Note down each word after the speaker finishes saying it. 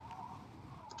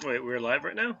Wait, we're live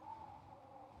right now?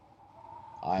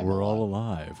 We're all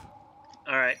alive.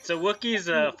 Alright, so Wookie's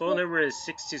phone number is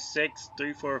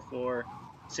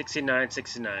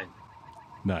 626-344-6969.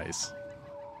 Nice.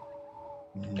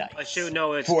 I should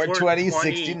know it's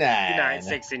 420-69.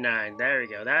 69. There we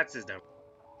go. That's his number.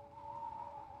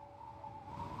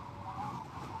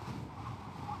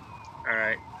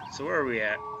 Alright, so where are we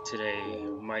at today,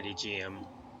 Mighty GM?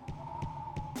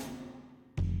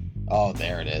 Oh,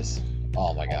 there it is.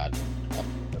 Oh my god.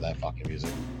 For that fucking music.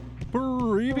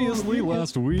 Previously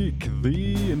last week,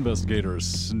 the investigators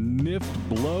sniffed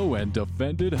blow and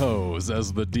defended hose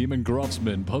as the demon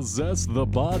Gruftsman possessed the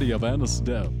body of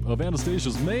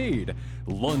Anastasia's maid,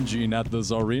 lunging at the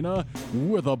Tsarina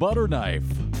with a butter knife,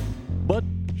 but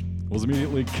was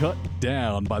immediately cut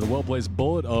down by the well-placed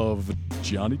bullet of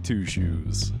Johnny Two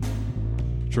Shoes.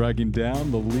 Tracking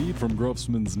down the lead from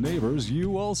Gruftsman's neighbors,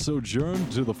 you all sojourned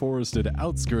to the forested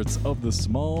outskirts of the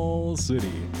small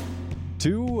city,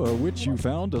 to which you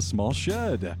found a small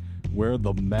shed, where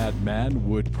the madman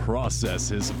would process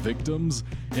his victims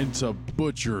into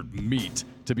butchered meat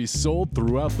to be sold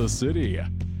throughout the city.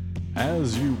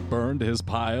 As you burned his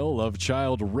pile of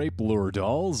child rape lure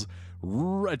dolls,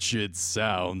 wretched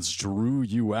sounds drew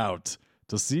you out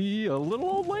to see a little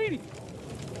old lady.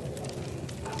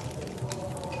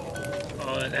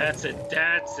 Oh, that's it.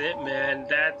 That's it, man.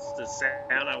 That's the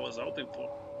sound I was hoping for.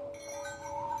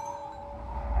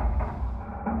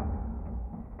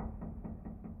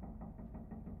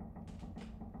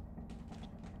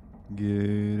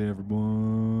 Good,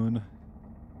 everyone.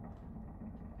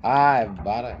 Hi,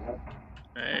 everybody.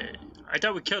 Hey, I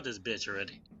thought we killed this bitch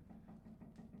already.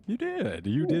 You did.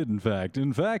 You did, in fact.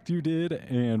 In fact, you did,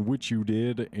 and which you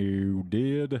did.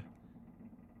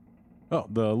 Oh,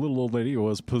 the little old lady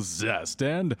was possessed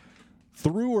and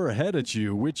threw her head at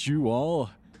you, which you all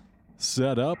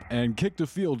set up and kicked a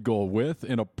field goal with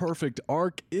in a perfect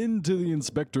arc into the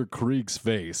Inspector Krieg's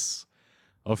face.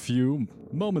 A few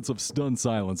moments of stunned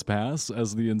silence pass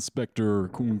as the inspector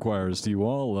inquires to you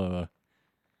all,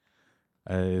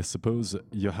 I suppose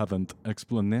you have an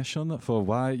explanation for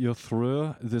why you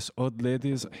threw this old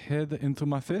lady's head into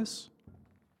my face?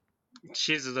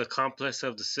 She's the accomplice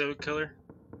of the serial killer.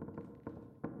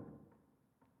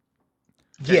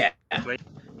 Yeah.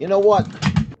 You know what?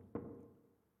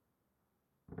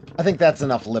 I think that's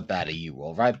enough lip out of you,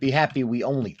 alright? Be happy we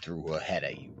only threw her head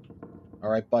at you.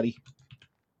 Alright, buddy?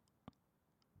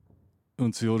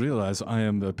 And you realize I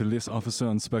am the police officer,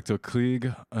 Inspector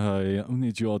Krieg. I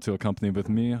need you all to accompany with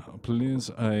me, please.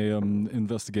 I am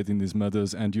investigating these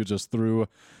murders, and you just threw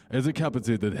a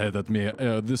decapitated head at me.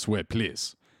 This way,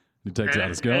 please. He takes out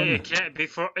his gun.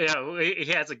 He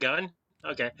has a gun?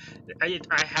 Okay. I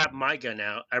have my gun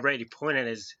out. I already pointed at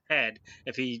his head.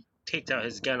 If he takes out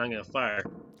his gun, I'm going to fire.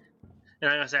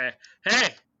 And I'm going to say,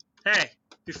 hey,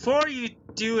 before you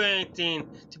do anything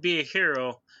to be a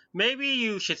hero, maybe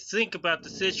you should think about the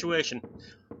situation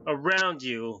around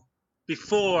you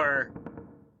before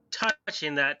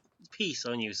touching that piece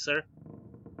on you, sir.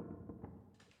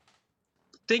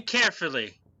 Think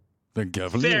carefully. Think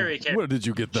carefully? Very carefully. Where did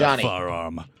you get that Johnny.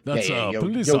 Firearm? That's a yo,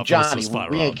 police Johnny, officer's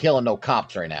firearm. we ain't killing no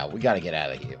cops right now. We gotta get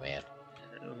out of here, man.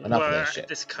 Enough of this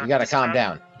shit. You gotta calm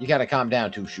down. You gotta calm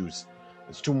down, Two Shoes.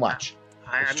 It's too much.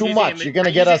 It's too much. You're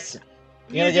gonna get us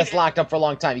locked up for a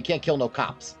long time. You can't kill no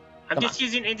cops. I'm just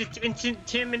using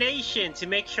intimidation to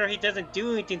make sure he doesn't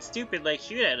do anything stupid like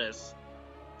shoot at us.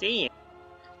 Damn.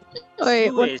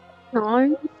 Wait, what's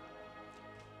wrong?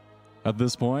 At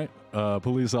this point, a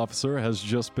police officer has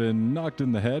just been knocked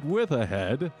in the head with a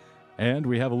head, and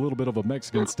we have a little bit of a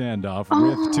Mexican standoff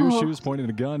with Two Shoes pointing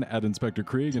a gun at Inspector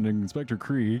Krieg and Inspector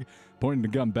Krieg pointing the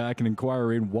gun back and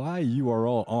inquiring why you are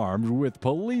all armed with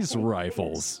police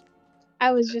rifles.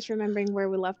 I was just remembering where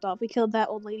we left off. We killed that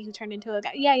old lady who turned into a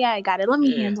guy. Yeah, I got it. Let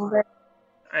me handle it.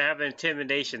 I have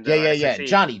intimidation. Though, Yeah.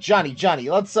 Johnny.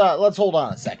 Let's hold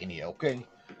on a second here, okay?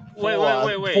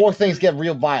 Wait. Before things get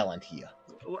real violent here.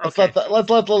 Okay. Let's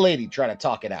let the lady try to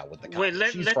talk it out with the cops. Wait,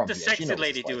 let She's the from here. sexy She knows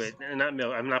lady this do place. it. Not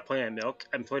milk. I'm not pointing at milk.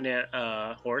 I'm pointing at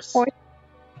horse.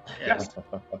 Yes.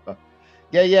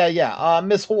 Yeah.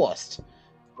 Miss Horst.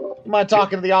 You mind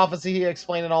talking to the officer here,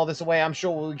 explaining all this away? I'm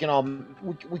sure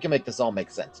we can make this all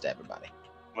make sense to everybody.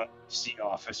 Well, see,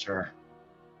 officer.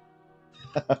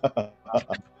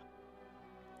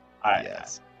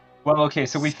 Yes. Well, okay,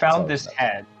 so we found this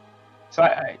head. So,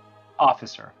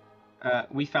 officer,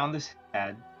 we found this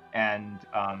head, and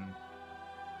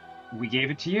we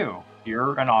gave it to you.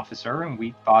 You're an officer, and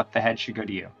we thought the head should go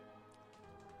to you.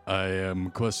 I am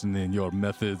questioning your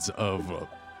methods of...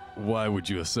 why would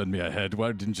you send me a head?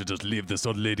 Why didn't you just leave this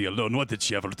old lady alone? What did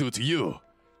she ever do to you?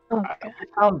 I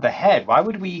found the head. Why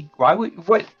would?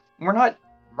 What? We're not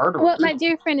murderers. What my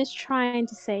dear friend is trying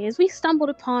to say is we stumbled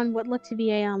upon what looked to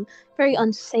be a very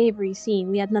unsavory scene.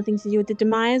 We had nothing to do with the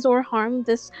demise or harm of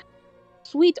this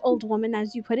sweet old woman,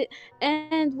 as you put it,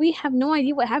 and we have no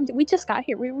idea what happened. We just got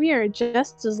here. We are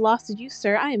just as lost as you,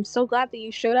 sir. I am so glad that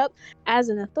you showed up as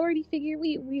an authority figure.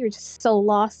 We were just so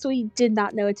lost. We did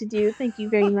not know what to do. Thank you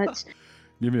very much.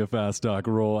 Give me a fast talk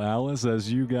roll, Alice,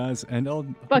 as you guys, and I'll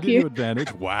give you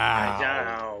advantage.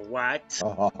 Wow. What?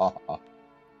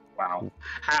 Wow.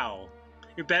 How?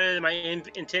 You're better than my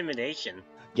intimidation.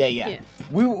 Yeah.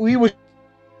 We were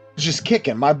just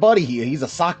kicking. My buddy here, he's a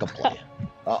soccer player.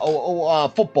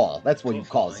 Football. That's what he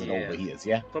calls it over here,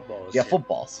 yeah? Footballs. Yeah,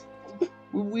 footballs.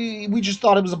 We just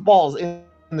thought it was a ball in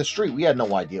the street. We had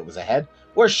no idea it was a head.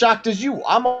 We're as shocked as you.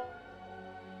 I'm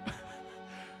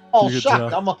all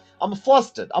shocked. I'm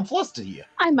flustered. I'm flustered here.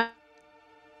 I might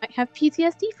have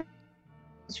PTSD from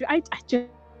I just...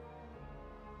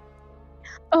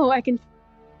 Oh, I can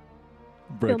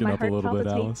breaking up a little bit,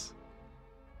 Alice.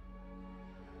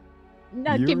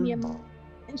 No, give me a moment.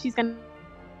 And she's gonna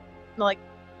like...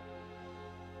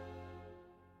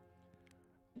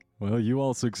 Well, you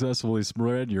all successfully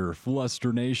spread your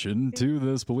flusternation to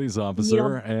this police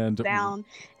officer and down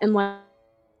and like...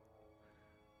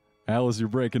 Alice, you're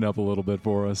breaking up a little bit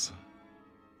for us.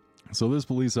 So this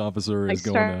police officer is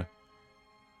going to...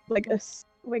 Like,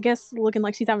 I guess looking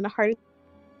like she's having a heart attack.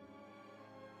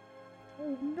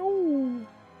 Oh, no.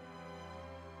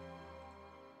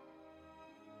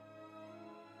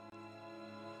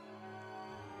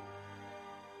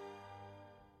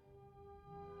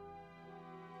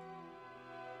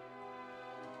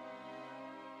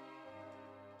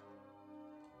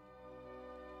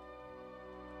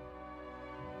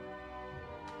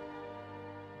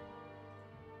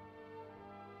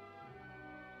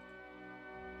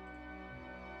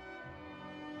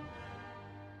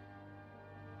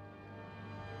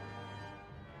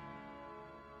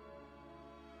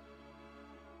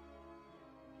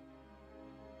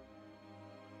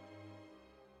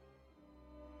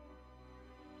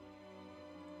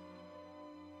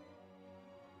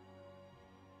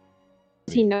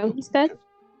 Does he know he's dead?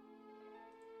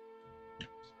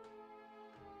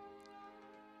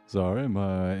 Sorry,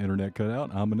 my internet cut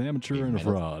out. I'm an amateur and a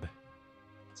fraud.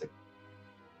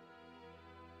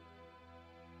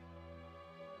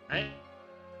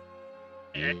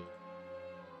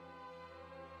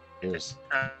 Here's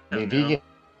maybe.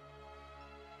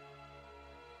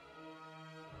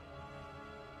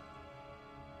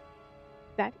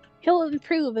 That he'll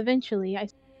improve eventually.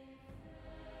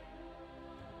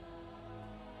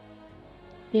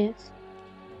 Yes.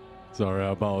 Sorry,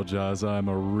 I apologize. I'm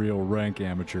a real rank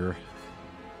amateur.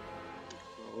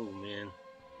 Oh, man.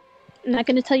 I'm not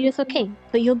going to tell you it's okay,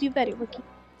 but you'll do better, Wookie.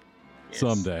 Yes.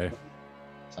 Someday.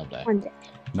 One day.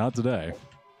 Not today.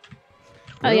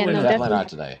 Oh, yeah, no, definitely not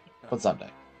today, but someday.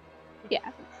 Yeah.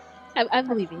 I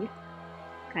believe in you.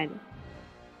 Kind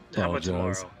of. How about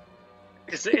tomorrow?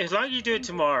 As long as you do it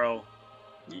tomorrow,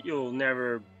 you'll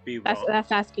never be wrong.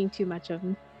 That's asking too much of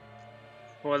him.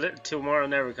 Well, tomorrow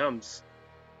never comes.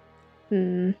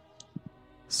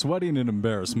 Sweating in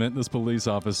embarrassment, this police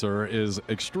officer is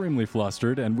extremely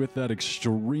flustered, and with that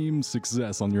extreme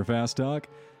success on your fast talk,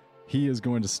 he is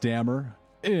going to stammer,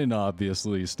 in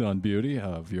obviously stunned beauty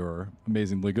of your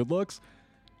amazingly good looks.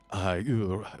 All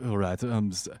right,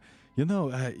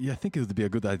 I think it would be a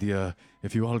good idea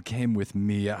if you all came with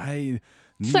me.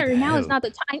 Sir, now is not the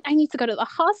time. I need to go to the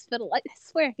hospital. I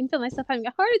swear, I can feel myself having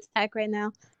a heart attack right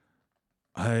now.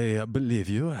 I believe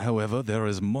you. However, there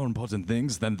is more important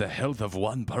things than the health of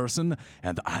one person,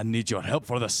 and I need your help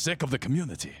for the sake of the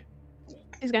community.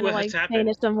 He's gonna faint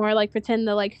it some more, pretend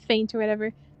to faint or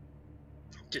whatever.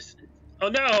 Oh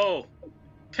no!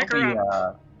 Pick her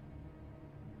up.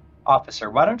 Officer,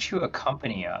 why don't you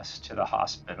accompany us to the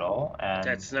hospital? And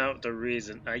that's not the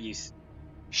reason.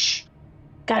 Shh.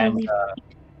 Gotta leave.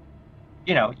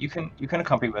 You can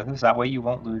accompany with us. That way, you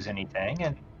won't lose anything,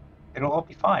 and it'll all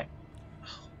be fine.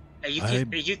 You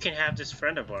can have this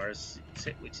friend of ours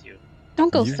sit with you.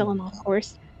 Don't go selling off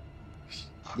horse.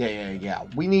 Yeah.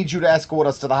 We need you to escort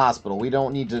us to the hospital. We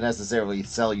don't need to necessarily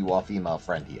sell you our female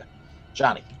friend here.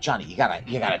 Johnny, you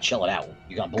gotta chill it out.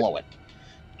 You're gonna blow it.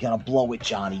 You gotta blow it,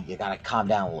 Johnny. You gotta calm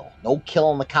down a little. No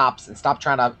killing the cops, and stop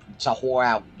trying to whore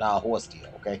out horse deal,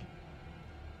 okay?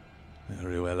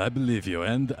 Very well, I believe you,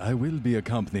 and I will be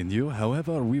accompanying you.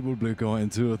 However, we will be going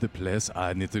to the place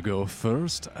I need to go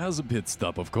first, as a pit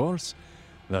stop, of course.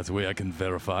 That way I can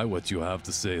verify what you have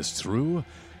to say is true,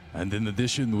 and in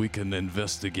addition, we can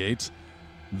investigate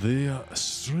the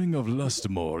string of lust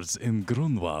mores in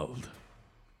Grunwald.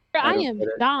 I am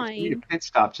dying. If you need a pit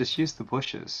stop, just use the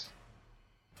bushes.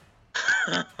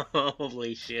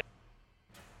 Holy shit.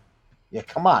 Yeah,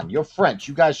 come on. You're French.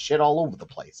 You guys shit all over the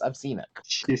place. I've seen it.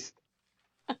 Jeez.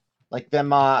 Like them,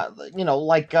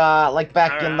 like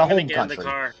back in the home country.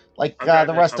 Like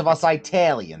the rest of us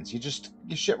Italians.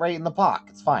 You shit right in the park.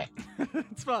 It's fine.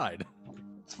 It's fine.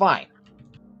 It's fine.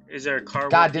 Is there a car?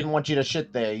 God didn't want you to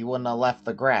shit there. You wouldn't have left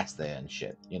the grass there and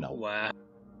shit, Wow.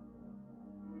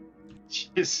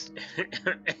 Jeez.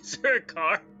 Is there a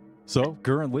car? So,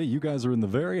 currently, you guys are in the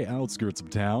very outskirts of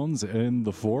towns in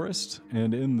the forest,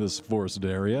 and in this forested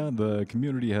area, the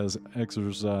community has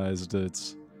exercised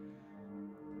its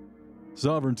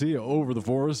sovereignty over the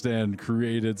forest and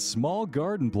created small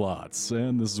garden plots.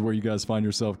 And this is where you guys find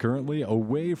yourself currently,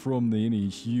 away from any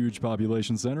huge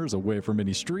population centers, away from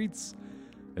any streets.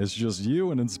 It's just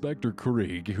you and Inspector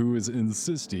Krieg, who is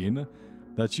insisting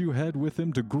that you head with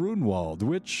him to Grunwald,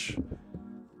 which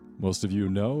most of you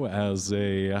know as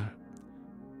it's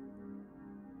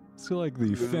like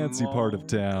the fancy part of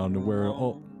town where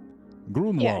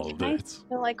Grunwald. Yeah,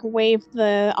 can I wave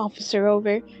the officer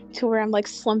over to where I'm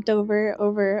slumped over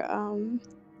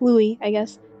Louis, I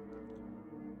guess.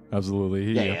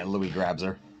 Absolutely. Yeah, Louis grabs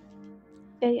her.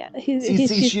 Yeah.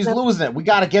 She's losing it. We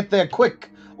gotta get there quick.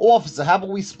 Officer, how about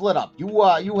we split up?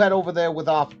 You head over there with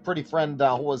our pretty friend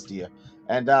Horst here,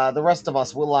 and the rest of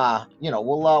us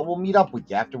we'll meet up with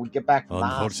you after we get back from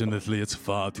Unfortunately, it's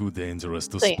far too dangerous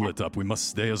to split up. We must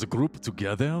stay as a group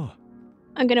together.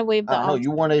 I'm gonna wave the No,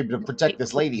 you weren't able to protect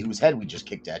this lady whose head we just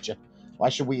kicked at you. Why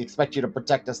should we expect you to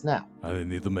protect us now? I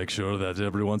need to make sure that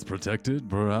everyone's protected,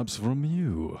 perhaps from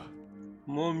you.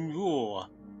 Bonjour.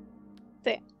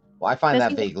 Well, I find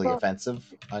that vaguely offensive.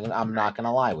 I'm not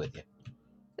gonna lie with you.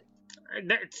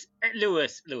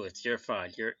 Louis, you're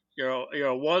fine. You're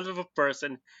a wonderful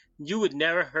person. You would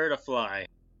never hurt a fly.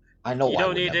 I know. You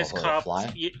don't need this cop. Well,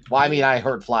 I mean, I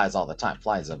hurt flies all the time.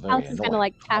 Flies are very annoying. Is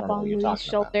gonna tap on Louis'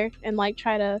 shoulder and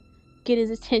try to get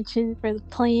his attention for the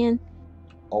plan.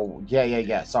 Oh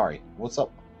yeah. Sorry. What's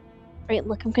up? Right.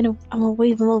 Look, I'm gonna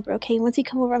wave him over. Okay. Once he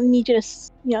come over, I'm gonna need you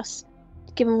to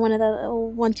give him one of the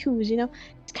 1-2s.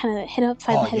 Just kind of hit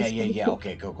upside the head. Yeah.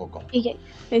 Okay, go. Yeah.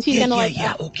 And she's gonna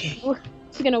okay.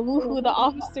 She's gonna woohoo the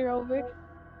officer over.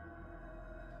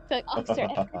 Officer,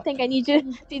 I think I need you.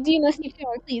 Do you know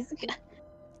CPR, please?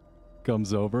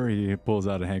 Comes over, he pulls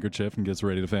out a handkerchief and gets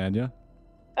ready to fan you.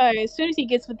 Alright, as soon as he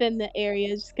gets within the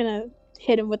area, just gonna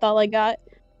hit him with all I got.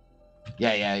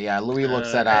 Yeah. Louis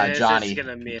looks at Johnny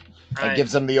and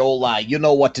gives him the old, you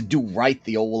know what to do, right?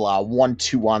 The old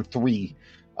 1-2 on 3.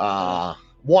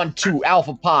 1-2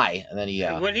 Alpha Pi, and then he.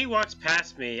 When he walks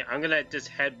past me, I'm gonna just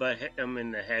hit him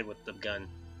in the head with the gun.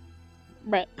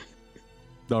 Right.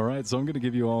 All right, so I'm gonna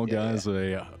give you all guys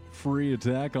a free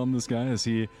attack on this guy as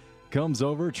he comes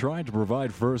over, trying to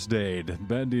provide first aid,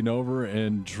 bending over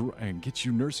and get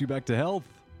you, nurse you back to health.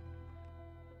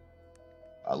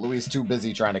 Louis is too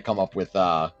busy trying to come up with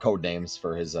code names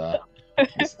for his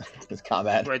his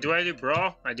combat. Wait, do I do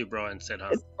brawl? I do brawl instead,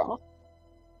 huh?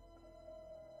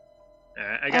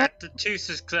 I got the 2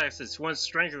 successes, 1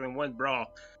 strength and 1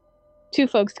 brawl. 2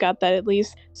 folks got that at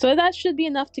least. So that should be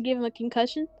enough to give him a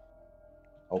concussion.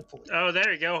 Hopefully. Oh,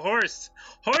 there you go. Horst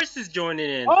is joining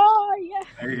in. Oh, yeah.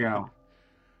 There you go.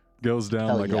 Goes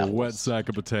down like a wet sack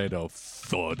of potato.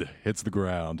 Thud. Hits the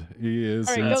ground. He is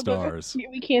in stars.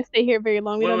 We can't stay here very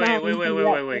long.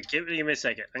 Wait. Give me a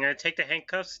second. I'm going to take the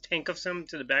handcuffs him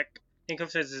to the back.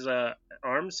 Handcuffs his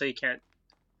arms so he can't.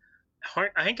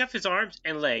 Handcuff his arms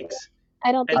and legs.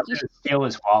 I don't think you should steal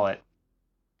his wallet.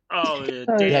 Oh,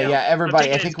 yeah,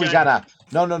 everybody. I think we gotta.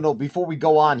 No. Before we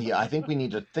go on here, I think we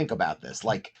need to think about this.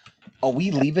 Are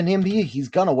we leaving him here? He's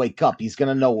gonna wake up. He's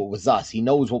gonna know it was us. He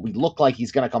knows what we look like.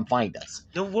 He's gonna come find us.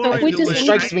 Don't worry.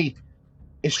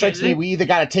 It strikes me. We either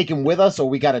gotta take him with us or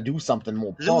we gotta do something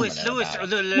more permanent.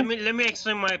 Louis, let me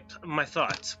explain my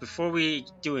thoughts before we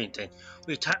do anything.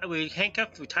 We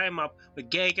handcuff. We tie him up. We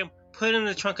gag him. Put him in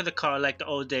the trunk of the car like the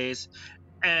old days,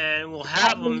 and we'll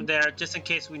have him there just in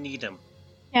case we need him.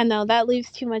 Yeah, no, that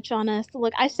leaves too much on us.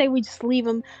 Look, I say we just leave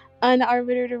him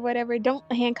unarbitered or whatever. Don't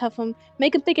handcuff him.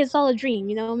 Make him think it's all a dream,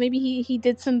 Maybe he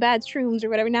did some bad shrooms or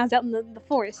whatever. Now he's out in the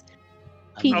forest.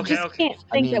 He just can't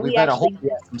think that we better hope he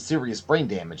has some serious brain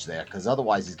damage there, because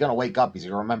otherwise he's going to wake up. He's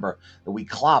going to remember that we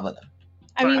clobbered him.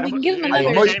 I mean, we can give him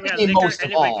another. Most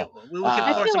of all,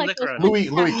 Louis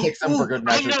kicks him for good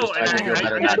measure.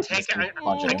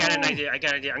 I got an idea. I'm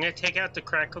going to take out the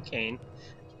crack cocaine.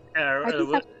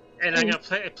 And I'm going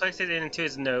to place it into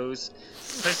his nose.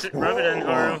 Rub it in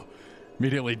him.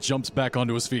 Immediately jumps back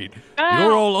onto his feet.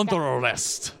 You're all under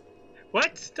arrest.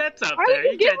 What? That's not Why fair. are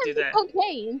You can't do the that.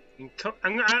 cocaine?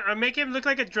 I'm making him look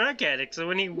like a drug addict, so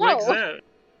when he wakes up...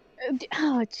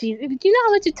 Oh, jeez. Do you know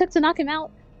how much it took to knock him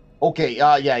out? Okay,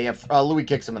 yeah. Louis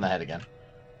kicks him in the head again.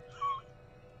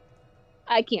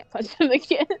 I can't punch him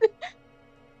again.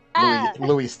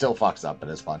 Louis still fucks up in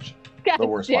his punch. God The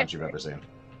worst damn. punch you've ever seen.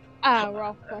 We're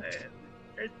all fucked.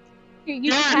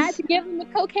 You had to give him the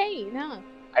cocaine, huh?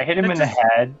 I hit him in the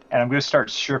head, and I'm going to start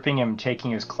stripping him,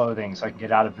 taking his clothing so I can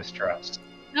get out of this dress.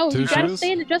 No, you gotta shoes?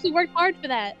 stay in the dress. We worked hard for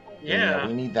that. Yeah.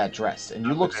 We need that dress. And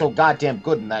you look so goddamn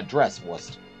good in that dress,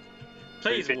 Wuss.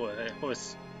 Please,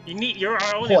 Wuss. You're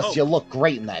our only Wuss, hope. you look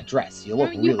great in that dress. You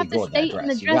look really good in that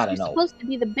dress. You gotta know. You're supposed to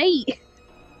be the bait.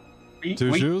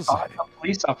 Two shoes? A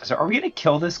police officer. Are we going to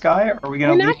kill this guy, or are we We're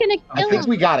going to not gonna I kill think him.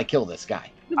 we gotta kill this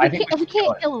guy. I think we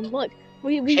can't kill him. Look,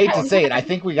 we Hate to say it, I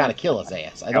think we gotta kill his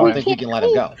ass. I don't think we can let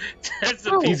him go. That's the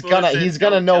Oh. people He's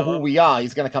gonna know who we are.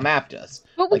 He's gonna come after us.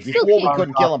 But we Like still before, we can't.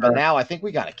 couldn't kill him, but now I think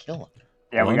we gotta kill him.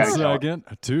 Yeah, we One got to kill him.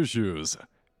 second. Two shoes.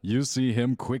 You see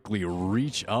him quickly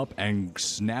reach up and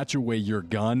snatch away your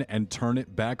gun and turn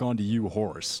it back onto you,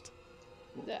 Horst.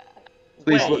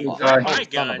 Please, Wait, look, my Son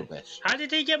gun? of a bitch. How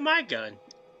did he get my gun?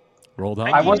 Rolled I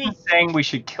up. I wasn't saying we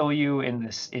should kill you in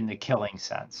the killing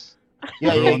sense.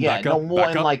 Everyone back No up, more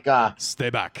back in up. like Stay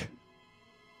back.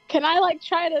 Can I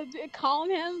try to calm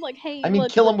him? Like, hey, I mean,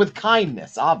 look, kill him with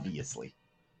kindness, obviously.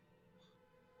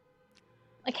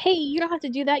 Like, hey, you don't have to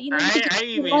do that. You know, you I can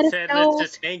even let us said know.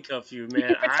 let's just handcuff you, You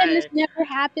man. can pretend this never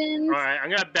happened. Alright,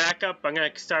 I'm gonna back up. I'm gonna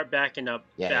start backing up.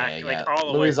 Yeah. Like all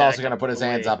the way Louis is also back gonna put his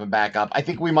hands away. up and back up. I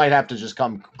think we might have to just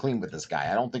come clean with this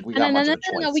guy. I don't think we got much of a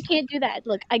choice. No, we can't do that.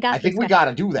 Look, I got I think this we guy.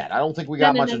 gotta do that. I don't think we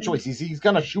got No, much of a choice. He's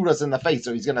gonna shoot us in the face,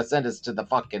 so he's gonna send us to the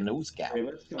fucking news cap.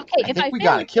 Okay, I think we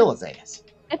gotta kill his ass.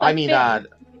 I mean,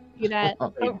 do that.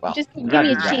 okay, well, Just we give gotta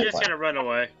me a do I'm that, chance. just gonna run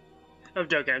away. I'm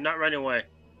joking. I'm not running away.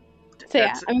 So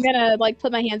yeah, That's- I'm gonna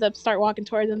put my hands up, start walking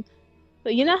towards him.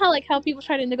 But you know how people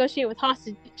try to negotiate with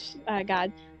hostage?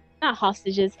 Not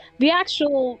hostages. The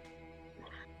actual.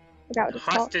 I forgot what it's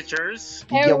called. Hostagers.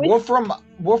 Yeah,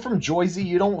 we're from Jersey.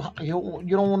 You don't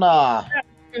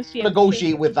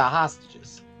negotiate with the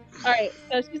hostages. All right,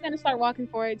 so she's gonna start walking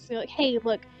forward. So like, hey,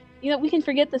 look, we can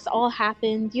forget this all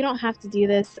happened. You don't have to do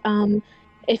this.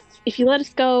 If you let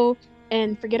us go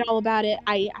and forget all about it,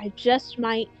 I just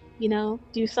might,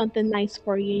 do something nice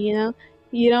for you.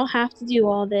 You don't have to do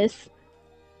all this.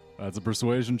 That's a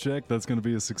persuasion check. That's going to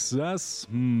be a success.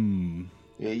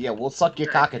 Yeah, we'll suck your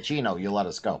cockachino. You let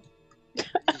us go.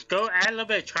 Just go add a little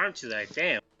bit of charm to that.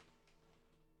 Damn.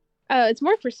 It's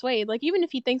more persuade. Like, even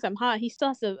if he thinks I'm hot, he still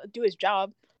has to do his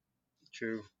job.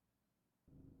 True.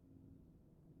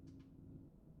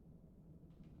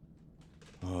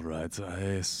 All right,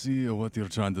 I see what you're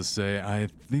trying to say. I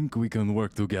think we can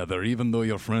work together, even though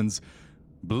your friends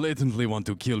blatantly want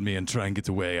to kill me and try and get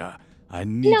away. I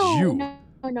need you.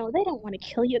 No, they don't want to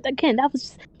kill you. Again, that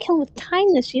was killing with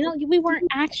kindness. We weren't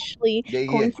actually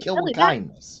going to kill kill with you.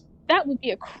 kindness. That would be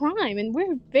a crime, and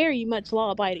we're very much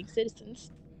law-abiding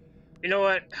citizens. You know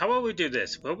what? How about we do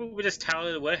this? What about we just tell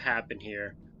you what happened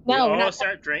here? No, we all not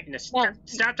start drinking. No.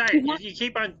 Stop dying. You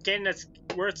keep on getting us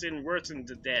worse and worse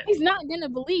into death. He's not gonna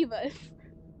believe us.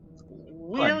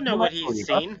 We don't know what he's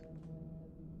seen.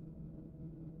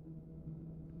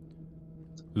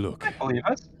 Look, Believe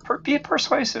us. Be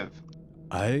persuasive.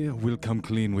 I will come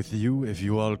clean with you if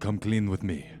you all come clean with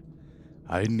me.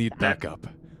 I need backup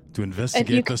to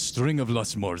investigate the string of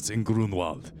Lustmords in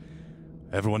Grunwald.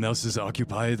 Everyone else is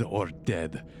occupied or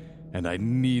dead, and I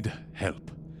need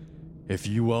help. If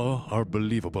you all are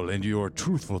believable and you are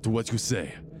truthful to what you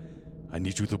say, I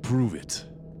need you to prove it.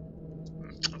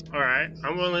 Alright,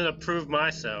 I'm willing to prove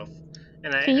myself.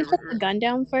 Can you put the gun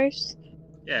down first?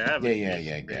 Yeah.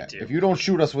 Yeah. If you don't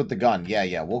shoot us with the gun,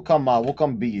 we'll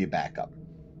come be your backup.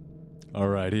 All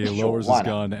right, he lowers his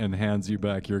gun and hands you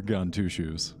back your gun, Two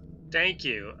Shoes. Thank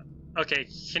you. Okay,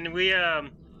 can we,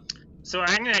 so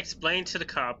I'm gonna explain to the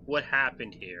cop what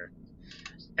happened here,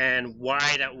 and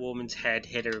why that woman's head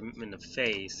hit her in the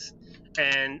face,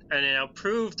 and then I'll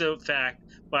prove the fact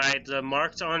by the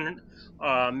marks on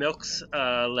Milk's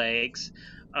legs,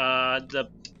 the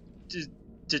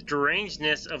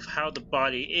derangedness of how the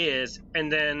body is,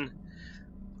 and then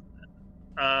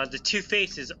the two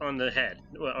faces on the head.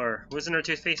 Or wasn't there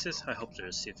two faces? I hope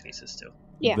there's two faces still.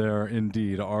 Yeah. There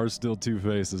indeed are still two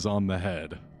faces on the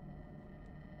head.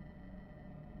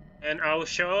 And I'll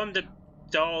show him the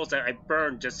dolls that I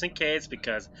burned just in case,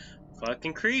 because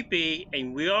fucking creepy,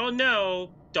 and we all know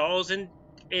dolls in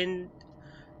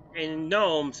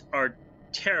gnomes are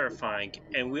terrifying,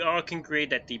 and we all can agree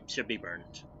that they should be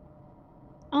burned.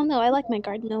 Oh no, I like my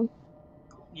garden gnome.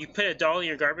 You put a doll in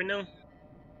your garden gnome?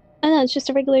 I know, it's just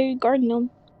a regular garden gnome.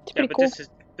 It's pretty cool.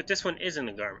 But this one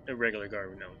isn't a regular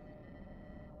garden gnome.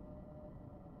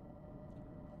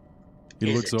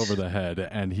 He looks over the head,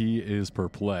 and he is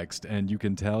perplexed, and you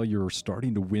can tell you're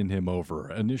starting to win him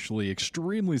over. Initially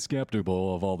extremely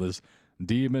skeptical of all this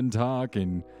demon talk,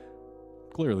 and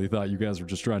clearly thought you guys were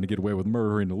just trying to get away with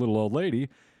murdering a little old lady.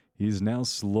 He's now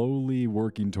slowly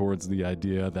working towards the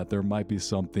idea that there might be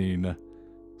something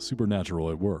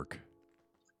supernatural at work.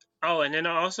 Oh, and then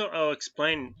I'll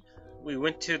explain. We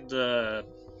went to the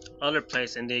other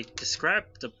place, and they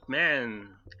described the man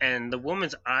and the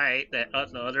woman's eye, the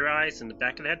other eyes in the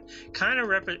back of the head, kind of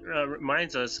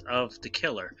reminds us of the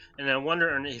killer. And I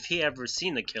wonder if he ever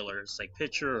seen the killer. It's like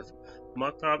picture of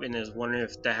Mokmob, and I was wondering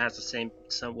if that has the same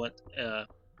somewhat.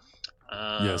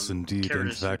 Yes, indeed.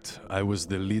 In fact, I was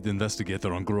the lead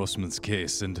investigator on Grossman's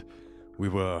case, and we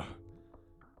were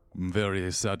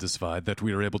very satisfied that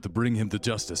we were able to bring him to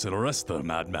justice and arrest the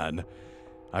madman.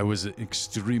 I was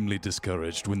extremely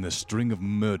discouraged when the string of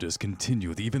murders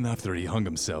continued even after he hung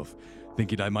himself,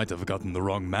 thinking I might have gotten the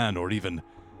wrong man, or even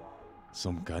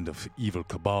some kind of evil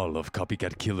cabal of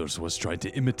copycat killers was trying to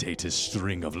imitate his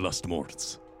string of lust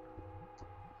morts.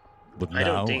 But I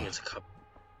don't think it's a couple.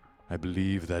 I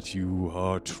believe that you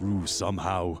are true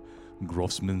somehow.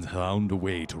 Grossman found a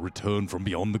way to return from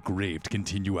beyond the grave to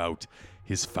continue out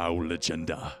his foul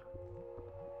agenda.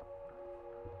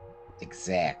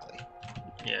 Exactly.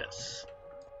 Yes.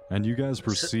 And you guys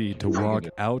proceed to walk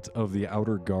out of the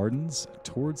outer gardens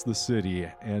towards the city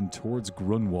and towards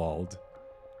Grunwald.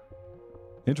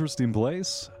 Interesting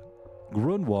place.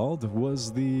 Grunwald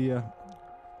was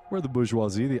where the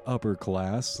bourgeoisie, the upper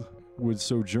class, would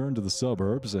sojourn to the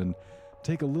suburbs and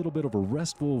take a little bit of a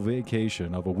restful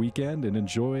vacation of a weekend and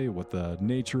enjoy what the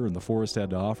nature and the forest had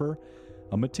to offer.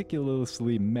 A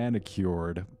meticulously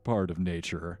manicured part of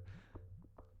nature.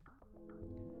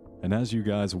 And as you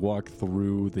guys walk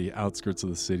through the outskirts of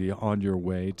the city on your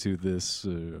way to this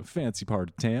fancy part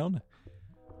of town,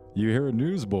 you hear a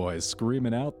newsboy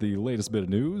screaming out the latest bit of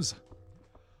news.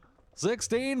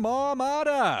 16 more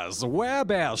murders!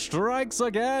 Werebear strikes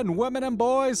again! Women and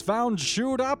boys found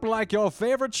chewed up like your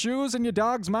favorite shoes in your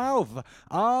dog's mouth!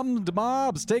 Armed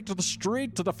mobs take to the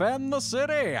street to defend the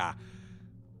city!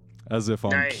 As if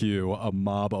on cue, a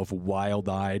mob of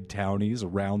wild-eyed townies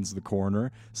rounds the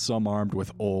corner, some armed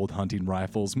with old hunting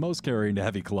rifles, most carrying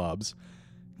heavy clubs.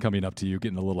 Coming up to you,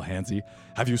 getting a little handsy.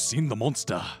 Have you seen the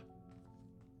monster?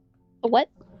 What?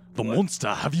 The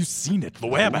monster, have you seen it? The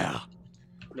werebear!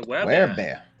 The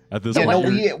werebear. At this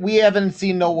point, we haven't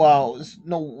seen no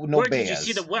Where bears. Did you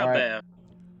see the werebear? Right.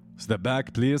 Step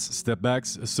back, please. Step back,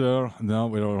 sir. No,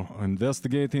 we're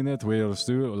investigating it. We'll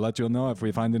let you know if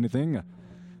we find anything.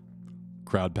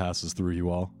 Crowd passes through you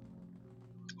all.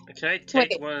 Can I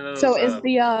take one of those? So is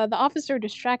the officer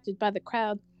distracted by the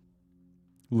crowd?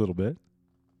 A little bit.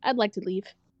 I'd like to leave.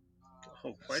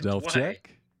 Oh, Stealth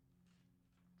check.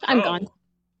 I'm gone.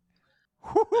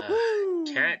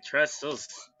 Can't trust those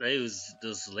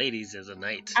ladies as a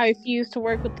knight. I refuse to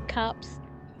work with the cops.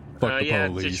 Fuck the yeah,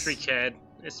 police. it's street cred.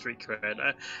 It's street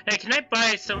cred. Hey, can I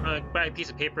buy buy a piece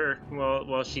of paper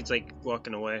while she's like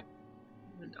walking away?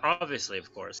 Obviously,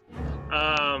 of course.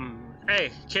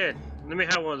 Hey, kid, let me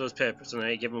have one of those papers, and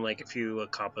I give him like a few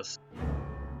coppers.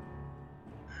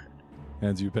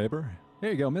 Hands you paper.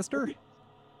 Here you go, mister.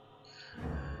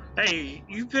 Hey,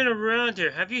 you've been around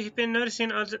here. Have you been noticing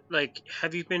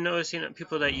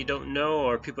people that you don't know,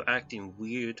 or people acting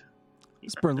weird?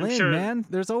 It's Berlin, man.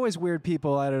 There's always weird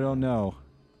people I don't know.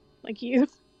 Like you.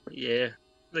 Yeah,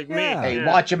 like me. Hey, yeah.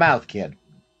 watch your mouth, kid.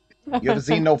 You ever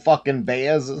seen no fucking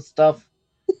bears and stuff?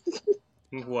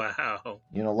 Wow.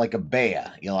 You know, like a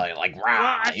bear. You know, like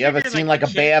rah. Well, you ever seen like a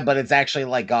bear, but it's actually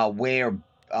like a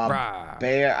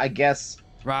bear, I guess.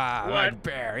 Rah, like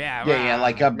bear, yeah. Yeah,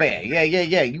 like a bear. Yeah.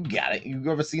 You got it.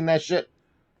 You ever seen that shit?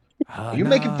 Are you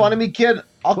making fun of me, kid?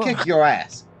 I'll kick your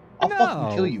ass. I'll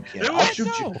fucking kill you, kid. I'll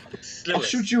shoot you. I'll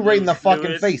shoot you right in the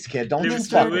fucking face, kid. Don't you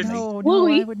fuck with me. No,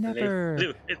 I would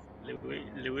never.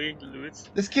 Louis.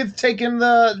 This kid's taking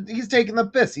the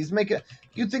piss. He's making.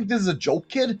 You think this is a joke,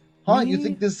 kid? Huh? Me? You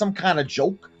think this is some kind of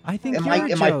joke? I think am you're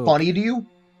a I joke. funny to you?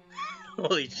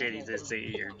 Holy shit, he's just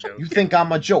saying you're a joke. You think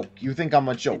I'm a joke? You think I'm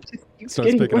a joke?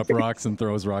 Starts picking up rocks and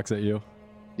throws rocks at you.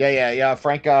 Yeah.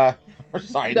 Frank.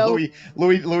 Sorry, no.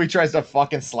 Louis tries to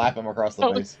fucking slap him across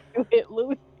the face. Hit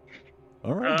Louis.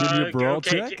 All right, give me a brawl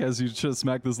check as you just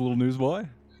smack this little newsboy.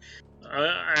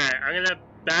 Alright, I'm gonna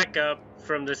back up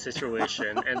from the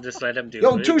situation and just let him do it.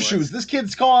 Yo, Two Shoes, this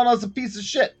kid's calling us a piece of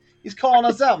shit. He's calling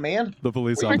us out, man. The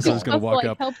police officer's gonna walk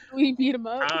up. Help Louis beat him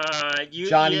up.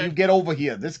 Johnny, you get over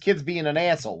here. This kid's being an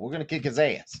asshole. We're gonna kick his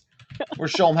ass. We'll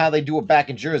show them how they do it back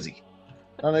in Jersey.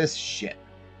 None of this shit.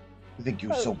 You think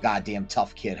you're so goddamn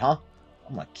tough, kid, huh?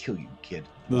 I'm gonna kill you, kid.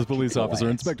 The police officer,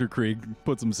 Inspector Krieg,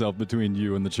 puts himself between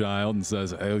you and the child and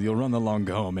says, hey, you'll run along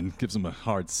home, and gives him a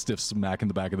hard, stiff smack in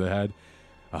the back of the head.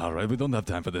 All right, we don't have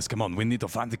time for this. Come on, we need to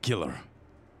find the killer.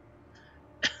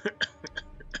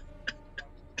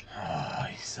 Oh,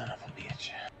 you son of a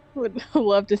bitch. Would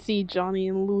love to see Johnny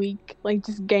and Louis like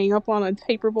just gang up on a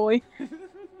paperboy.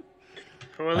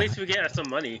 Well, at least we get some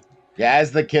money. Yeah,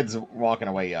 as the kid's walking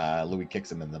away, Louis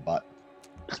kicks him in the butt.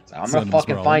 So, I'm gonna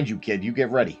fucking find you, kid. You get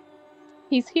ready.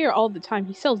 He's here all the time.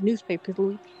 He sells newspapers,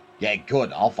 Louis. Yeah,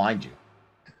 good. I'll find you.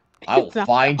 I will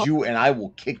find you and I will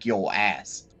kick your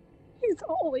ass. He's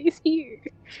always here.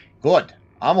 Good.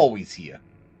 I'm always here.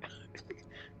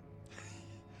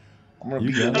 I'm gonna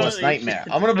be your worst nightmare.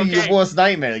 I'm gonna be your worst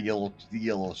nightmare, you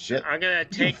little shit. I'm gonna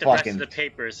take the rest of the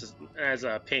papers as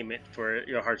a payment for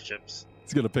your hardships.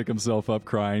 He's gonna pick himself up,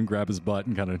 crying, grab his butt,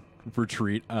 and kind of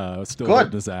retreat, still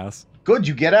holding his ass. Good,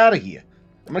 you get out of here.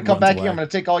 I'm gonna come back here. I'm gonna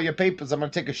take all your papers. I'm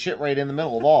gonna take a shit right in the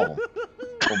middle of all of them.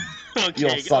 You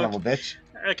little son of a bitch.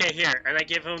 Okay, here, and I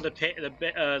give him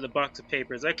the box of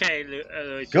papers. Okay,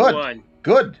 good. One.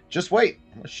 Good. Just wait.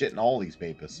 I'm shitting all these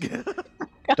papers.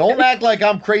 Don't act like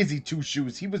I'm crazy, Two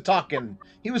Shoes. He was talking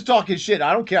shit.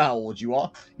 I don't care how old you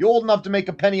are. You're old enough to make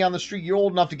a penny on the street. You're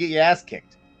old enough to get your ass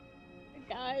kicked.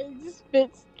 The guy just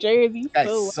fits Jersey. This guy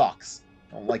sucks.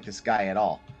 I don't like this guy at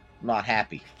all. I'm not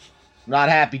happy. I'm not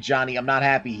happy, Johnny. I'm not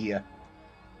happy here.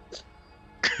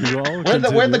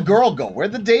 Where'd the girl go?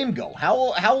 Where'd the dame go?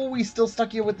 How are we still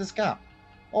stuck here with this cop?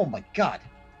 Oh my god.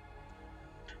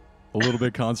 A little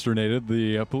bit consternated,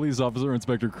 the police officer,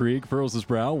 Inspector Krieg, furrows his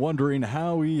brow, wondering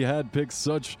how he had picked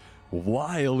such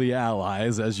wily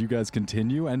allies as you guys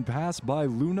continue and pass by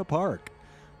Luna Park.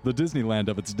 The Disneyland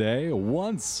of its day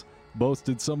once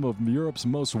boasted some of Europe's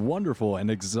most wonderful and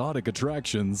exotic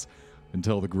attractions,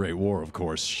 until the Great War, of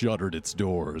course, shuttered its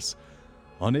doors.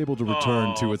 Unable to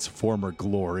return to its former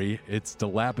glory, its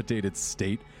dilapidated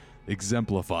state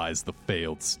exemplifies the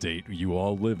failed state you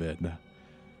all live in.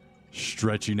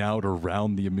 Stretching out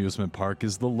around the amusement park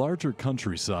is the larger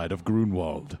countryside of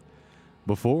Grunwald.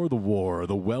 Before the war,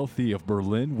 the wealthy of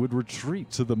Berlin would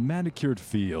retreat to the manicured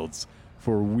fields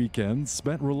for weekends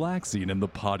spent relaxing in the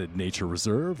potted nature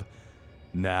reserve.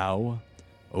 Now,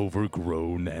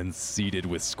 overgrown and seeded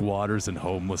with squatters and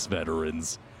homeless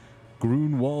veterans,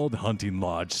 Grunwald Hunting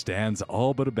Lodge stands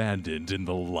all but abandoned in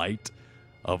the light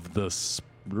of the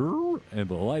spree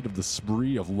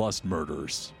of lust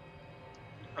murders.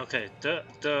 Okay,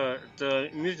 the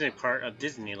amusement part of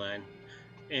Disneyland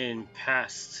in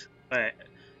past. Alright,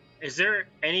 is there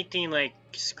anything like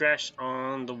scratched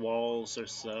on the walls or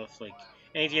stuff, like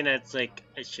anything that's like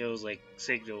it shows like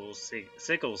sigils?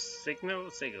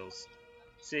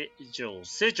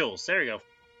 There we go.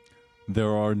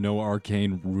 There are no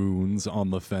arcane runes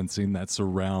on the fencing that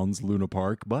surrounds Luna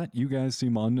Park, but you guys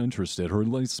seem uninterested. Or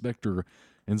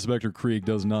Inspector Krieg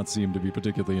does not seem to be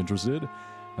particularly interested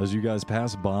as you guys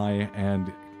pass by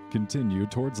and continue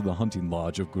towards the hunting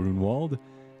lodge of Grunwald.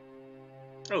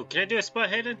 Oh, can I do a spot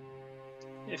hidden?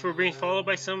 If we're being followed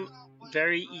by some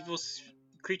very evil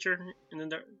creature in the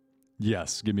dark?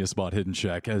 Yes, give me a spot hidden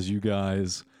check as you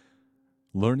guys,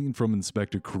 learning from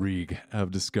Inspector Krieg, have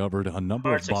discovered a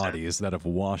number of bodies that have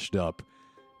washed up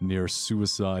near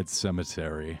Suicide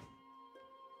Cemetery.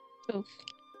 Oof.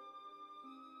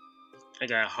 I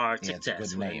got a hard success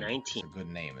it's a good with name. 19. It's a good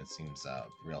name. It seems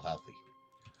real healthy.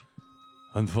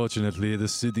 Unfortunately, the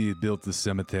city built the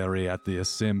cemetery at the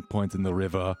same point in the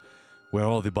river where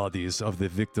all the bodies of the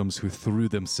victims who threw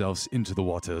themselves into the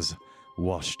waters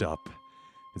washed up.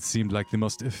 It seemed like the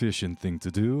most efficient thing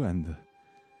to do, and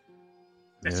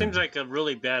it seems like a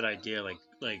really bad idea,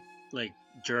 like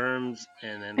germs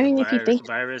and then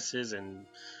viruses and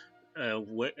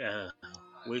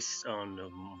waste on the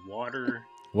water.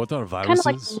 What are viruses?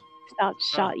 Kind of like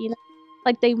shot, you know?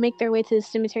 Like they make their way to the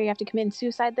cemetery after committing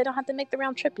suicide. They don't have to make the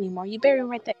round trip anymore. You bury them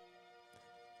right there.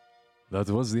 That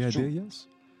was the idea, yes?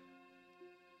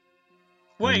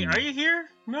 Wait, are you here?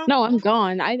 No, I'm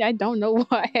gone. I don't know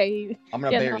why. I'm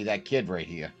gonna bury that kid right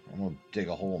here. I'm gonna dig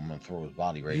a hole. I'm gonna throw his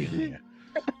body right in here.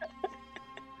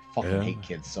 Fucking hate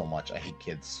kids so much. I hate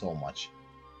kids so much.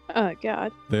 Oh,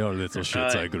 God. They are little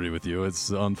shits, I agree with you. It's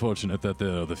unfortunate that they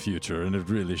are the future, and it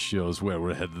really shows where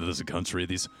we're headed as a country,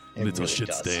 these little really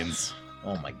shit stains.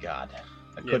 Oh my god.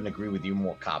 I couldn't agree with you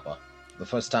more, Kappa. The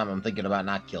first time I'm thinking about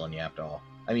not killing you after all.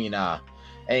 I mean,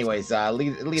 anyways,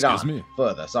 lead on me.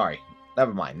 Further. Sorry.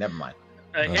 Never mind.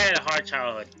 He had a hard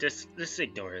childhood. Just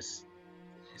ignore us.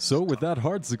 So with that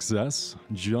hard success,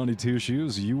 Johnny Two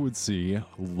Shoes, you would see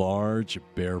large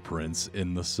bear prints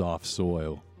in the soft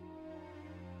soil.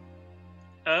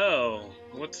 Oh,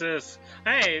 what's this?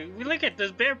 Hey, look at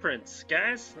those bear prints,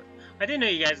 guys. I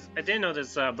didn't know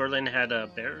this Berlin had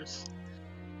bears.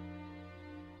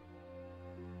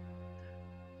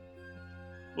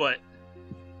 What?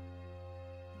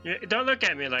 Don't look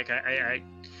at me like I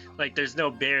like there's no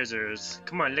bears or...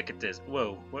 Come on, look at this.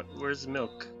 Whoa, where's the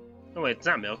milk? Oh wait, it's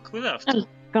not milk. Who left? I'm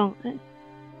gone.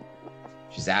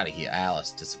 She's out of here.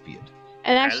 Alice disappeared.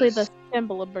 And actually, the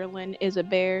symbol of Berlin is a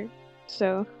bear,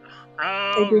 so...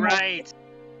 Oh, right.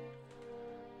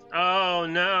 Oh,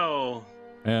 no.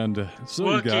 And so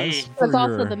Wookie. you guys... That's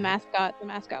also the mascot. The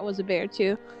mascot was a bear,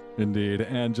 too. Indeed.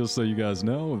 And just so you guys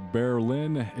know,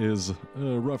 Berlin is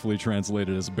roughly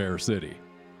translated as Bear City.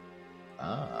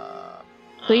 Ah.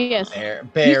 So yes.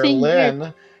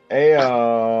 Berlin.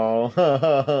 Ayo.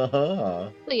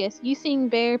 So yes, you seeing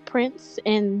bear prints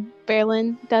in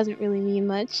Berlin doesn't really mean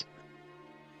much.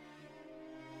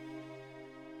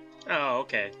 Oh,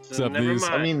 okay. So Except never these-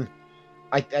 mind. I mean,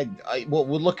 well,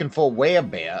 we're looking for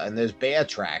werebear, and there's bear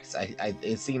tracks.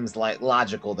 It seems like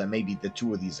logical that maybe the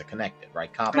two of these are connected,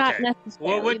 right? Copy. Not Okay.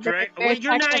 necessarily. Well, but the bear well, you're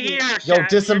tracks not are- here. Yo, Shaq. You're not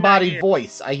disembodied here.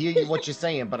 voice. I hear you what you're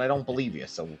saying, but I don't believe you.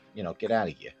 So, get out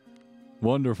of here.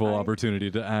 Wonderful Hi.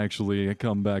 opportunity to actually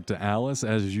come back to Alice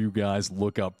as you guys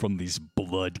look up from these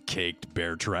blood-caked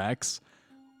bear tracks.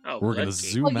 Oh, We're going to blood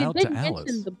zoom Well, you out did to mention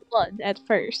Alice. the blood at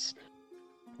first.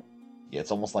 Yeah, it's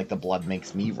almost like the blood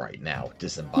makes me right now.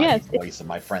 Disembodied Yes, voice of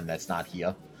my friend that's not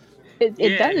here. It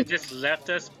Yeah, you does. just left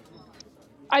us.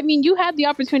 I mean, you had the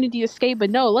opportunity to escape,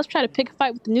 but no, let's try to pick a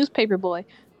fight with the newspaper boy.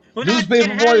 Well, that Newspaper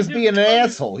kid boy had is to being an come-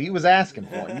 asshole. He was asking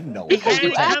for it. You know it. Because Don't you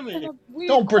You pretend, asked asked me. him a weird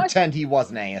don't question. pretend he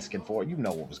wasn't asking for it. You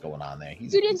know what was going on there.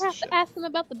 He's a You piece didn't of have shit. to ask him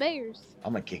about the bears.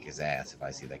 I'm gonna kick his ass if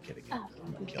I see that kid again. Oh,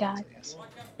 I'm gonna my kill God. his ass.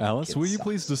 Alice, Kid will you sucks.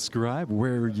 please describe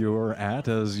where you're at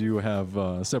as you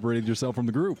have separated yourself from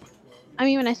the group? I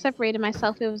mean, when I separated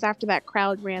myself, it was after that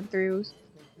crowd ran through.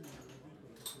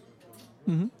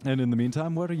 And in the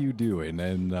meantime, what are you doing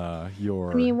in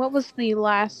your... I mean, what was the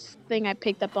last thing I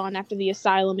picked up on after the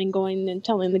asylum and going and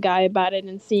telling the guy about it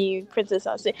and seeing Princess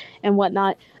Austin and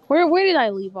whatnot? Where did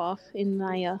I leave off in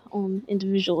my own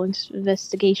individual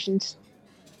investigations?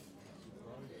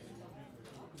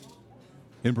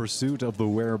 In pursuit of the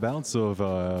whereabouts of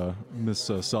Miss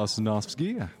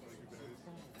Sosnovsky,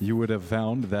 you would have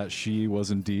found that she was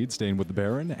indeed staying with the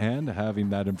Baron, and having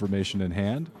that information in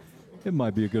hand, it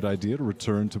might be a good idea to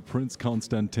return to Prince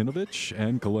Konstantinovich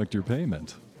and collect your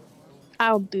payment.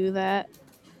 I'll do that.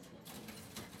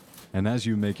 And as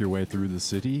you make your way through the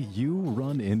city, you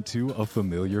run into a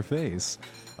familiar face.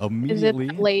 Is it Immediately,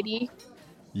 that lady?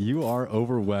 you are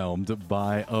overwhelmed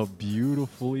by a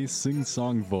beautifully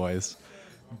sing-song voice.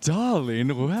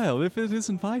 Darling, well, if it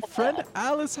isn't my friend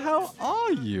Alice, how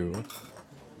are you?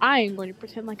 I am going to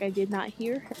pretend like I did not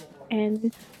hear her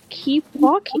and keep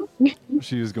walking.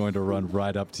 She is going to run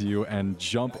right up to you and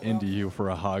jump into you for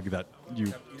a hug that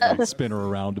you like, spin her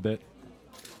around a bit.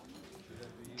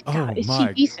 God, Oh is my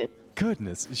she decent?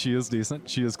 goodness, she is decent.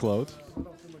 She is clothed.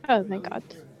 Oh my God.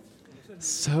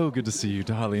 So good to see you,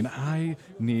 darling. I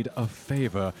need a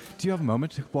favor. Do you have a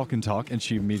moment to walk and talk? And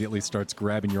she immediately starts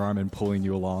grabbing your arm and pulling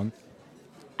you along.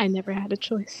 I never had a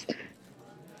choice.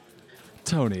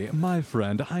 Tony, my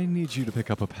friend, I need you to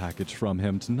pick up a package from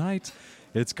him tonight.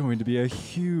 It's going to be a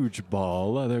huge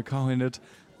ball. They're calling it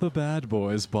the Bad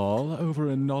Boys Ball over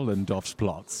in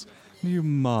Nollendorfsplatz. You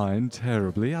mind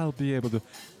terribly? I'll be able to,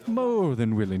 more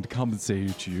than willing to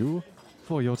compensate you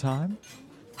for your time.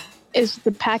 Is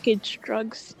the package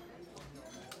drugs?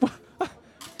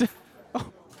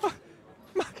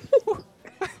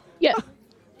 Yeah.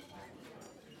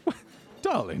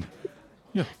 Darling,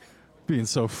 you're being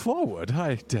so forward.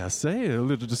 I dare say a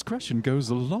little discretion goes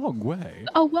a long way.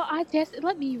 Oh well,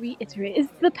 let me reiterate. Is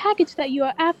the package that you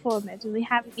are aforementionedly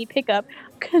having me pick up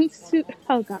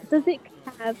oh God, does it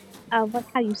have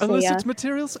how you say Illicit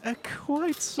materials?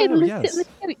 Quite so, illicit yes.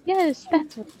 material? Yes,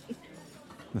 that's right.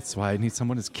 That's why I need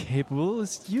someone as capable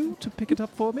as you to pick it up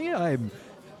for me. I'm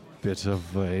a bit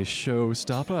of a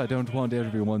showstopper. I don't want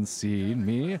everyone seeing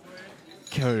me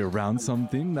carry around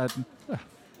something that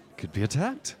could be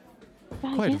attacked.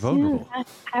 Quite yes, vulnerable. Yeah.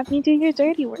 Have me do your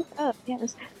dirty work. Oh,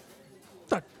 yes.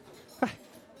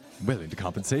 Willing to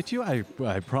compensate you. I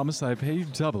promise I pay you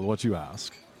double what you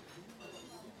ask.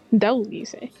 Double, you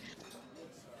say?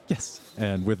 Yes.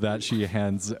 And with that, she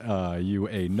hands you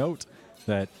a note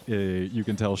that you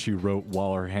can tell she wrote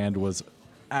while her hand was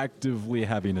actively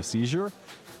having a seizure.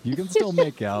 You can still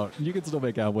make out. You can still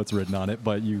make out what's written on it,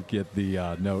 but you get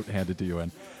the note handed to you.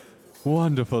 And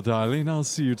Wonderful, darling. I'll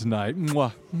see you tonight.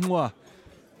 Mwah, mwah.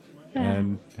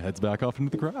 And heads back off into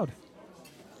the crowd.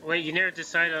 Wait, you never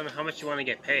decided on how much you want to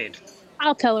get paid.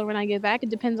 I'll tell her when I get back. It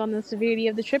depends on the severity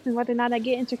of the trip and whether or not I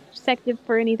get intersected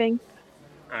for anything.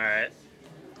 Alright.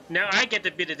 Now I get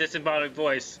to be the disembodied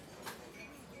voice.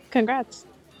 Congrats.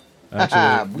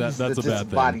 Actually, that's a bad thing.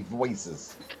 Disembodied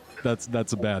voices.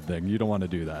 That's a bad thing. You don't want to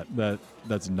do that.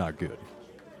 That's not good.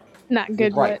 Not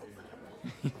good, Right.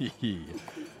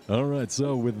 All right,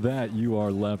 so with that, you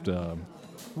are left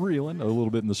reeling a little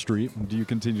bit in the street. Do you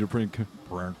continue to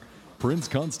Prince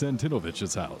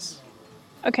Konstantinovich's house?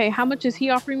 Okay, how much is he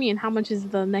offering me and how much is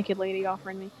the naked lady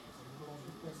offering me?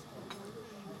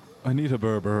 Anita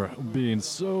Berber, being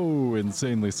so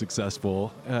insanely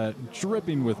successful at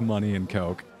dripping with money and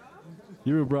coke,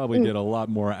 you would probably get a lot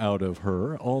more out of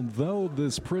her, although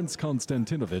this Prince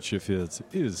Konstantinovich, if it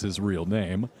is his real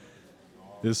name,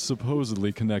 is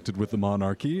supposedly connected with the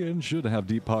monarchy and should have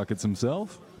deep pockets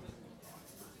himself.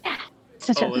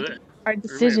 Such a hard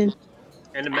decision.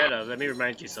 In the meta, let me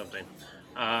remind you something.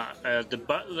 The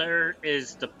butler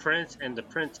is the prince, and the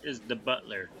prince is the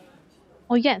butler.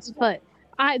 Well, yes, but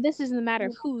this isn't a matter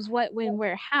of who's, what, when,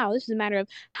 where, how. This is a matter of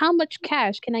how much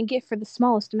cash can I get for the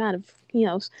smallest amount of,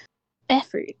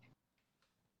 effort.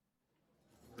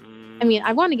 I mean,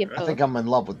 I want to get both. I think I'm in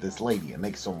love with this lady. It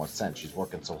makes so much sense. She's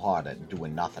working so hard at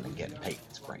doing nothing and getting paid.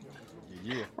 It's great.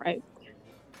 Yeah. Right.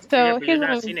 So here's what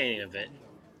not seen any of it.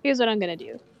 Here's what I'm gonna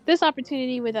do. This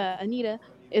opportunity with Anita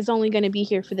is only gonna be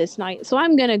here for this night. So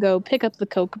I'm gonna go pick up the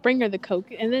coke, bring her the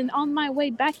coke, and then on my way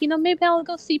back, maybe I'll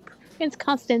go see Prince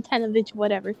Konstantinovich,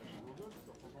 whatever.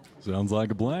 Sounds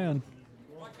like a plan.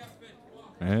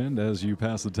 And as you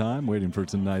pass the time waiting for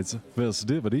tonight's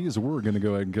festivities, we're going to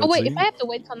go ahead and go. Oh, wait, if I have to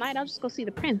wait till night, I'll just go see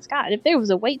the prince. God, if there was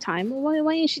a wait time, why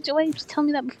didn't you just tell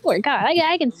me that before? God,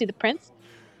 I can see the prince.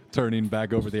 Turning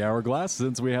back over the hourglass,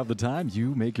 since we have the time,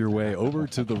 you make your way over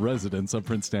to the residence of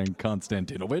Prince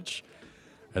Konstantinovich.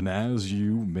 And as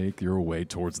you make your way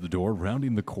towards the door,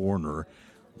 rounding the corner,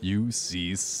 you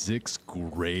see 6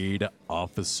 grade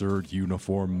officer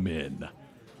uniform men.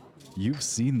 You've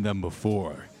seen them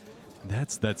before.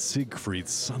 That's that Siegfried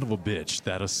son of a bitch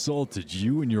that assaulted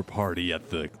you and your party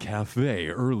at the cafe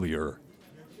earlier.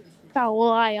 Oh,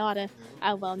 well, I oughta.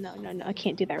 Well, no, I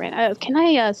can't do that right now. Can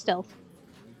I stealth?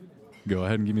 Go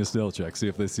ahead and give me a stealth check, see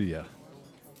if they see you.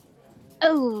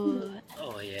 Oh.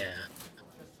 Oh, yeah.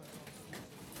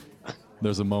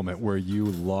 There's a moment where you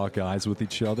lock eyes with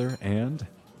each other, and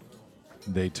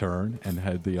they turn and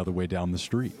head the other way down the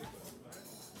street.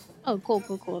 Oh,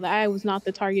 cool. I was not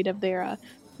the target of their,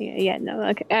 no,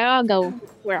 okay. I'll go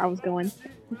where I was going.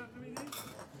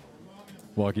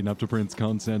 Walking up to Prince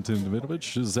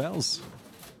Konstantinovich's house.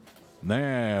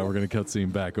 Now we're going to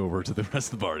cutscene back over to the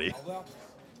rest of the party.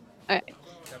 Alright.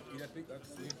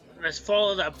 Let's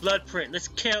follow that blood print. Let's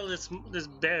kill this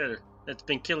bear that's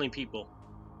been killing people.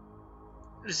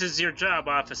 This is your job,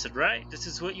 officer, right? This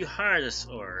is what you hired us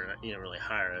for. You didn't really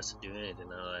hire us to do anything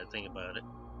now that I think about it.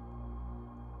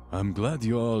 I'm glad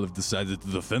you all have decided to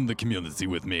defend the community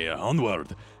with me.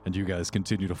 Onward! And you guys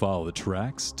continue to follow the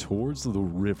tracks towards the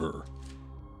river.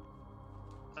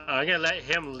 I'm gonna let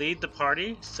him lead the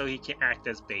party so he can act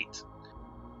as bait.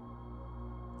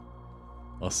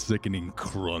 A sickening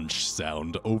crunch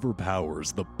sound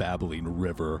overpowers the babbling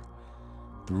river.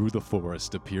 Through the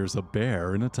forest appears a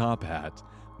bear in a top hat,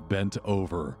 bent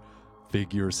over,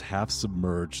 figures half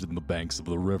submerged in the banks of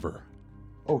the river.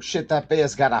 Oh shit, that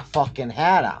bear's got a fucking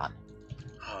hat on.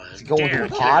 Oh, is he going to a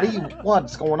party?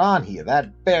 What's going on here?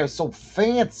 That bear's so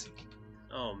fancy.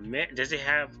 Oh man, does he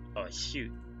have... Oh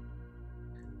shoot.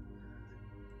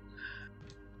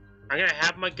 I'm gonna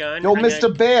have my gun. Yo,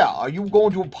 Mr. Bear, are you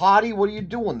going to a party? What are you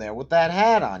doing there with that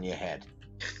hat on your head?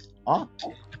 Huh?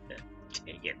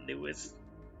 Dang it, Lewis.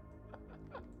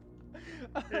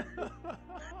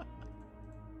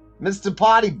 Mr.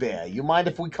 Potty Bear, you mind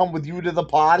if we come with you to the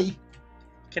party?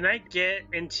 Can I get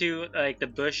into like the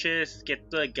bushes, get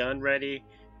the gun ready,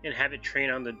 and have it train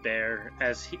on the bear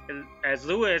as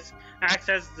Lewis acts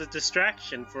as the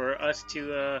distraction for us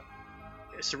to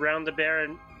surround the bear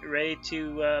and ready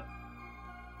to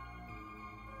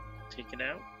take it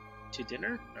out to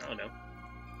dinner? I don't know.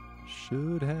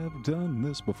 Should have done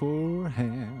this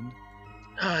beforehand.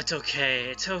 Oh, it's okay.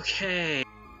 It's okay.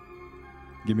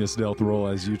 Give me a stealth roll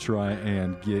as you try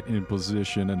and get in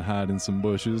position and hide in some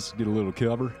bushes. Get a little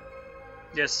cover.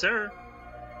 Yes, sir.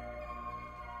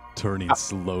 Turning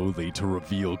slowly to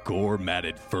reveal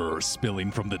gore-matted fur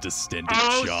spilling from the distended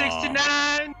jaw.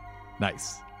 69!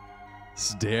 Nice.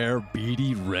 Stare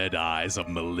beady red eyes of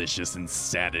malicious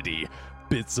insanity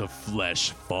bits of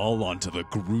flesh fall onto the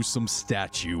gruesome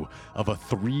statue of a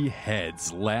 3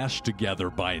 heads lashed together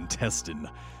by intestine,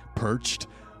 perched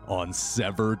on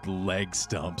severed leg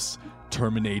stumps,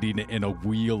 terminating in a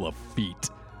wheel of feet.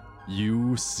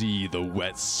 You see the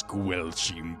wet,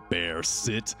 squelching bear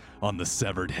sit on the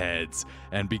severed heads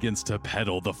and begins to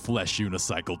pedal the flesh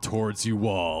unicycle towards you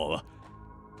all.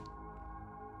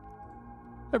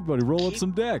 Everybody roll up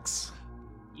some decks.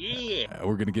 Yeah.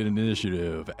 We're going to get an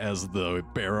initiative as the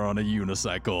bear on a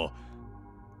unicycle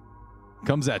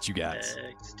comes at you guys.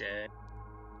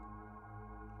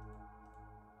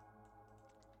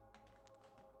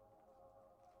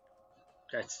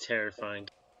 That's terrifying.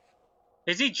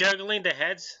 Is he juggling the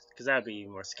heads? Because that would be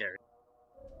even more scary.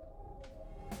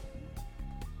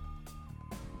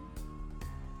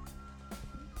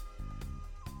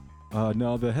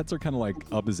 No, the heads are kind of like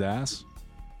up his ass.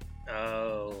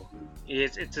 Oh.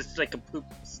 It's just like a poop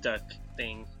stuck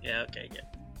thing. Yeah, okay, yeah.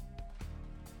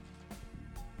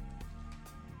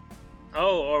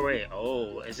 Oh, or wait.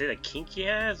 Oh, is it a kink he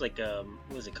has? Like,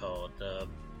 what is it called?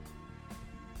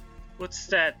 What's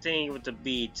that thing with the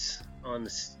beads on the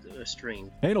string?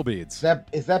 Anal beads.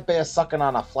 Is that bear sucking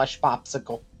on a flesh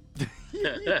popsicle?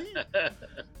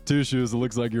 Two Shoes, it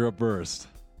looks like you're up first.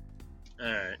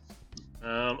 Alright.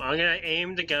 I'm gonna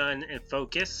aim the gun and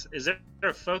focus. Is there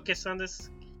a focus on this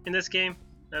in this game?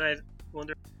 That I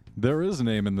wonder. There is an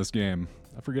aim in this game.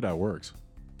 I forget how it works.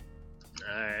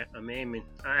 Alright, I'm aiming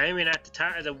at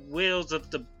the wheels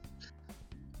of the,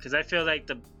 because I feel like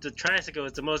the tricycle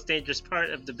is the most dangerous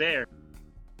part of the bear.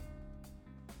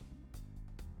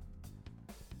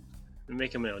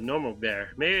 Make him a normal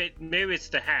bear. Maybe it's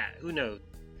the hat. Who knows?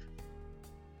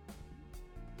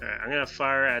 Alright, I'm gonna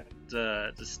fire at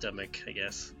the stomach, I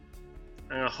guess.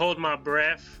 I'm gonna hold my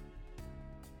breath.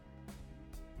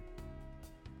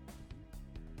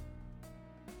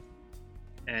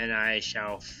 And I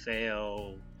shall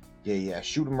fail. Yeah.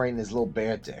 Shoot him right in his little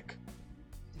bear dick.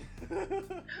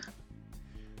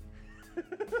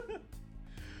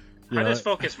 How does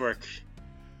focus work?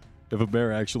 If a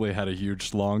bear actually had a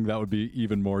huge schlong, that would be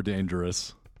even more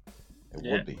dangerous. It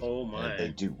would be. Oh my. Yeah, they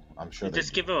do. I'm sure they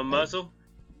just do. Give him a muzzle?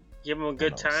 Give him a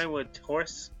good time with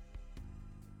horse?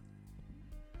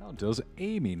 How does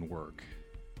aiming work?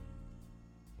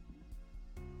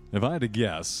 If I had to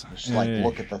guess... Just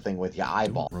look at the thing with your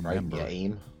eyeball, right? You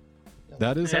aim.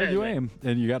 That is how you aim.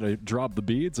 And you got to drop the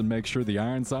beads and make sure the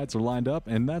iron sights are lined up.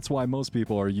 And that's why most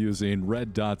people are using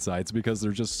red dot sights, because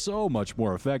they're just so much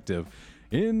more effective.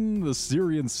 In the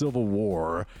Syrian civil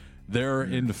war, they're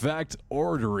in fact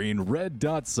ordering red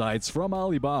dot sights from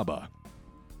Alibaba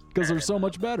because they're so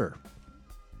much better.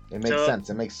 It makes sense.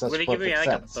 It makes such perfect sense. Would it give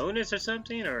me like a bonus or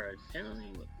something, or a penalty?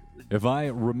 If I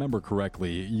remember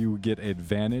correctly, you get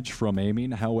advantage from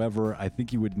aiming. However, I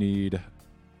think you would need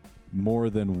more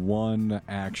than one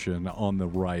action on the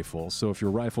rifle. So if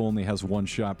your rifle only has 1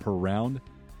 shot per round,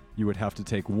 you would have to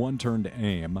take 1 turn to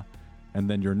aim, and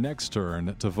then your next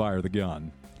turn to fire the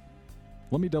gun.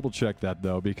 Let me double check that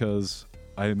though, because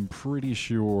I'm pretty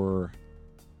sure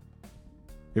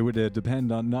it would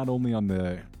depend on not only on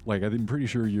the, like, I'm pretty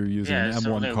sure you're using an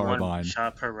M1 carbine. 1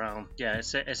 shot per round. Yeah,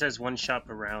 it says 1 shot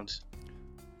per round.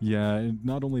 Yeah, it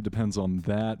not only depends on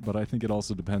that, but I think it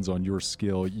also depends on your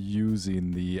skill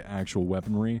using the actual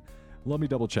weaponry. Let me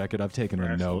double check it. I've taken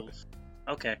a note.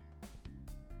 Okay.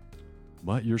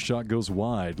 But your shot goes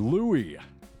wide. Louis.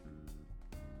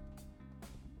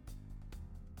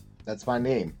 That's my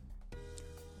name.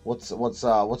 What's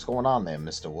going on there,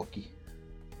 Mr. Wookie?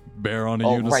 Bear on a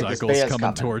unicycle is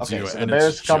coming towards you. So and the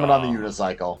bear's coming on the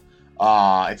unicycle.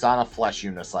 It's on a flesh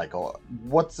unicycle.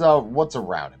 What's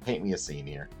around it? Paint me a scene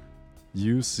here.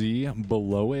 You see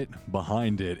below it,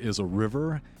 behind it, is a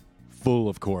river full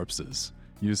of corpses.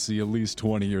 You see at least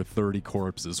 20 or 30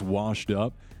 corpses washed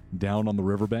up down on the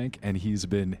riverbank, and he's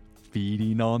been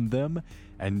feeding on them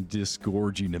and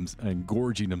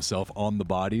gorging himself on the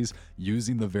bodies,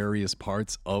 using the various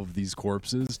parts of these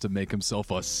corpses to make himself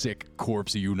a sick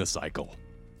corpse unicycle.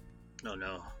 Oh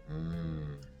no.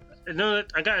 No,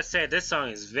 I gotta say, this song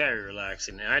is very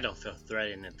relaxing, and I don't feel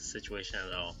threatened at the situation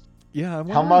at all. Yeah,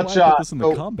 how much?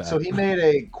 So he made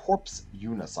a corpse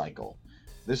unicycle.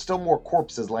 There's still more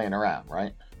corpses laying around,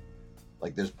 right?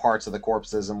 Like there's parts of the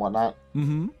corpses and whatnot.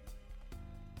 Mm-hmm.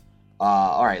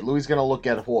 All right, Louis is gonna look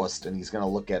at Horst, and he's gonna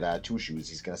look at Two Shoes.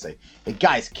 He's gonna say, "Hey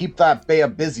guys, keep that bear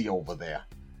busy over there."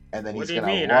 And then he's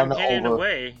gonna run over. I'm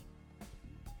away.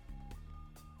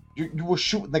 You were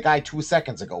shooting the guy 2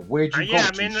 seconds ago. Where'd you go? Yeah,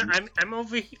 I'm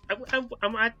over here.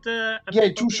 I'm at the.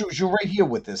 Two Shoes, you're right here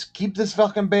with this. Keep this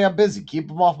fucking bear busy. Keep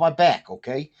him off my back,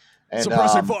 okay? And,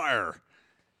 suppressing fire.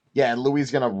 Yeah, and Louis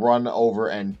gonna run over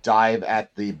and dive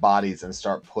at the bodies and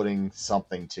start putting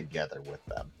something together with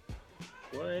them.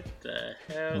 What the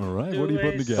hell? All right, what are you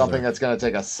putting together? Something that's gonna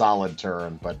take a solid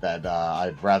turn, but that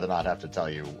I'd rather not have to tell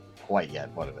you quite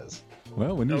yet what it is.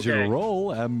 Well, we need you to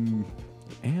roll. And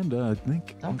I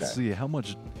think Okay. let's see how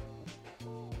much.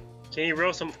 Can you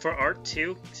roll some for art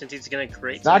too? Since he's gonna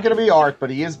create. It's not gonna be art, but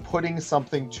he is putting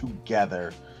something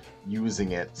together,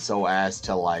 using it so as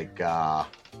to like.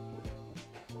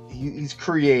 He's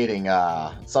creating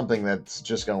something that's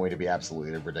just going to be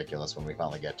absolutely ridiculous when we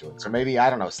finally get to it. So maybe, I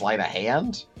don't know, sleight of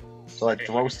hand? So like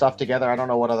throw stuff together? I don't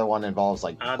know what other one involves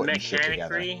like putting shit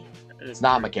together. It's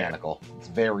not mechanical. It's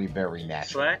very, very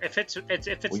natural. If it's We're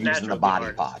natural, using the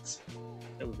body pots.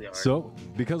 It would be art. So,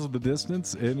 because of the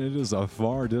distance, and it is a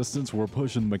far distance, we're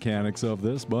pushing mechanics of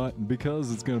this, but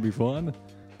because it's going to be fun,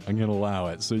 I'm going to allow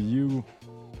it. So you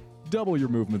double your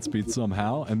movement speed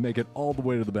somehow and make it all the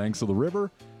way to the banks of the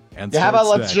river. And Yeah, how about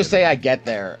let's just say I get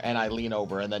there and I lean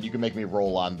over, and then you can make me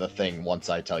roll on the thing once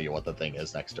I tell you what the thing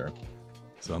is next turn.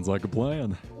 Sounds like a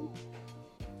plan.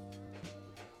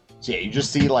 So yeah, you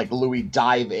just see like Louis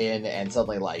dive in, and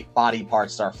suddenly like body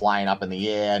parts start flying up in the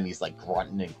air, and he's like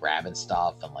grunting and grabbing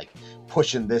stuff and like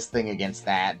pushing this thing against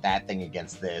that thing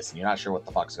against this, and you're not sure what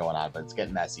the fuck's going on, but it's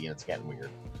getting messy and it's getting weird.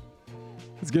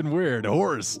 It's getting weird.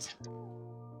 Horse.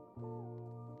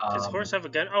 Does Horse have a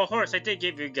gun? Oh, Horse, I did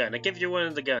give you a gun. I give you one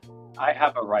of the guns. I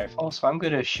have a rifle, so I'm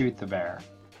gonna shoot the bear.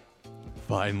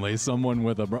 Finally, someone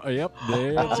with a... Yep,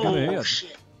 that's going to hit.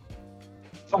 Shit.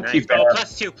 Funky Nice. bear. Oh,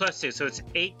 +2, so it's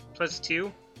 8 plus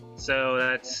 2, so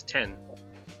that's 10.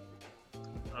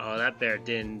 Oh, that bear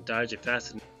didn't dodge it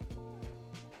fast enough.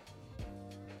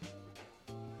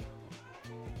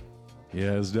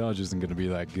 Yeah, his dodge isn't going to be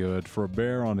that good. For a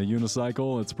bear on a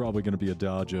unicycle, it's probably going to be a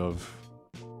dodge of...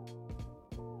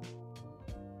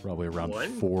 probably around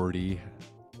 40.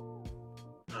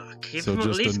 So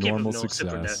just a normal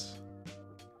success.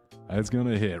 It's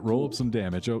gonna hit. Roll up some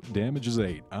damage. Oh, damage is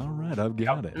 8. All right, I've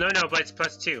got it. No, but it's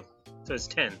 +2, so it's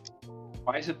 10.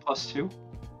 Why is it +2?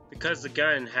 Because the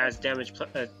gun has damage.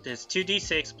 It's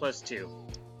 2d6 plus 2.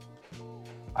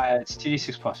 It's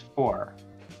 2d6 plus 4.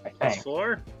 I think.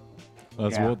 +4?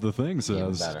 That's what the thing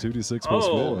says. 2d6 plus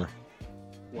 4.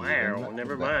 Wow,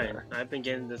 never mind. I've been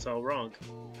getting this all wrong.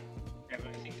 Yeah, but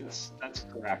I think that's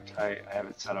correct. I have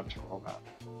it set up to roll that.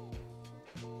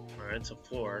 Alright, it's a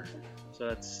 4. So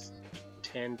that's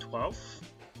 10, 12.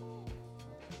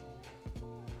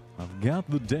 I've got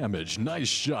the damage. Nice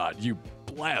shot. You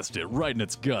blast it right in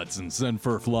its guts and send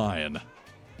fur flying.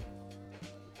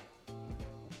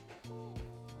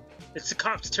 It's the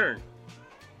cop's turn.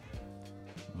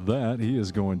 That he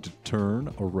is going to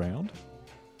turn around.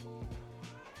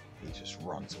 He just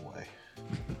runs away.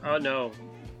 Oh no.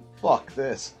 Fuck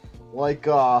this. Like,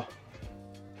 fuck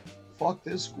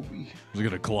this, Scooby. He's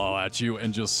gonna claw at you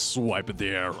and just swipe at the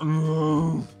air.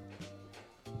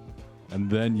 And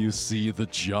then you see the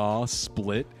jaw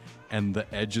split and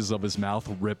the edges of his mouth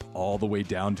rip all the way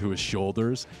down to his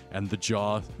shoulders, and the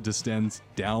jaw distends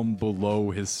down below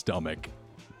his stomach.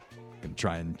 Gonna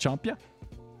try and chomp ya?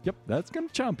 Yep, that's gonna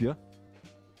chomp ya.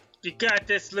 You got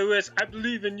this, Lewis. I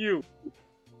believe in you.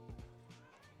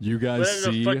 You guys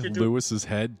see Lewis's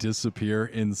head disappear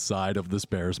inside of this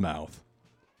bear's mouth.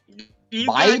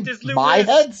 My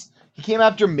heads? He came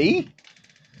after me?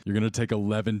 You're gonna take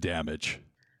 11 damage.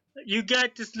 You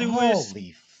got this, Lewis.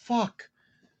 Holy fuck.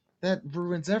 That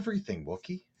ruins everything,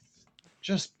 Wookie.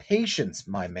 Just patience,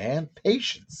 my man.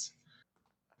 Patience.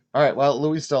 Alright, well,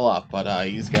 Louis is still up, but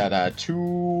he's got 2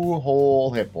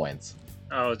 whole hit points.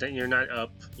 Oh, then you're not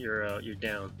up. You're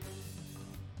down.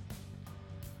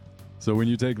 So when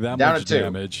you take that much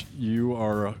damage, you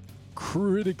are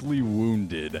critically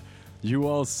wounded. You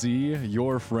all see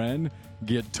your friend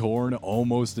get torn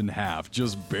almost in half,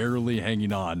 just barely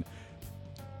hanging on.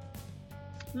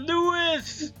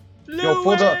 Lewis! Yo,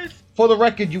 for the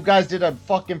record, you guys did a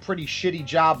fucking pretty shitty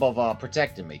job of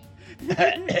protecting me. We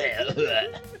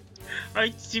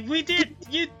did.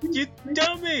 You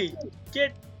dummy.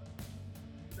 Get.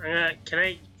 Can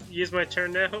I use my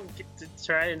turn now to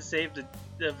try and save the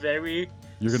very?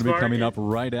 You're going to be coming up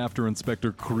right after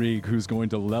Inspector Krieg, who's going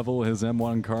to level his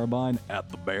M1 carbine at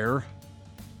the bear.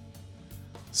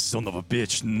 Son of a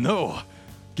bitch! No,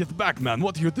 get back, man!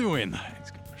 What are you doing?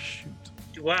 He's going to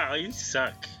shoot. Wow, you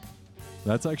suck.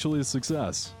 That's actually a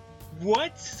success.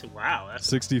 What? Wow. That's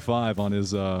 65 on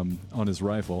his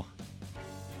rifle.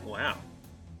 Wow.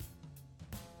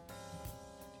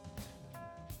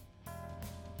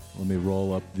 Let me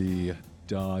roll up the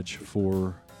dodge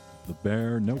for the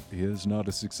bear. Nope, he is not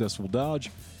a successful dodge.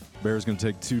 Bear's going to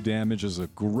take 2 damage as a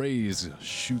graze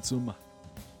shoots him.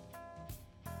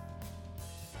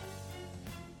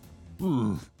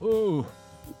 Oh.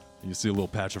 You see a little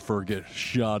patch of fur get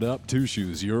shot up. Two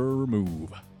Shoes, your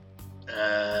move.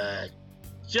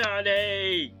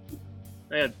 Johnny!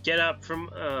 I get up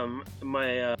from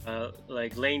my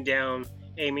like laying down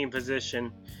aiming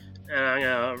position, and I'm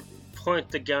gonna point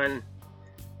the gun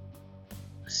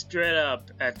straight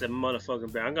up at the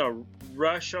motherfucking bear. I'm gonna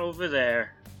rush over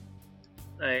there,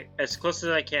 like as close as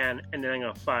I can, and then I'm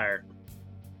gonna fire.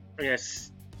 I'm gonna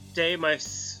stay my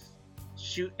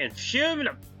shoot and shoot him in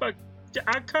the fuck.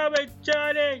 I'm coming,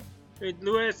 Johnny! With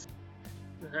Lewis.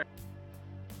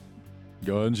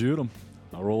 Go ahead and shoot him.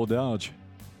 I'll roll a dodge.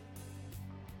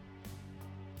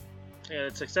 Yeah,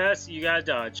 success, you gotta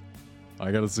dodge.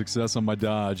 I got a success on my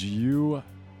dodge. You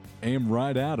aim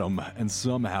right at him, and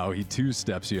somehow he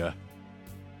two-steps you.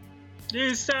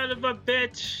 You son of a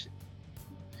bitch!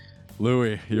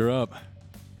 Louis, you're up.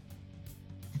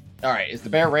 All right, is the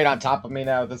bear right on top of me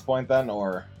now at this point then,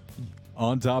 or?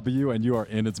 On top of you, and you are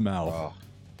in its mouth.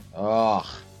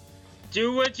 Oh.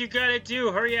 Do what you gotta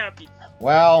do. Hurry up.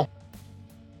 Well,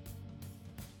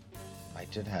 I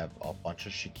did have a bunch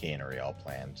of chicanery all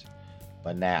planned,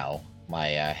 but now my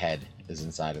head is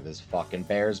inside of this fucking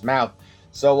bear's mouth.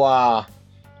 So, I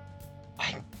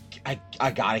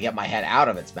gotta get my head out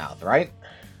of its mouth, right?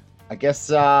 I guess,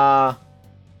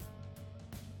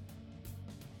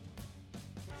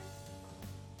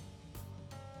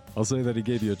 I'll say that he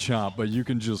gave you a chomp, but you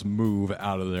can just move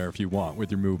out of there if you want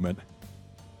with your movement.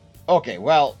 Okay,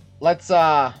 well, let's,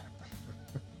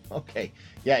 okay.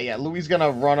 Yeah, Louis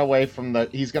gonna run away from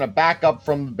he's gonna back up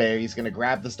from the bear, he's gonna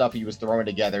grab the stuff he was throwing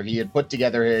together. He had put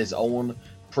together his own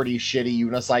pretty shitty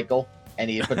unicycle, and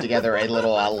he had put together a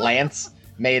little lance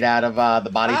made out of the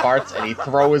body parts, and he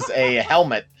throws a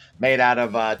helmet made out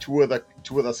of two of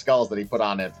the skulls that he put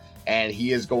on it. And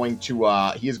he was going to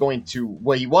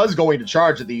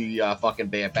charge the fucking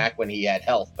bear back when he had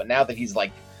health, but now that he's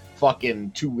like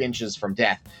fucking 2 inches from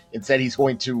death, instead he's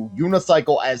going to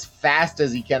unicycle as fast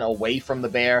as he can away from the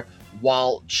bear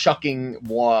while chucking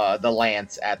the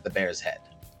lance at the bear's head.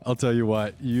 I'll tell you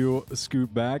what, you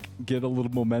scoot back, get a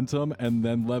little momentum, and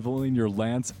then leveling your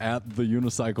lance at the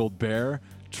unicycled bear,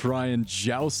 try and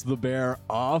joust the bear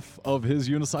off of his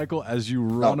unicycle as you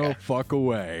run the fuck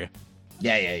away.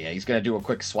 Yeah. He's going to do a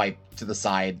quick swipe to the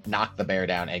side, knock the bear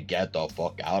down, and get the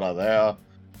fuck out of there.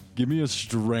 Give me a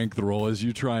strength roll as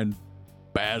you try and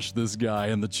bash this guy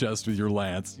in the chest with your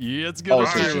lance. Yeah, it's going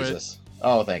to do it.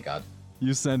 Oh, thank God.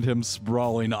 You send him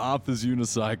sprawling off his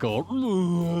unicycle.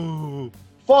 Ooh.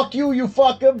 Fuck you, you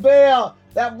fucking bear!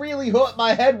 That really hurt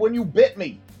my head when you bit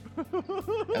me.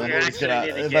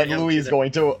 And then Louis is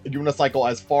going to unicycle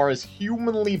as far as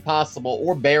humanly possible,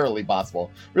 or barely possible.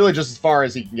 Really, just as far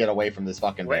as he can get away from this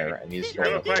fucking bear. And he's I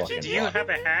have a question. Do you have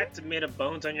a hat made of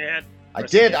bones on your head? I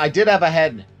did have a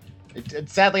head.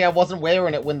 Sadly, I wasn't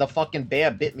wearing it when the fucking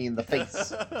bear bit me in the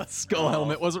face. Skull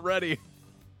helmet wasn't ready.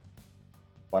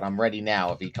 But I'm ready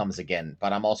now if he comes again.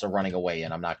 But I'm also running away,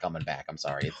 and I'm not coming back. I'm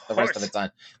sorry. The rest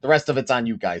of it's on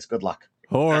you guys. Good luck.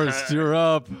 Horst, you're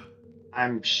up.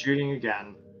 I'm shooting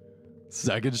again.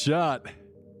 Second shot.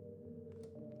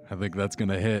 I think that's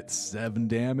gonna hit 7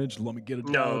 damage. Let me get a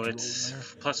dodge. No, it's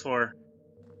 +4.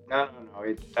 No.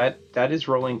 That is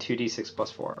rolling 2d6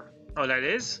 +4. Oh, that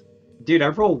is? Dude, I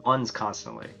roll 1s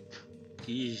constantly.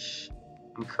 Yeesh.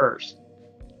 I'm cursed.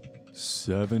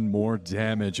 7 more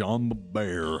damage on the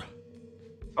bear.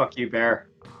 Fuck you, bear.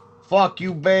 Fuck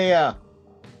you, bear.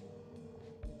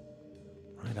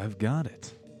 Right, I've got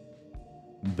it.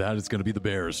 That is going to be the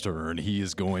bear's turn. He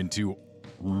is going to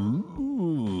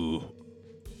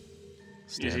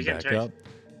stand back up,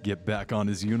 get back on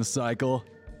his unicycle.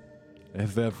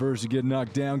 If at first you get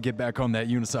knocked down, get back on that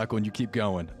unicycle and you keep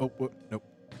going. Oh, nope.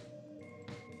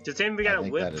 Does anybody got a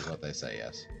whip? That is what they say,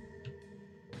 yes.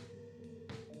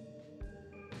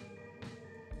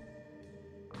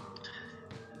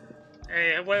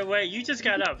 Hey, wait! You just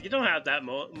got up. You don't have that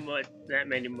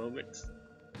many moments.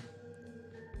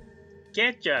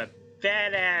 Get your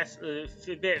fat ass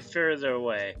a bit further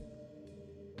away.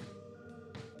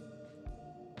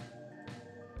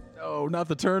 No, not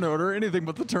the turn order. Anything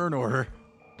but the turn order.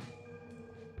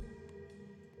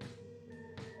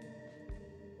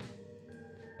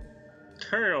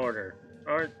 Turn order.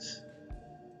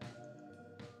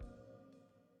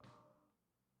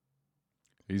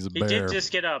 He's a bear. He did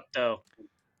just get up, though.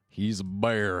 He's a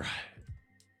bear.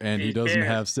 And he doesn't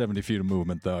have 70 feet of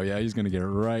movement, though. Yeah, he's going to get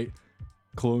right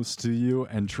close to you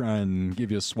and try and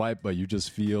give you a swipe, but you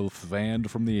just feel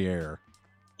fanned from the air.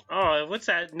 Oh, what's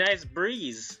that nice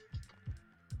breeze?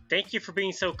 Thank you for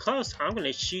being so close. I'm going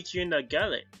to shoot you in the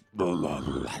gullet.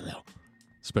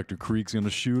 Spectre Creek's going to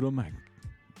shoot him.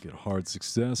 Get a hard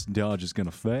success. Dodge is going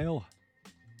to fail.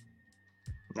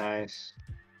 Nice.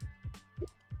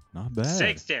 Not bad.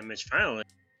 6 damage, finally.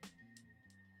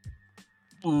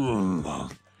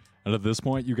 And at this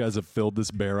point, you guys have filled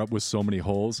this bear up with so many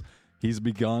holes. He's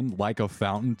begun, like a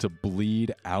fountain, to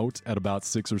bleed out at about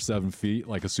 6 or 7 feet,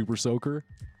 like a super soaker.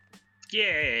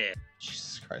 Yeah.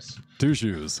 Jesus Christ. Two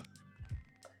Shoes.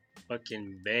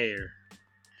 Fucking bear.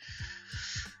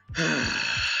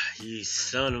 You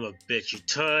son of a bitch. You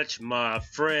touch my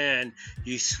friend.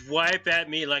 You swipe at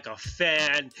me like a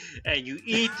fan. And you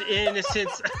eat the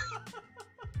innocence.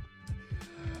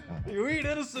 You eat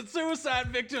innocent suicide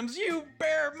victims, you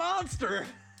bear monster!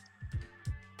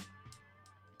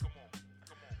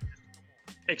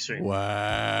 Extreme.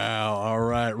 Wow. All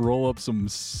right. Roll up some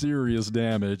serious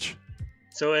damage.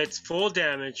 So it's full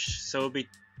damage. So it'll be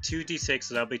 2d6,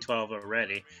 so that'll be 12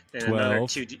 already. Then 12 another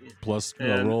 2d. Plus,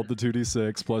 roll up the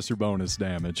 2d6 plus your bonus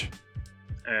damage.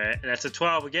 Alright, and that's a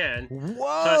 12 again.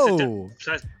 Whoa!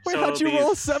 Plus, Wait, so how'd you it'll roll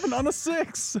be- a 7 on a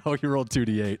 6? Oh, you rolled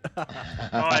 2d8. Oh,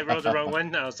 I rolled the wrong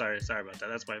one? No, sorry about that.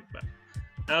 That's my bad.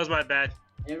 That was my bad.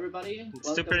 Hey everybody, It's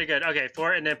still pretty good. Okay,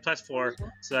 4 and then plus 4.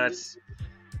 So that's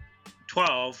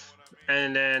 12.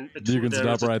 And then... You can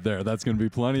stop right there. That's going to be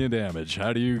plenty of damage.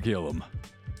 How do you kill him?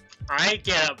 I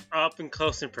get up and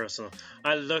close and personal.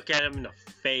 I look at him in the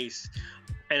face,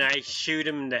 and I shoot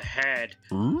him in the head.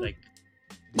 Like...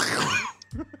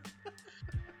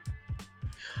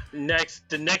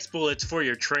 The next bullet's for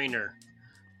your trainer.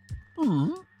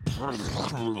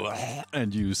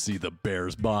 And you see the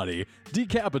bear's body,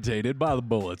 decapitated by the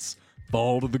bullets,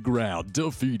 fall to the ground,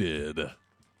 defeated.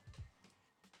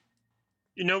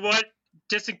 You know what?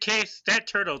 Just in case, that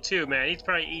turtle too, man. He's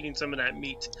probably eating some of that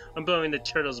meat. I'm blowing the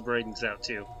turtle's brains out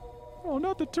too. Oh,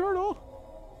 not the turtle.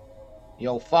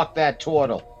 Yo, fuck that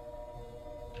turtle.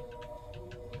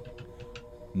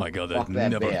 My God, I Fuck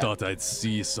that never bear. thought I'd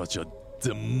see such a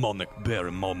demonic bear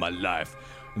in all my life.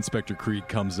 Inspector Creed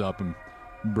comes up and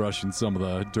brushing some of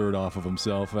the dirt off of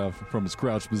himself from his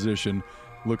crouched position,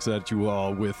 looks at you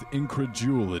all with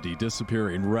incredulity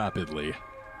disappearing rapidly.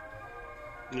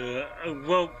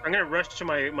 Well, I'm gonna rush to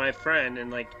my friend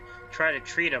and like try to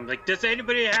treat him. Like, does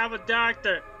anybody have a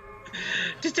doctor?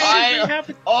 Does anybody have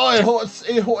a... Oh,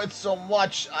 it hurts so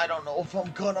much. I don't know if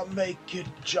I'm gonna make it,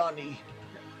 Johnny.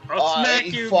 I'll smack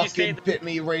He you if you fucking say bit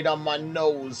me right on my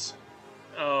nose.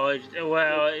 Oh,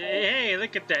 well, hey,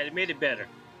 look at that. It made it better.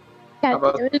 How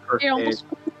about God, it first aid? almost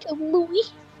killed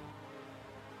Louis.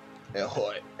 It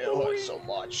hurt so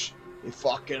much. It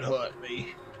fucking hurt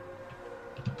me.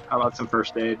 How about some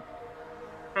first aid?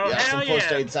 Oh, Yeah, some hell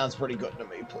first yeah. aid sounds pretty good to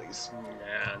me, please.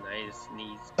 Nah, nice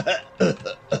sneeze.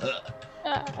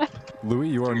 Louis,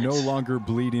 you are no longer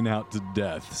bleeding out to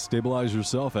death. Stabilize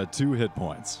yourself at 2 hit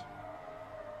points.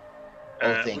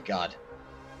 Oh, thank God.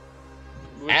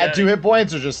 we Add got 2 it. hit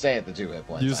points or just stay at the 2 hit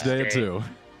points? You stay at Okay. 2.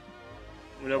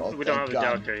 We don't Oh, have thank a God.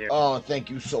 doctor here. Oh, thank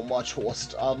you so much,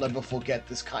 Horst. I'll never forget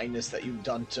this kindness that you've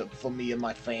done for me and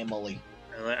my family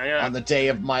on the day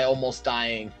of my almost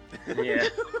dying. Yeah,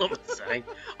 almost dying.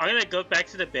 I'm gonna go back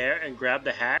to the bear and grab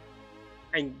the hat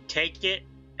and take it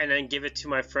and then give it to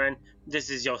my friend. This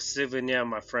is your souvenir,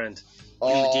 my friend.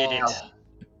 You did it.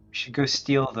 We should go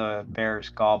steal the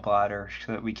bear's gallbladder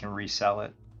so that we can resell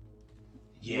it.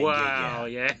 Yeah, Wow,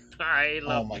 yeah. yeah. I Oh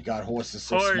love my God, Horst is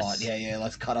so Horst. smart. Yeah,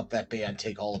 let's cut up that bear and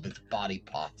take all of its body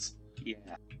parts. Yeah.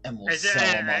 And we'll I sell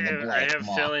them on the I black have a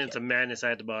feeling market. it's a man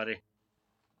inside the body.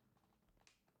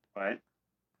 What?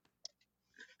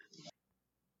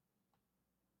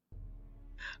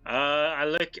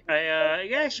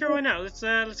 Yeah, sure, why not?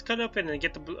 Let's cut open and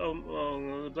get the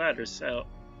bladders out.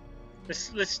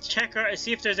 Let's check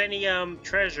see if there's any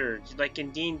treasure like in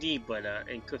D&D, but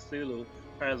in Cthulhu,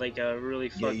 or like really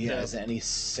fucked Yeah, up. is there any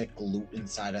sick loot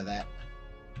inside of that?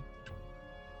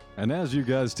 And as you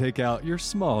guys take out your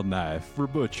small knife for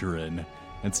butchering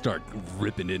and start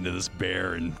ripping into this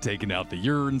bear and taking out the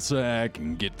urine sac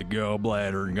and get the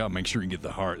gallbladder and gotta make sure you get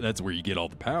the heart, that's where you get all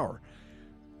the power.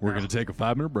 We're gonna take a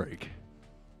 5-minute break.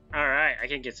 All right, I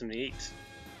can get some to eat.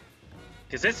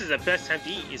 Because this is the best time to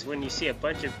eat, is when you see a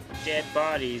bunch of dead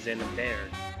bodies and a bear.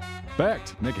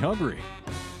 Fact, make you hungry.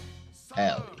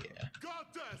 Hell yeah.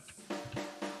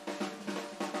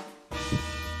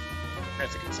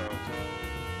 That's a good song.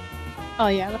 Oh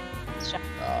yeah. Oh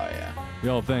yeah.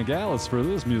 Y'all thank Alice for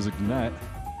this music tonight.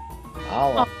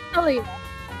 I'll Oh yeah.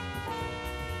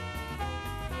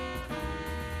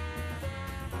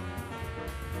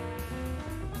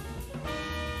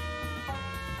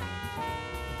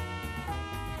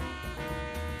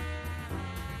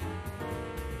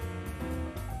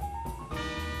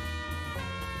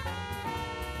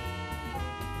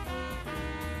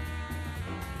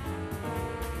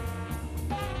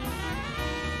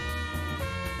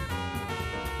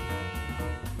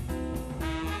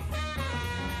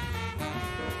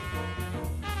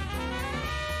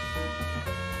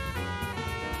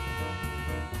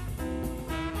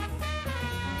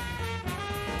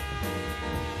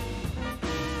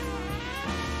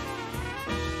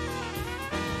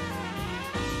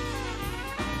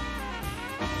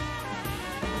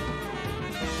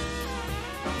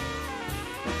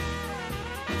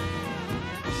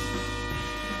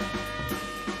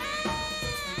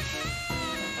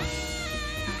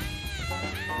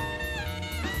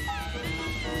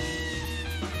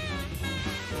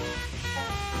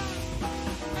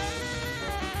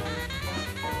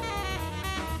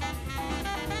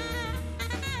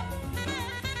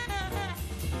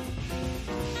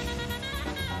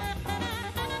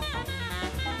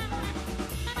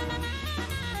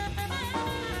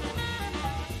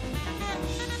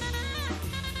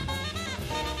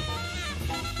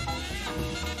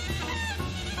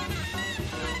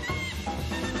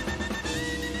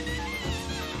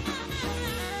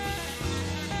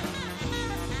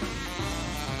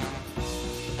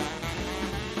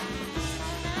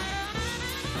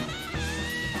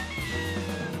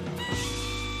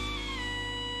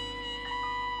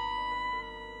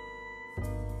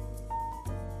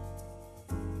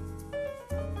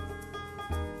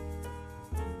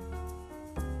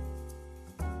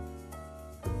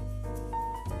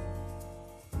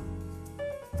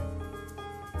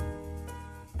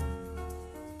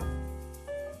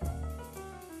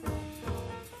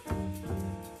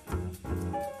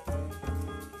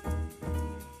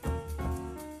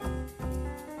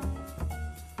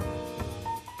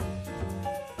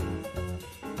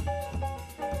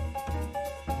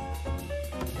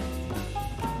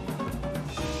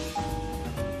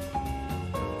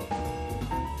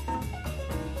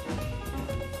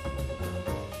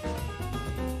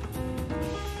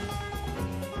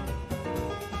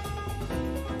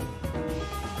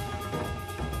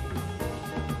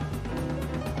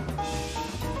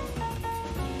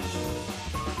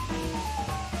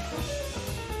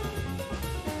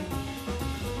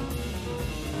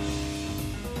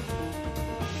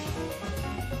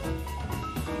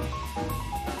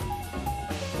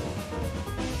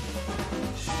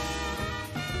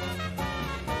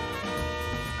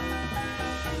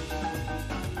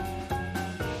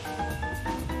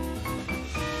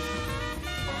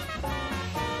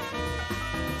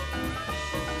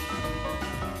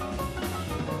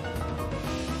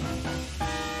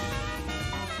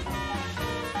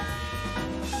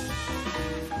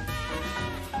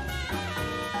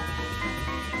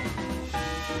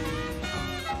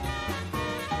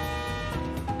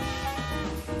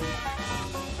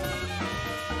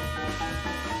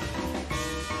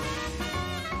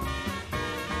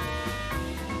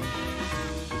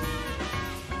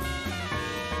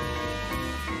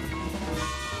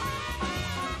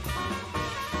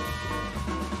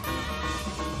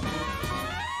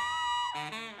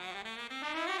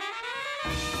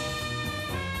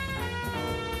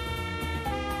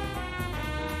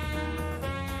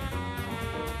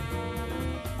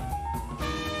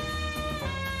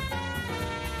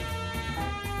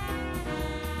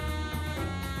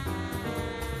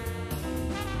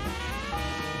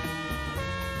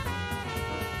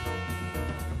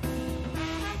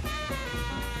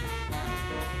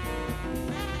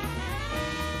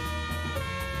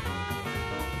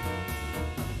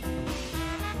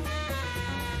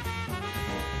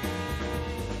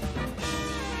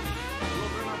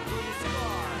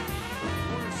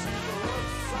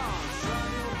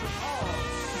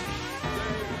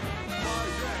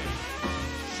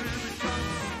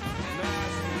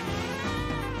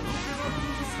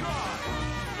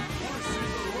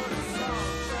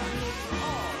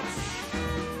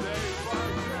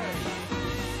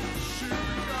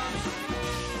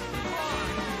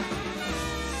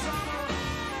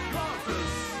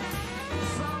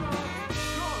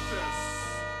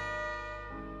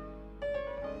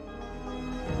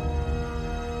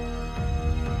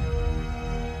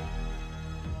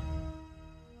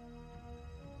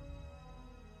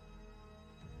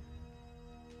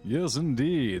 Yes,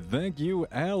 indeed. Thank you,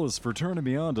 Alice, for turning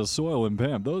me on to Soil and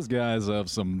Pamp. Those guys have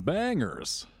some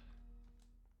bangers.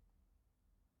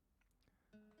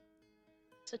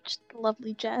 Such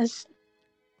lovely jazz.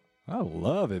 I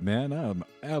love it, man. I'm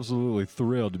absolutely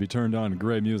thrilled to be turned on to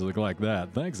great music like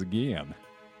that. Thanks again.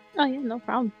 Oh, yeah, no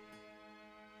problem.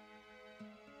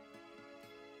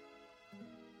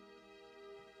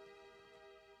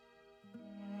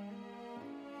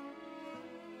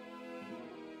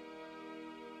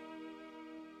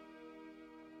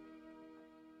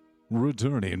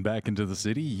 Returning back into the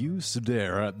city, you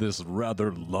stare at this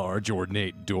rather large,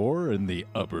 ornate door in the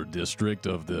upper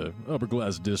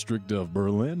class district of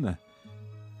Berlin.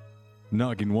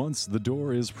 Knocking once, the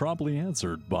door is promptly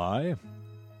answered by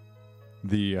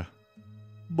the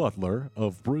butler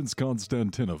of Prince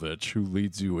Konstantinovich, who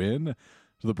leads you in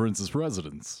to the prince's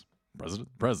presence. Wasn't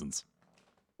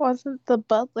the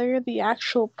butler the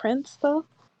actual prince, though?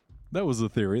 That was the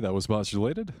theory that was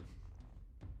postulated.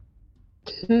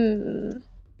 I'm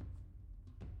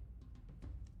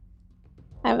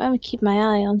gonna keep my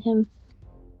eye on him.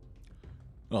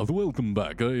 Welcome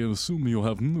back. I assume you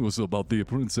have news about the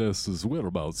princess's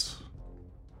whereabouts.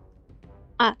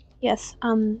 Yes.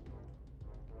 From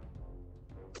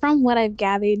what I've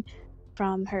gathered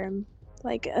from her,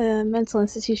 mental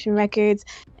institution records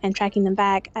and tracking them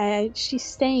back, she's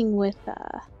staying with,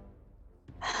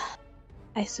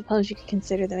 I suppose you could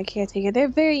consider them a caretaker. They're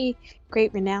very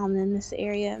great renown in this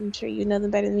area. I'm sure you know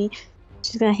them better than me.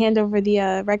 She's gonna hand over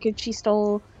the record she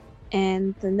stole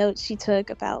and the notes she took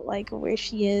about where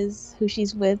she is, who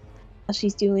she's with, how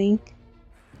she's doing.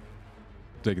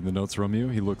 Taking the notes from you,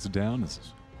 he looks down and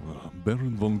says,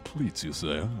 Baron von Kleitz, you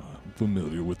say? I'm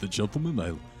familiar with the gentleman.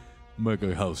 I'll make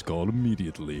a house call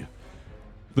immediately.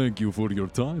 Thank you for your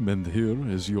time, and here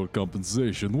is your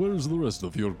compensation. Where is the rest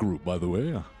of your group, by the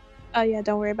way? Oh yeah,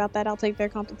 don't worry about that. I'll take their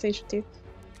compensation too.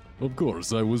 Of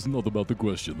course, I was not about the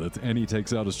question. That Annie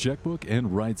takes out his checkbook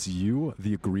and writes you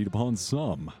the agreed upon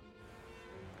sum.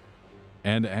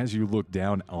 And as you look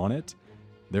down on it,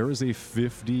 there is a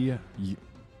 50... I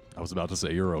was about to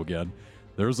say euro again.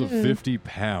 There's a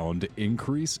 50-pound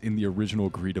increase in the original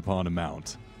agreed upon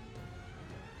amount.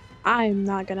 I'm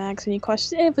not going to ask any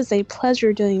questions. It was a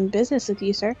pleasure doing business with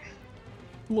you, sir.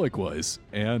 Likewise.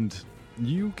 And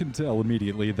you can tell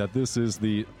immediately that this is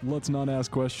the let's not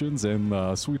ask questions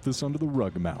and sweep this under the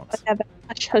rug amount.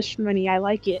 Hush money, I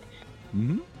like it.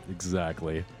 Mm-hmm.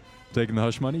 Exactly. Taking the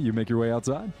hush money, you make your way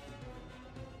outside?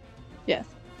 Yes.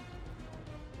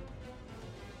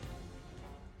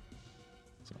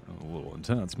 Sorry, a little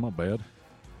intense, my bad.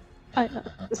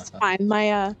 It's fine.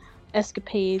 My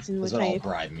escapades in which That's what all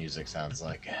bride music sounds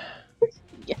like.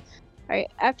 Yeah. Alright,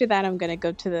 after that I'm gonna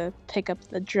go to pick up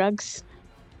the drugs.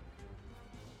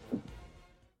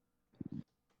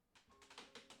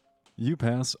 You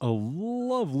pass a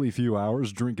lovely few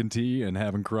hours drinking tea and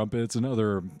having crumpets and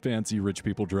other fancy rich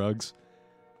people drugs.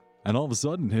 And all of a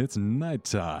sudden, it's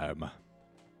nighttime.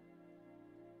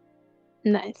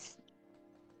 Nice.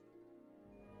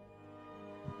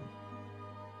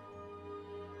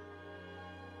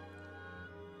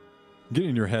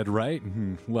 Getting your head right,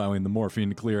 allowing the morphine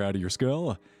to clear out of your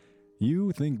skull,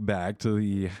 you think back to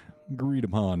the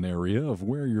agreed-upon area of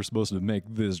where you're supposed to make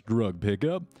this drug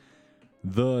pickup.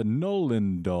 The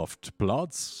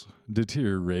Nollendorf-Platz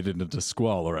deteriorated into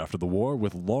squalor after the war,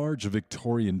 with large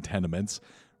Victorian tenements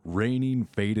raining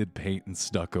faded paint and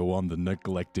stucco on the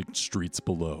neglected streets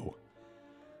below.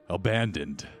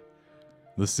 Abandoned,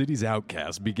 the city's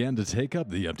outcasts began to take up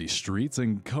the empty streets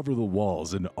and cover the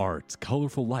walls in art.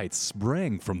 Colorful lights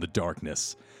sprang from the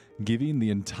darkness, giving the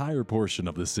entire portion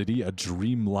of the city a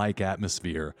dreamlike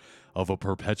atmosphere of a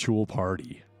perpetual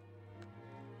party.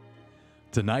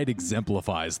 Tonight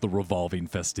exemplifies the revolving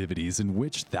festivities in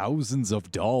which thousands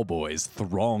of doll boys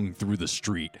throng through the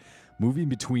street, moving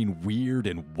between weird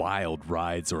and wild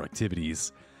rides or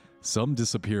activities. Some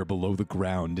disappear below the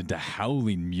ground into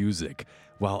howling music,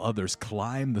 while others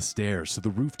climb the stairs to the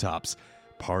rooftops,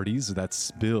 parties that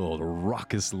spilled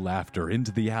raucous laughter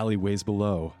into the alleyways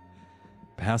below.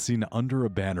 Passing under a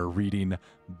banner reading,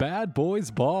 Bad Boys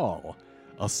Ball,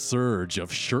 a surge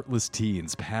of shirtless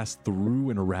teens pass through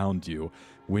and around you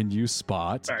when you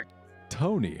spot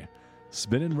Tony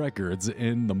spinning records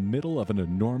in the middle of an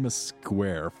enormous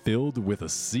square filled with a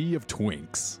sea of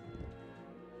twinks.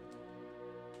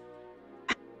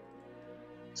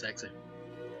 Sexy.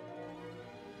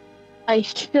 I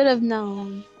should have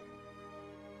known.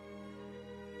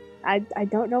 I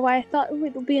don't know why I thought it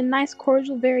would be a nice,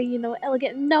 cordial, very,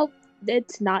 elegant. Nope,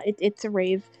 it's not. It's a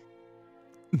rave.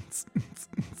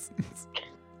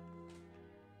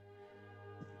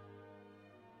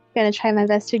 Gonna try my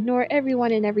best to ignore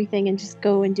everyone and everything and just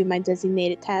go and do my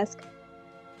designated task.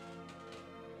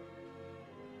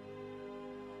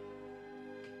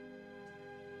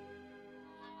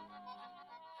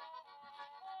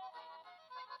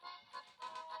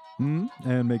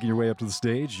 And making your way up to the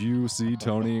stage, you see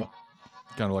Tony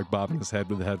kind of like bobbing his head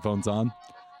with the headphones on.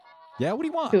 Yeah, what do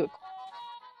you want? Cool.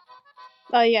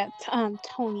 Oh yeah,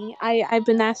 Tony. I've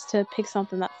been asked to pick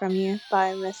something up from you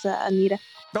by Miss Anita.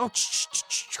 Oh,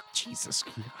 Jesus!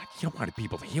 You don't want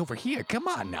people to hear over here. Come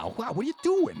on now. Wow, what are you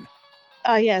doing?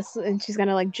 Yes, and she's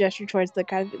gonna like gesture towards the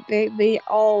guy. They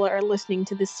all are listening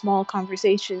to this small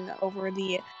conversation over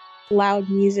the loud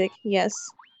music. Yes.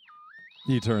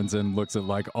 He turns and looks at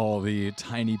like all the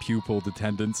tiny pupilled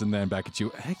attendants and then back at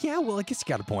you. Yeah, well, I guess you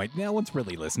got a point. No one's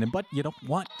really listening, but you don't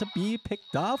want to be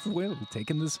picked off. We're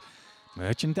taking this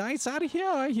merchandise out of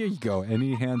here. Here you go. And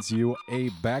he hands you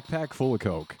a backpack full of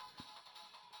Coke.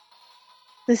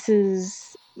 This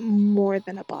is more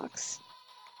than a box.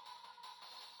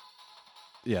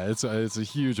 Yeah, it's a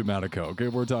huge amount of Coke.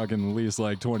 We're talking at least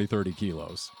like 20, 30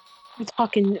 kilos. We're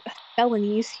talking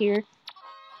felonies here.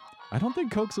 I don't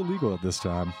think Coke's illegal at this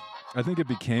time. I think it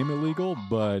became illegal,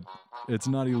 but it's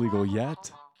not illegal yet.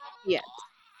 Yet.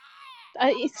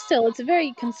 It's a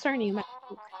very concerning amount of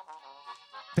Coke.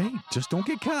 Hey, just don't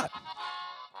get caught.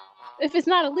 If it's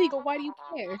not illegal, why do you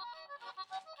care?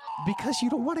 Because you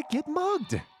don't want to get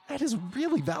mugged. That is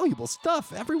really valuable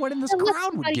stuff. Everyone in this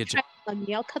crowd would get you.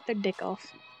 Me. I'll cut their dick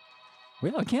off.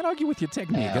 Well, I can't argue with your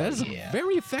technique. That is a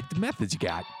very effective method you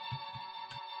got.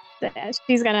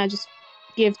 She's gonna just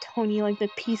give Tony like the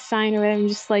peace sign or whatever and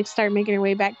just like start making her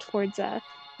way back towards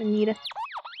Anita.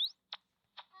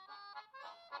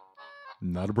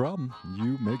 Not a problem.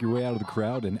 You make your way out of the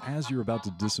crowd, and as you're about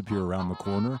to disappear around the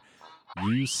corner,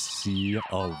 you see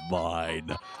a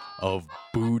line of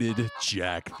booted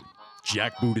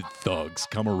jack-booted thugs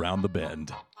come around the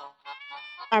bend.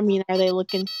 I mean, are they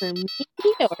looking for me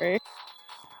or?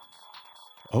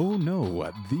 Oh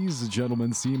no, these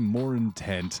gentlemen seem more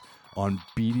intent on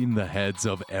beating the heads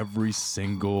of every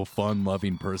single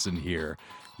fun-loving person here.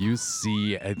 You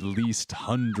see at least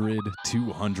 100,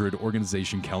 200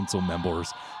 organization council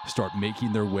members start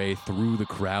making their way through the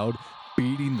crowd,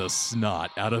 beating the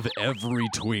snot out of every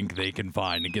twink they can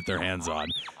find and get their hands on.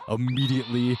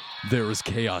 Immediately, there is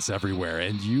chaos everywhere,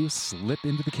 and you slip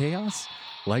into the chaos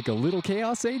like a little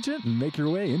chaos agent and make your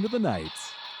way into the night.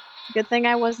 Good thing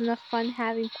I wasn't a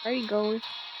fun-having party goer.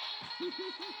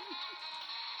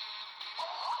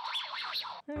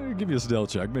 Give me a stealth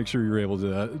check. Make sure you're able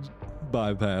to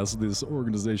bypass this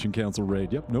organization council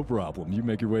raid. Yep, no problem. You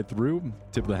make your way through.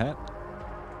 Tip of the hat.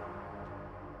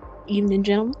 Evening,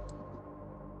 gentlemen.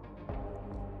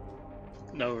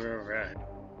 No,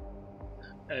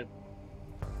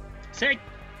 say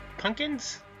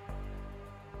pumpkins?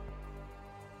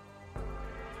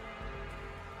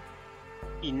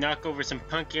 You knock over some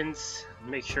pumpkins,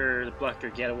 make sure to block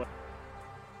your getaway.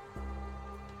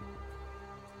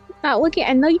 Now, looking,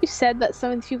 I know you said that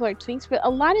some of these people are twinks, but a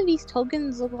lot of these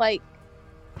tokens look like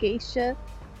geisha.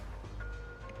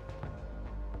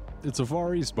 It's a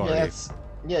Far East party.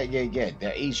 Yeah.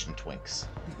 They're Asian twinks.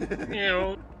 You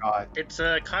know, it's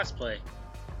a cosplay.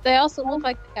 They also look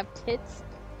like they have tits.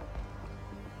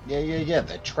 Yeah.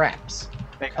 They're traps.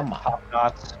 Come on. Top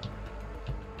knots.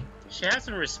 She has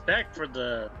some respect for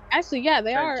the. Actually, yeah,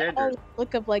 they are all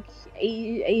look of like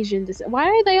Asian descent. Why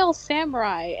are they all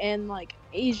samurai and like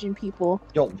Asian people?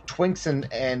 Yo, twinks and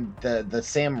the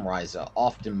samurais are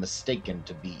often mistaken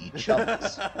to be each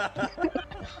other's.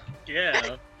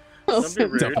 Yeah. Don't be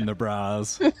rude. Ducking the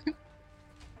bras.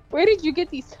 Where did you get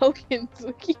these tokens,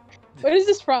 Wookie? Where is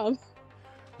this from?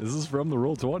 This is from the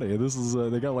Roll20. This is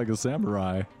they got like a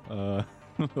samurai.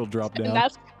 They'll drop down.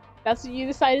 And that's what you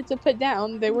decided to put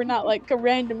down. They were not like a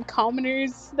random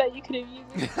commoners that you could have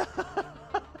used.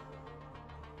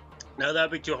 No,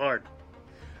 that'd be too hard.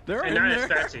 They're and in not there.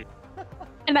 as fancy.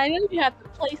 And I know you have to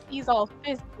place these all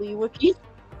physically, Wookie.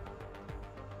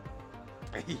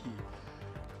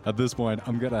 At this point,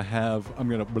 I'm gonna have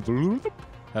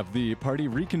the party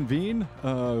reconvene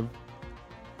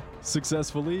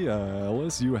successfully.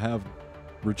 Ellis, you have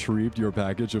retrieved your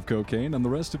package of cocaine, and the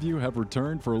rest of you have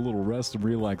returned for a little rest and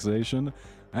relaxation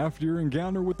after your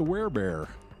encounter with the werebear.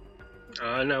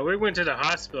 No, we went to the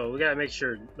hospital. We gotta make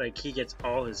sure like he gets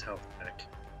all his health back.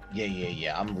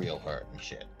 Yeah. I'm real hurt and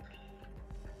shit.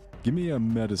 Give me a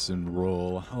medicine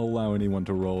roll. I'll allow anyone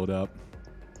to roll it up.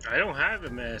 I don't have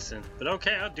a medicine, but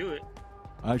okay, I'll do it.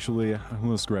 Actually, I'm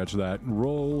gonna scratch that.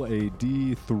 Roll a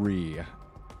D3.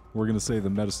 We're gonna say the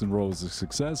medicine roll is a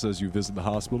success as you visit the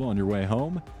hospital on your way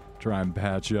home. Try and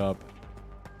patch up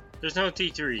There's no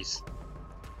D3s.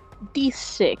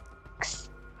 D6.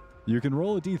 You can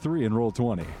roll a D3 and roll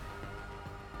 20.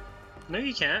 No,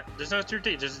 you can't. There's no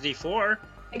 3D. There's a D4.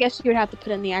 I guess you would have to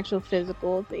put in the actual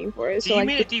physical thing for it. Do you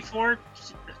mean a D4?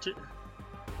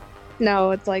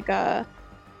 No, it's like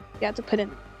you have to put in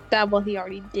that. Well, he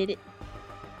already did it.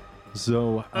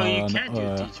 So you can do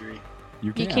a D3.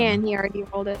 You can. You can. He already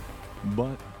rolled it.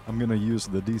 But I'm gonna use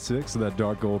the D6 that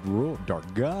Dark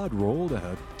God rolled.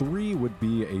 A 3 would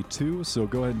be a 2. So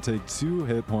go ahead and take 2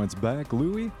 hit points back,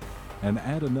 Louie, and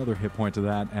add another hit point to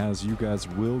that, as you guys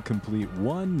will complete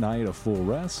 1 night of full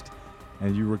rest,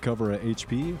 and you recover a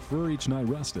HP for each night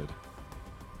rested.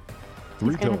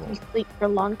 3 total. He's gonna sleep for a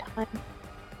long time.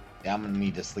 Yeah, I'm gonna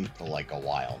need to sleep for like a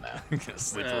while now.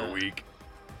 Sleep for a week.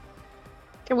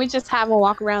 Can we just have him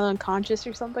walk around unconscious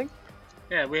or something?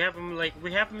 Yeah, we have him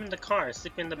in the car,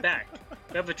 sleeping in the back.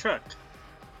 We have a truck.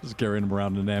 Just carrying him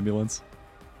around in an ambulance.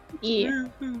 Yeah.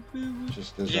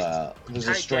 Just there's a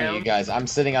string of you guys. I'm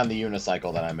sitting on the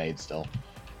unicycle that I made still.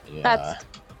 Yeah. That's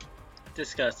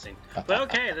disgusting. But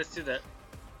okay, let's do that.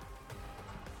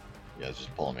 Yeah, it's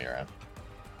just pulling me around.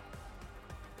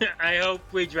 I hope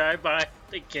we drive by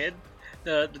the kid,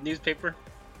 the newspaper,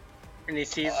 and he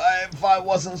sees. If I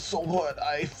wasn't so hood,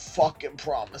 I fucking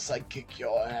promise I'd kick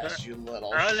your ass, you little.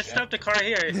 Alright, let's stop the car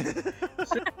here.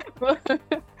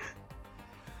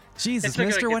 Jesus,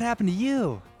 mister, what happened to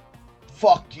you?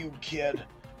 Fuck you, kid.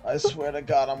 I swear to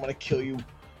God, I'm gonna kill you.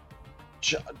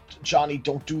 Johnny,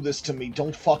 don't do this to me.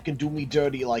 Don't fucking do me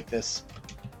dirty like this.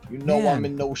 You know I'm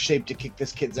in no shape to kick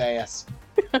this kid's ass.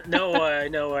 No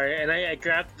worry. And I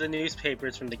grabbed the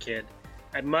newspapers from the kid.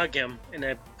 I mug him, and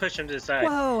I push him to the side.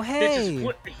 Whoa, hey!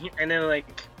 And then,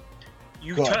 like,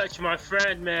 you touched my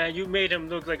friend, man. You made him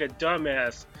look like a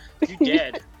dumbass. You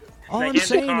dead. All I'm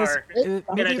saying is... and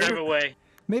I drive away.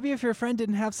 Maybe if your friend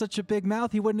didn't have such a big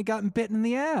mouth, he wouldn't have gotten bitten in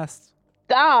the ass.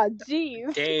 Ah,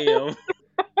 jeez. Damn.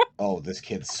 Oh, this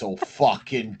kid's so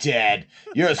fucking dead.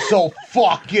 You're so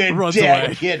fucking Runs dead,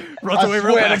 away. kid. Runs away I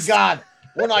real swear to fast. God,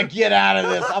 when I get out of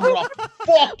this, I'm gonna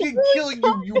fucking kill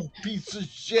you, you piece of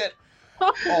shit.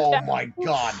 Oh my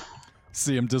God.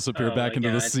 See him disappear back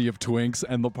into the sea of twinks,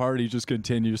 and the party just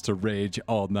continues to rage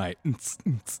all night. Well,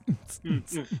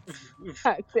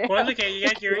 okay,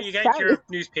 you got your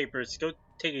newspapers. Go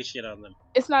take a shit on them.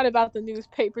 It's not about the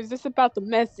newspapers. It's about the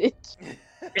message.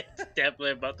 It's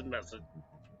definitely about the message.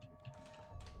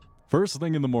 First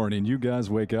thing in the morning, you guys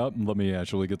wake up, and let me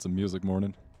actually get some music.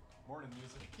 Morning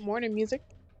music.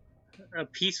 A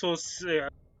peaceful,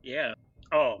 yeah.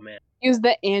 Oh man. Use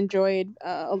the Android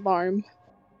alarm.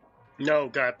 No,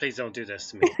 God, please don't do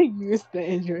this to me. Use the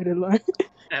Android alarm.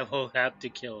 I will have to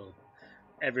kill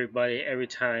everybody every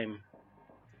time.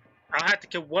 I'll have to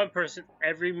kill one person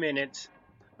every minute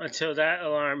until that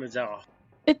alarm is off.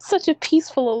 It's such a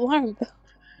peaceful alarm, though.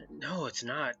 No, it's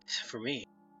not for me.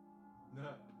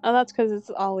 Oh, that's because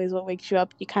it's always what wakes you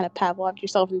up. You kind of Pavlov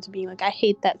yourself into being like, I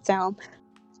hate that sound.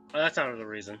 Well, that's not the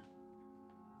reason.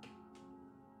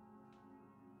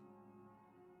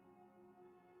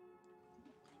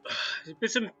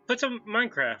 Put some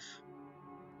Minecraft.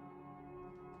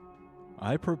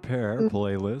 I prepare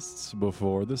playlists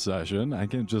before the session. I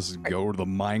can just go to the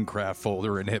Minecraft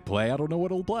folder and hit play. I don't know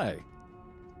what it'll play.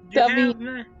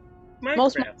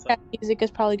 Most Minecraft music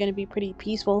is probably going to be pretty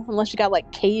peaceful, unless you got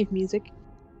like cave music.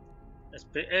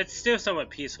 It's still somewhat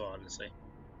peaceful, honestly.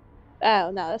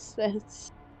 Oh no,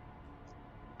 that's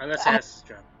unless it has to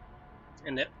drop.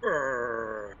 And the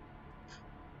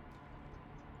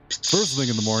First thing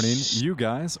in the morning, you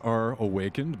guys are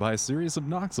awakened by a series of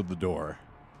knocks at the door.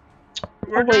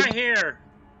 We're not here.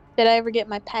 Did I ever get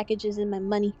my packages and my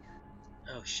money?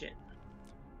 Oh shit.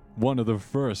 One of the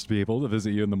first people to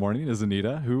visit you in the morning is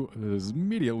Anita, who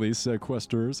immediately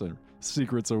sequesters or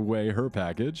secrets away her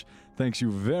package, thanks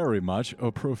you very much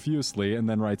profusely, and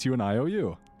then writes you an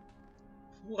IOU.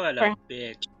 What a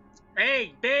bitch.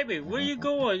 Hey, baby, where you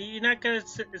going? You not gonna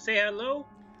say hello?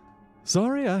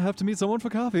 Sorry, I have to meet someone for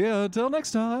coffee. Until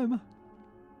next time.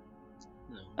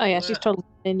 Oh yeah, she's totally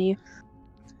in you.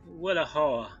 What a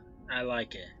whore. I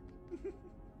like it.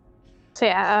 So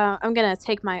yeah, I'm gonna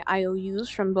take my IOUs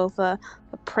from both the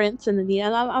Prince and the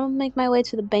I'm gonna make my way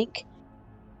to the bank.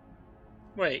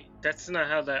 Wait, that's not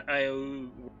how that IOU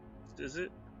works, is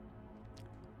it?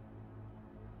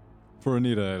 For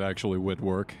Anita, it actually would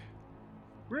work.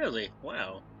 Really?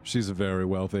 Wow. She's very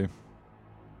wealthy.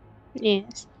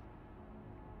 Yes.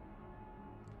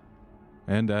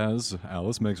 And as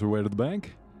Alice makes her way to the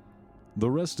bank, the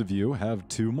rest of you have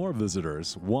 2 more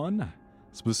visitors. One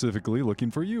specifically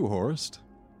looking for you, Horst.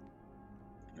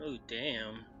 Oh,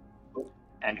 damn.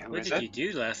 And who what is did it? you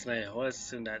do last night,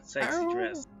 Horst, in that sexy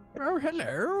dress? Oh,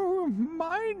 hello.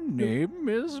 My name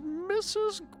is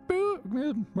Mrs.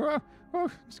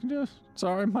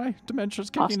 Sorry, my dementia's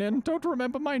kicking in. Don't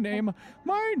remember my name.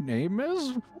 My name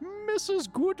is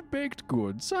Mrs. Good Baked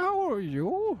Goods. How are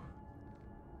you?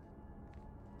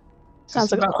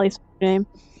 Sounds like a place name.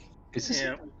 Is this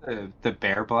the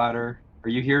bear bladder? Are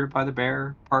you here to buy the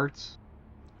bear parts?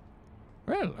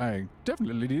 Well, I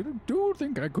definitely do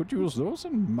think I could use those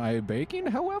in my baking.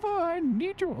 However, I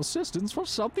need your assistance for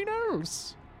something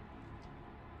else.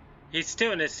 He's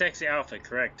still in his sexy outfit,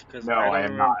 correct? No, I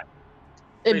am not.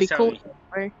 It'd be cool.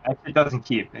 It doesn't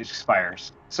keep. It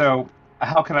expires. So,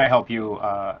 how can I help you,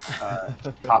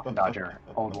 Top Dodger,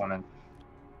 old woman?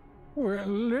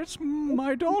 Well, it's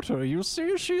my daughter. You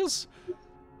see, she's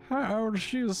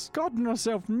gotten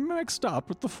herself mixed up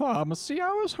at the pharmacy.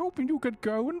 I was hoping you could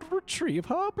go and retrieve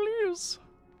her, please.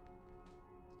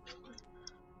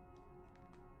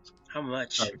 How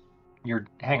much?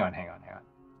 Hang on.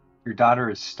 Your daughter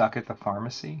is stuck at the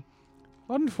pharmacy?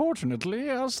 Unfortunately,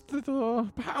 as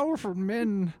the powerful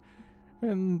men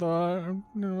in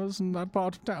that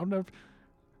part of town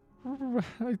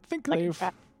I think they've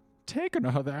taken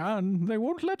her there, and they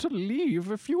won't let her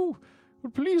leave. If you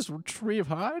would please retrieve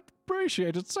her, I'd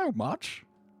appreciate it so much.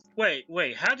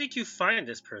 Wait, how did you find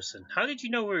this person? How did you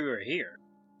know we were here?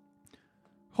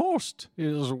 Horst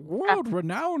is a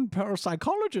world-renowned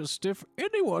parapsychologist. If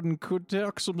anyone could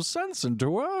take some sense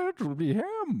into her, it would be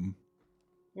him.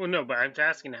 Well, no, but I'm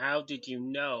asking, how did you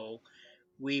know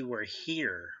we were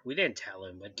here? We didn't tell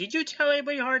him, but did you tell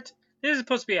anybody, Hart? This is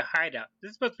supposed to be a hideout.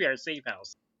 This is supposed to be our safe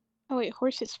house. Oh wait,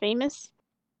 Horst is famous?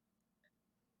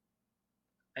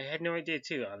 I had no idea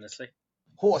too, honestly.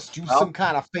 Horst, you some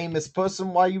kind of famous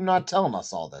person. Why are you not telling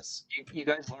us all this? You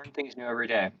guys learn things new every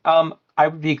day. I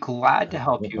would be glad to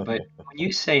help you, but when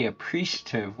you say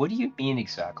appreciative, what do you mean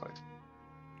exactly?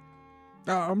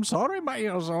 I'm sorry, my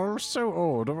ears are so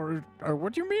old.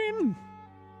 What do you mean?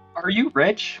 Are you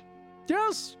rich?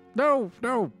 Yes. No.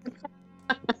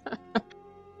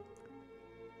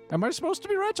 Am I supposed to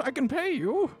be rich? I can pay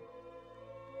you.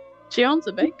 She owns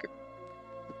a bakery.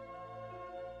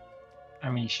 I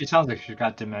mean, she sounds like she's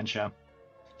got dementia.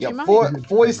 Yeah,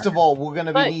 first of all, we're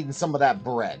gonna be needing some of that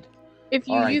bread. If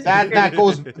you use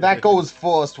that goes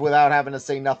first without having to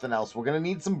say nothing else. We're gonna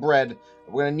need some bread.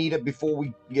 We're gonna need it before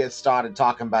we get started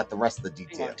talking about the rest of the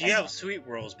details. Do you have sweet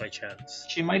rolls by chance?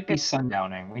 She might be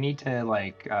sundowning. We need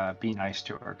to be nice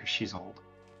to her because she's old.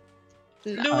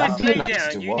 Louis, lay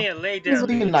down. You need to lay down.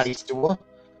 Be nice to her.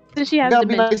 Does she have gotta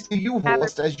be nice to you,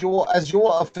 Horst, as your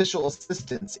official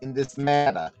assistants in this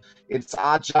matter. It's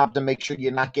our job to make sure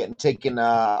you're not getting taken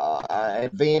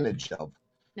advantage of.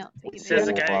 No, says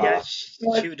the guy got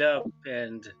chewed up,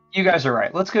 and you guys are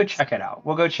right. Let's go check it out.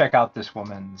 We'll go check out this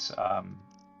woman's.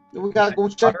 We gotta go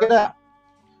check it out.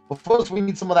 But first, we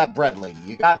need some of that bread, lady.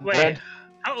 You got bread?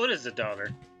 How old is the daughter?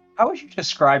 How would you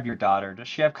describe your daughter? Does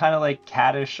she have kind of like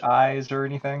caddish eyes or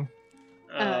anything?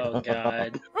 Oh,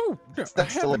 God. Oh, that's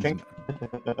still a king.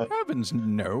 Heavens,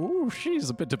 no. She's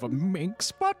a bit of a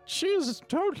minx, but she's a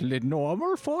totally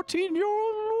normal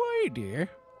 14-year-old lady.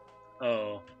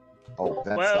 Oh. Oh,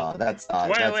 that's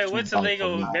wait, what's the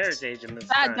legal marriage age in this?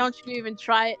 Don't you even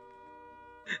try it.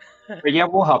 But yeah,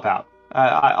 we'll help out.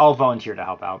 I'll volunteer to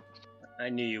help out. I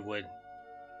knew you would.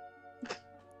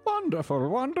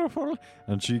 Wonderful.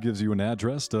 And she gives you an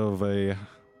address of a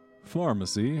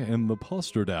pharmacy in the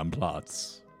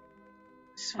Posterdam-Platz.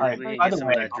 All right, by the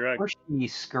way, before she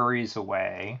scurries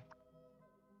away,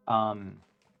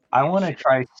 I want to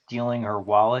try stealing her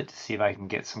wallet to see if I can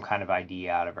get some kind of ID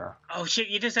out of her. Oh, shit,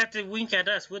 you just have to wink at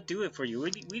us. We'll do it for you.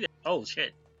 Oh,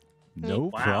 shit.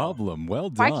 No problem. Well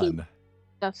done. Why keep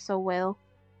stuff so well?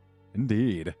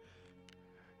 Indeed.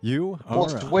 You are...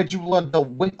 Where'd you learn to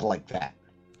wink like that?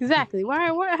 Exactly.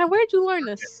 Where'd you learn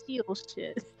to steal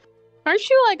shit? Aren't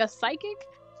you like a psychic?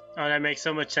 Oh, that makes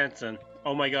so much sense then.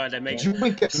 Oh my God, that makes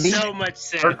so much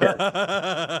sense.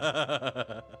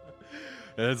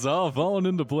 It's all falling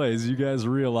into place. You guys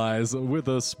realize with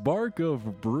a spark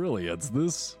of brilliance,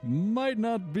 this might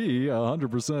not be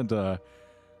 100%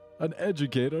 an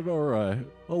educated or a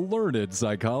learned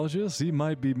psychologist. He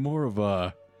might be more of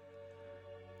a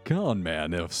con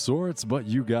man of sorts, but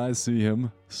you guys see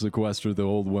him sequester the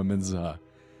old woman's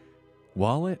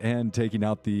wallet and taking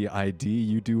out the ID.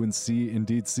 You do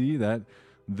indeed see that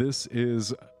this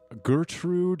is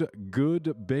Gertrude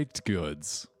Good Baked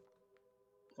Goods.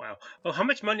 Wow. Oh, how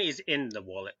much money is in the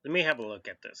wallet? Let me have a look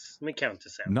at this. Let me count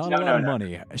this out. Not a lot of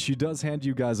money. She does hand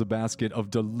you guys a basket of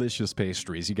delicious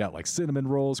pastries. You got like cinnamon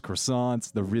rolls,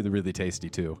 croissants. They're really, really tasty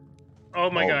too. Oh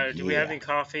my God. Do we have any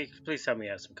coffee? Please tell me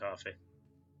you have some coffee.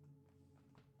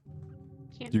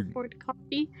 can't afford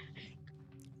coffee.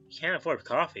 You can't afford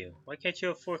coffee. Why can't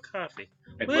you afford coffee?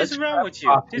 Right, What is wrong with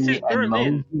you? This is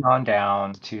Berlin. On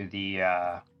down to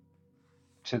the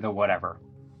whatever.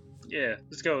 Yeah,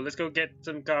 let's go. Let's go get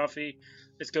some coffee.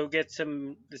 Let's go get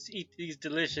some. Let's eat these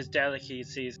delicious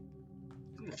delicacies.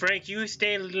 Frank, you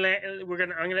stay. I'm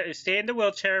gonna stay in the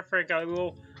wheelchair. Frank, I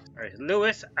will. All right,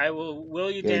 Lewis, I will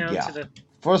wheel you down to the.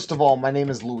 First of all, my name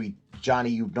is Louis.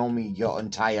 Johnny, you've known me your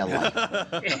entire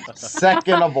life.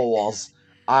 Second of all,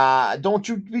 don't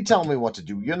you be telling me what to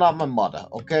do. You're not my mother,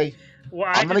 okay?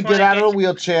 Well, I'm gonna get out of the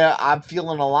wheelchair. I'm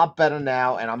feeling a lot better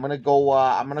now, and I'm gonna go.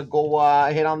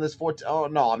 Hit on this fort. Oh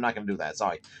no, I'm not gonna do that.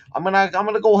 Sorry. I'm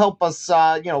gonna go help us.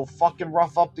 Fucking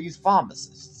rough up these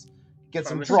pharmacists. Get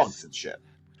some drugs and shit.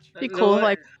 Be cool.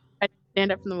 Like I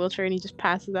stand up from the wheelchair and he just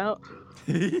passes out.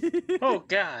 Oh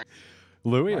God.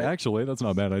 Louis, actually, that's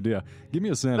not a bad idea. Give me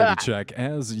a sanity check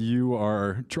as you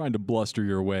are trying to bluster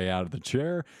your way out of the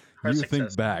chair. You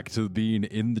think back to being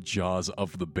in the jaws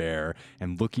of the bear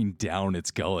and looking down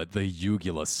its gullet, the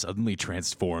uvula suddenly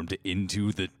transformed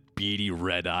into the beady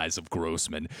red eyes of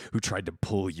Grossman, who tried to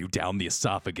pull you down the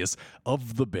esophagus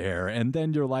of the bear, and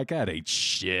then you're like, that ain't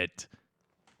shit.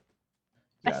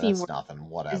 Yeah, that's nothing.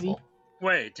 Whatever.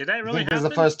 Wait, did that really happen? This is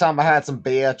the first time I had some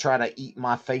bear try to eat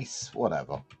my face.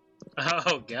 Whatever.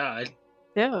 Oh, God.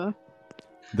 Yeah.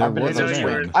 I've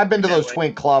been to those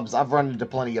twink clubs. I've run into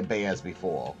plenty of bears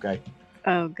before, okay?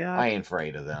 Oh, God. I ain't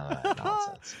afraid of that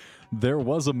nonsense. There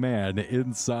was a man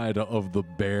inside of the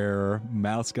bear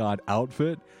mascot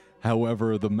outfit.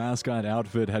 However, the mascot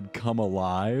outfit had come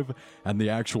alive, and the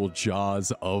actual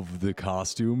jaws of the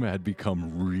costume had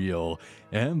become real.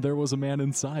 And there was a man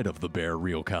inside of the bear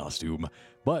real costume.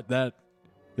 But that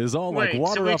is all like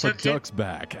water off a duck's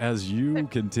back as you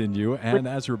continue, and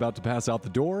as you're about to pass out the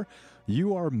door,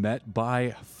 you are met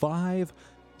by 5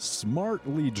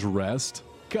 smartly dressed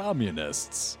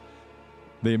communists.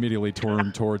 They immediately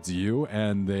turn towards you,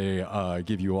 and they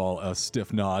give you all a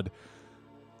stiff nod.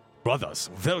 Brothers,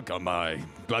 welcome. I'm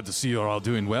glad to see you're all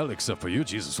doing well, except for you.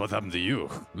 Jesus, what happened to you?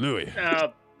 Louis.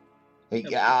 Hey,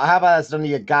 how about that's none of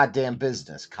your goddamn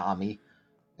business, commie?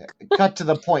 Cut to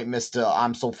the point, mister.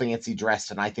 I'm so fancy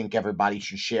dressed, and I think everybody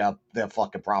should share their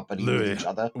fucking property with each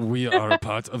other. We are a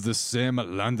part of the same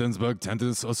Landensburg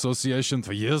Tennis Association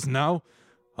for years now.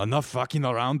 Enough fucking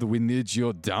around. We need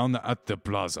you down at the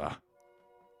plaza.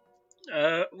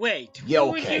 Wait. Yeah,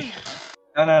 okay.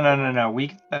 No.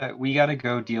 We gotta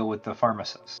go deal with the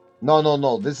pharmacist.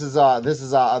 No. This is our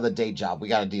other day job. We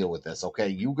gotta deal with this, okay?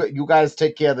 You guys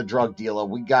take care of the drug dealer.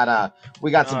 We got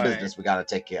some business we gotta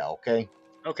take care of, okay?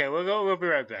 Okay, we'll be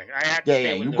right back. I have to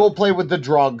stay with you go play with the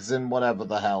drugs and whatever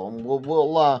the hell, and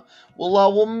we'll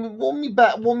meet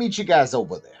back. We'll meet you guys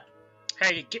over there.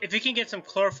 Hey, if you can get some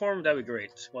chloroform, that'd be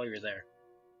great while you're there.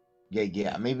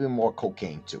 Yeah. Maybe more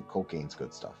cocaine too. Cocaine's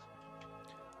good stuff.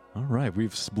 All right,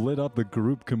 we've split up the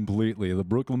group completely. The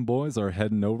Brooklyn boys are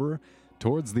heading over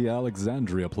towards the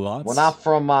Alexandria plots. We're not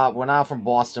from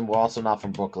Boston. We're also not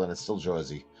from Brooklyn. It's still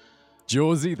Jersey.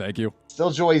 Jersey, thank you.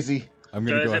 Still Jersey. I'm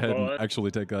going to go ahead and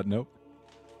actually take that note.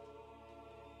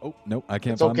 Oh, no, I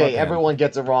can't It's find okay. Everyone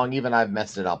gets it wrong. Even I've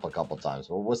messed it up a couple times.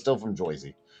 But we're still from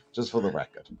Jersey, just for the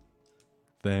record.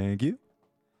 Thank you.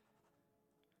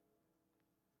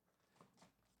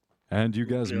 And you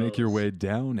guys make your way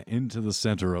down into the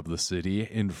center of the city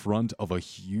in front of a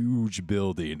huge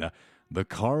building, the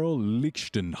Karl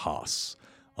Lichtenhaus,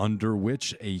 under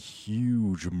which a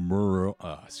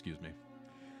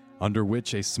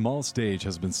small stage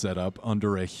has been set up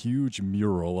under a huge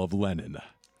mural of Lenin.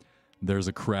 There's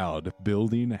a crowd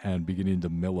building and beginning to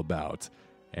mill about,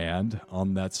 and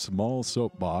on that small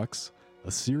soapbox,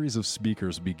 a series of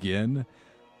speakers begin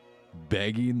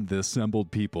begging the assembled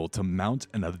people to mount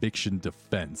an eviction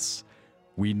defense.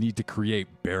 We need to create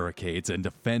barricades and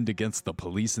defend against the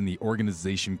police and the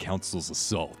organization council's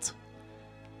assault.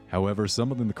 However,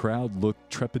 some in the crowd look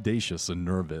trepidatious and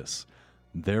nervous.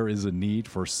 There is a need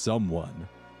for someone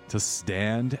to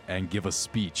stand and give a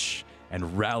speech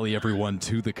and rally everyone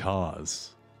to the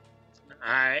cause.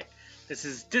 All right, this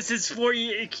is for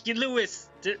you, Lewis.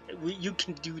 You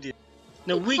can do this.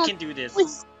 No, we can do this.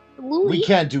 We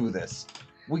can't do this.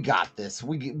 We got this.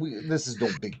 We this is no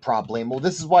big problem. Well,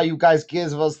 this is why you guys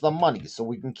give us the money, so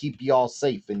we can keep y'all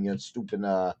safe in your stupid,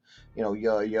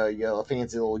 your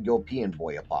fancy little European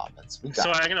boy apartments.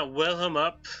 So I'm gonna will him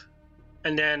up,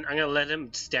 and then I'm gonna let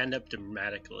him stand up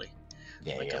dramatically.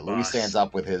 Yeah. Louis stands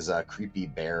up with his creepy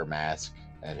bear mask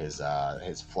and his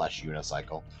flesh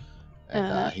unicycle,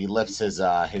 and he lifts his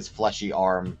fleshy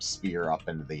arm spear up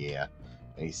into the air,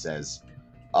 and he says,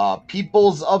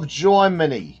 "Peoples of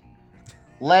Germany,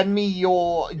 Lend me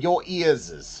your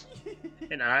ears.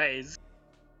 And eyes.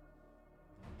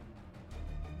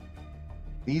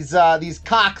 These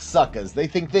cocksuckers, they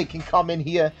think they can come in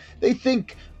here. They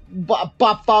think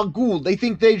Bafangul, they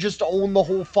think they just own the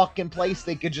whole fucking place.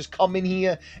 They could just come in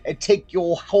here and take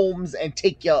your homes and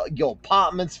take your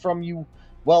apartments from you.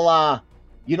 Well,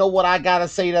 you know what I gotta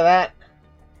say to that?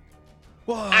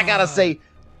 What? I gotta say,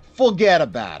 forget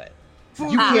about it.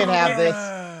 You can't have this.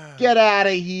 Get out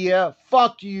of here.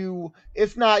 Fuck you.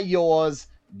 It's not yours.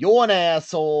 You're an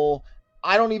asshole.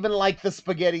 I don't even like the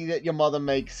spaghetti that your mother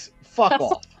makes. Fuck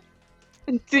off.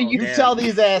 You tell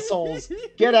these assholes,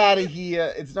 get out of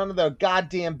here. It's none of their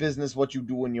goddamn business what you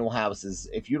do in your houses.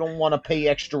 If you don't want to pay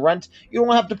extra rent, you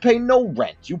don't have to pay no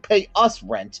rent. You pay us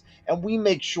rent, and we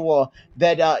make sure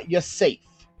that you're safe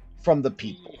from the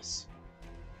peoples.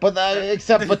 But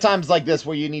except for times like this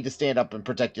where you need to stand up and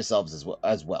protect yourselves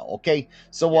as well, okay?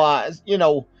 So, you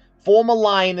know, form a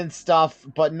line and stuff,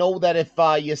 but know that if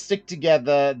you stick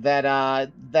together,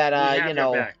 that you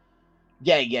know...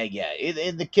 Yeah.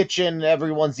 In the kitchen,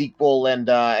 everyone's equal, and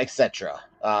etc.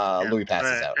 Louis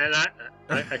passes out.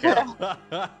 Okay.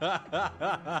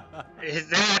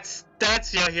 That's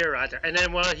here, Roger. And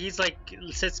then while he's like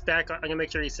sits back, I'm gonna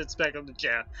make sure he sits back on the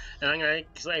chair, and I'm gonna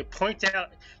like point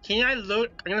out. Can I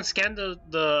look? I'm gonna scan the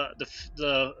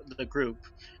group,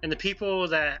 and the people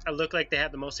that look like they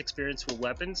have the most experience with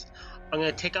weapons. I'm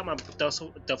gonna take out my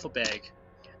duffel bag,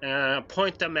 and I'm gonna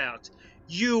point them out.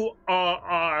 You are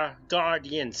our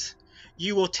guardians.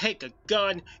 You will take a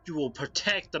gun, you will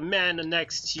protect the man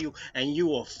next to you, and you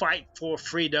will fight for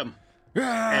freedom.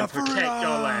 And protect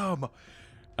your land.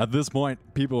 At this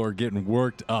point, people are getting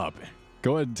worked up.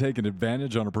 Go ahead and take an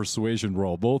advantage on a persuasion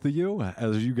roll, both of you,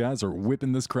 as you guys are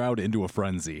whipping this crowd into a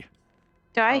frenzy.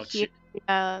 Do I hear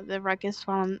the ruckus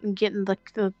while I'm getting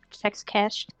the checks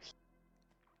cashed?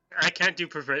 I can't do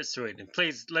persuasion.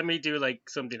 Please, let me do, like,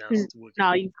 something else.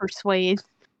 No, you persuade.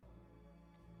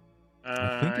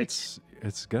 I think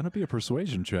it's gonna be a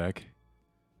persuasion check.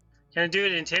 Can I do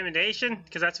it intimidation?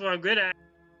 Because that's what I'm good at.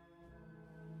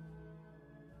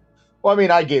 Well, I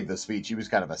mean, I gave the speech. He was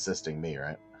kind of assisting me,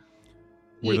 right?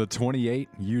 With a 28,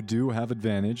 you do have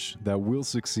advantage. That will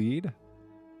succeed.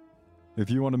 If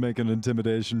you want to make an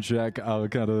intimidation check,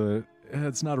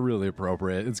 it's not really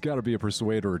appropriate. It's got to be a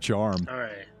persuade or a charm. All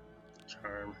right.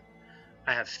 Charm.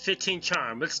 I have 15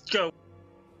 charm. Let's go.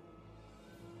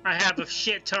 I have a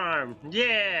shit charm.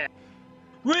 Yeah.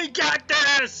 We got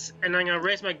this. And I'm going to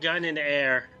raise my gun in the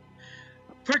air.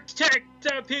 Protect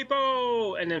the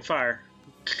people. And then fire.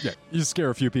 Yeah, you scare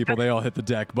a few people. They all hit the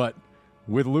deck. But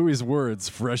with Louis' words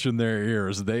fresh in their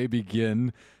ears, they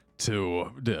begin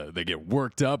they get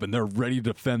worked up and they're ready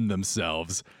to defend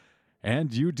themselves.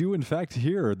 And you do, in fact,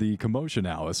 hear the commotion,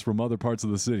 Alice, from other parts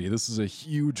of the city. This is a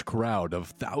huge crowd of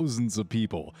thousands of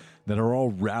people that are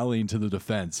all rallying to the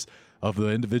defense of the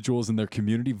individuals in their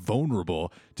community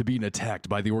vulnerable to being attacked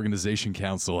by the organization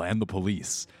council and the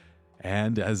police.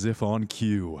 And as if on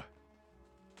cue,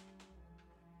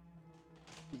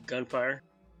 gunfire.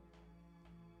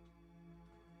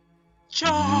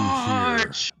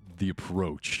 Charge! The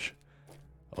approach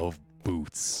of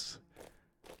Boots.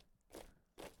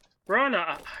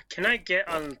 Rona, can I get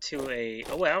onto a...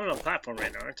 Oh, wait, I'm on a platform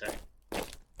right now, aren't I?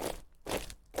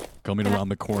 Coming around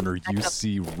the corner, you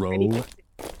see Ro.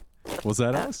 Was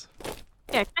that us?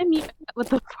 Yeah, can I meet with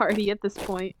the party at this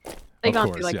point? Of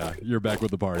course, yeah. You're back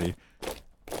with the party.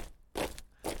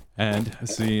 And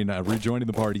seeing, rejoining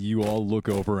the party, you all look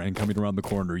over, and coming around the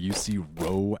corner, you see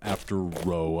row after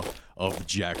row of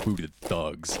jackbooted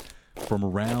thugs from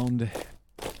around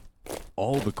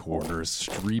all the corners,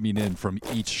 streaming in from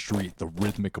each street, the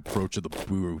rhythmic approach of the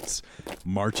Boots,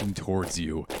 marching towards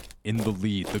you. In the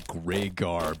lead, the gray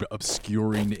garb,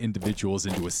 obscuring individuals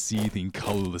into a seething,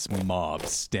 colorless mob,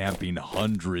 stamping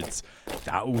hundreds,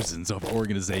 thousands of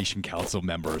organization council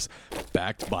members,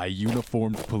 backed by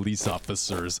uniformed police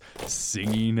officers,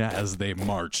 singing as they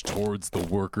march towards the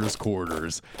workers'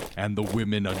 quarters and the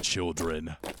women and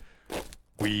children.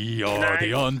 We are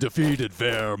the undefeated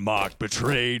Wehrmacht,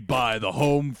 betrayed by the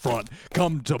home front,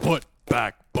 come to put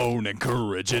backbone and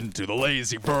courage into the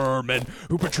lazy vermin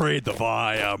who betrayed the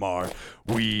Weimar.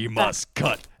 We must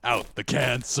cut out the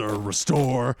cancer,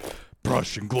 restore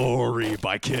Prussian glory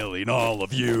by killing all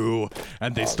of you.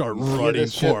 And they start running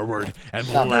forward and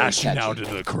lashing out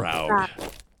into the crowd.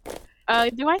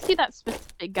 Do I see that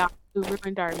specific guy who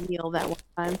ruined our meal that one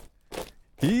time?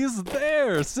 He's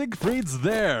there! Siegfried's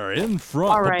there, in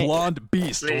front, the blonde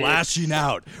beast lashing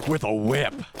out with a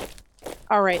whip.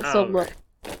 Alright, so look,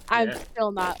 I'm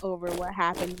still not over what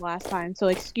happened last time, so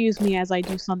excuse me as I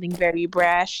do something very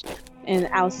brash. and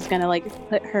Alice is gonna like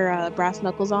put her brass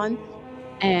knuckles on,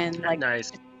 and like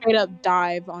nice. straight up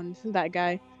dive on that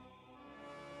guy.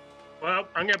 Well,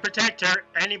 I'm gonna protect her.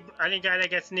 Any guy that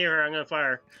gets near her, I'm gonna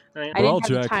fire. I didn't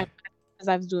have the time because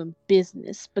I was doing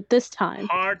business, but this time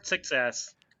hard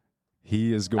success.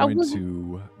 He is going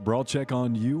to brawl check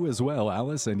on you as well,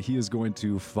 Alice, and he is going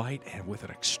to fight and with an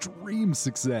extreme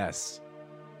success.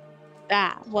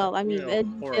 Well, I mean,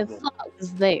 the thought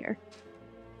was there.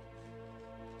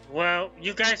 Well,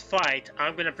 you guys fight.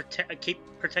 I'm gonna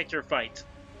protect your fight.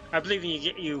 I believe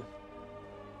in you.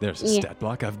 There's a stat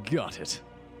block. I've got it.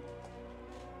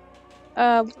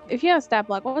 If you have a stat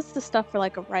block, what's the stuff for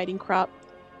like a riding crop?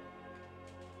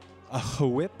 A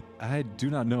whip? I do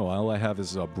not know. All I have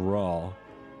is a brawl.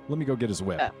 Let me go get his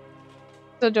whip.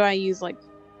 So do I use like?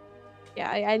 Yeah,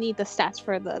 I need the stats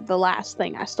for the last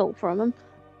thing I stole from him.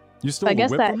 You stole a whip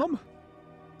from him?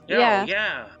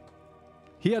 Yeah.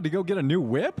 He had to go get a new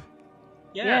whip?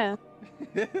 Yeah.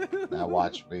 Now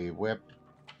watch me whip.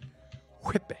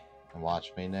 Whip. And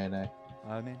watch me nay.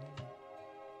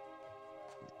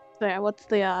 So yeah, what's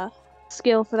the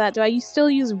skill for that? Do I still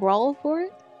use brawl for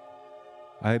it?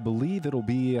 I believe it'll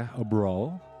be a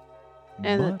brawl.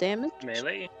 And the damage?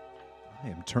 Melee. I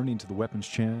am turning to the weapons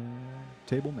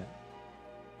table now.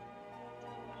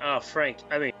 Oh,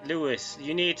 Lewis,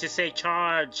 you need to say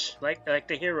charge, like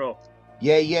the hero.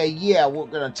 Yeah, we're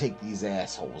gonna take these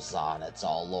assholes on. It's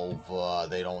all over.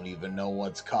 They don't even know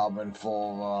what's coming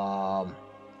for them.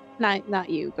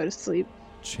 Not you. Go to sleep.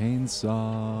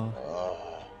 Chainsaw.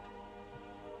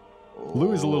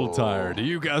 Louis a little tired.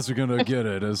 You guys are gonna get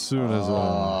it as soon as.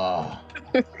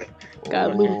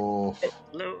 God, Louis,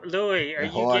 are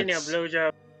you getting a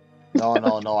blowjob?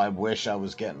 No. I wish I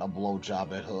was getting a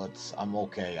blowjob. It hurts. I'm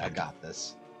okay. I got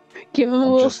this. Give him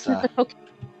a little sniff of cocaine.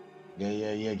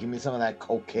 Yeah. Give me some of that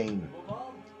cocaine.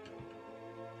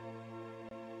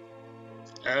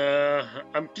 I'm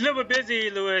a little bit busy,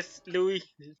 Louis.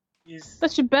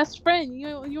 That's your best friend.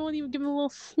 You won't even give him a little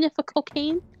sniff of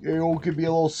cocaine? You won't give me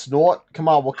a little snort? Come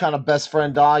on, what kind of best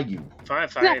friend are you? Fine.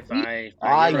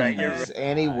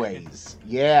 Anyways.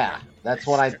 Yeah, that's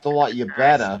what I thought. You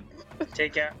better.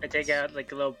 Take out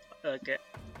like a little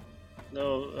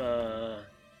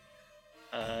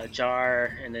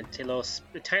jar, and then a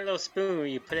tiny little spoon.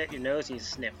 You put it at your nose and you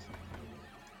sniff.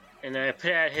 And then I put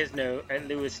it at his nose, at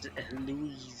Louis.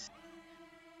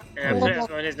 And I put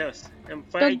it on his nose.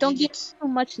 Don't get too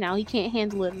much now. He can't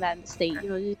handle it in that state.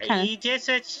 Just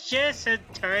a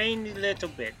tiny little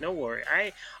bit. No worry.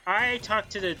 I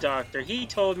talked to the doctor. He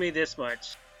told me this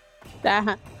much.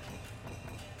 All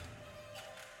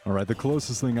right, the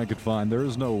closest thing I could find. There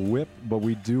is no whip, but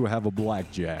we do have a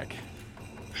blackjack.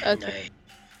 Okay.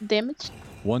 Damage?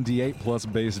 1d8 plus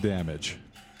base damage.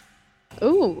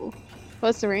 Ooh.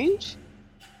 What's the range?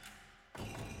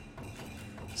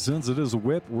 Since it is a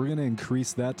whip, we're going to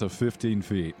increase that to 15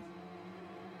 feet.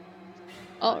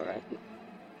 All right.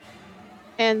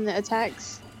 And the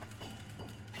attacks?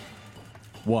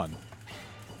 1.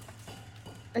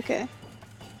 Okay.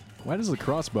 Why does the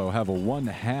crossbow have a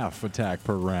 1/2 attack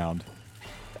per round?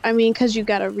 I mean, because you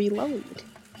got to reload.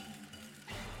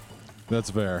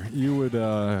 That's fair. You would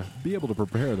be able to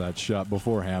prepare that shot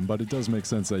beforehand, but it does make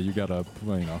sense that you got to,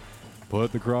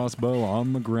 put the crossbow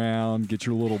on the ground, get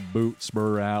your little boot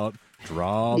spur out,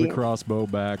 draw the crossbow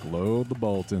back, load the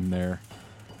bolt in there.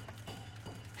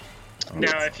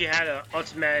 Now, if you had an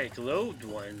automatic load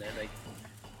one that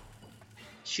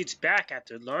shoots back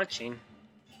after launching.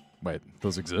 Wait,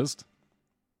 those exist?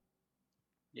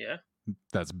 Yeah.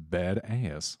 That's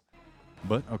badass.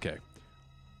 But, okay.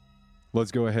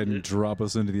 Let's go ahead and drop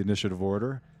us into the initiative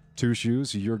order. Two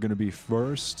Shoes, you're going to be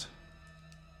first.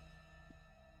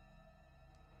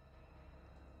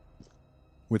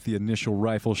 With the initial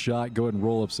rifle shot, go ahead and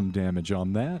roll up some damage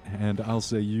on that. And I'll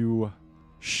say you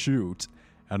shoot.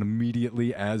 And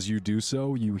immediately as you do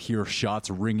so, you hear shots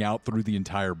ring out through the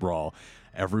entire brawl.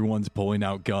 Everyone's pulling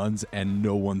out guns, and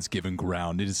no one's giving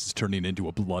ground. It is turning into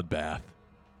a bloodbath.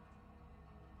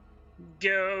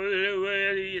 Go,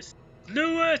 Louis!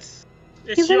 Louis!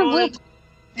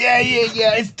 Yeah.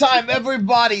 It's time,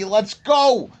 everybody. Let's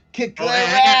go. Kick their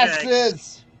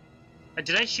asses.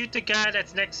 Did I shoot the guy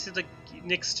that's next to the?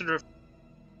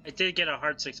 I did get a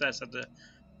hard success of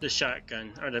the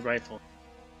shotgun or the rifle.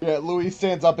 Yeah, Louis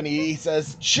stands up and he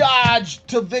says, "Charge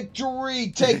to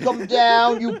victory! Take them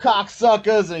down, you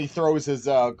cocksuckers!" And he throws his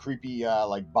creepy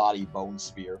body bone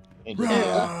spear into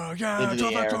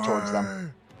the air towards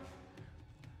them.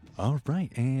 All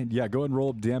right, and go ahead and roll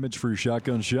up damage for your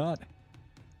shotgun shot.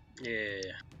 Yeah.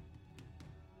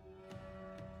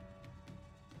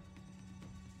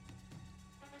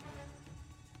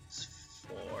 It's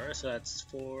 4, so that's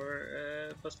 4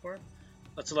 plus 4.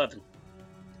 That's 11.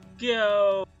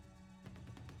 Go!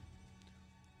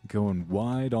 Going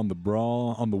wide on the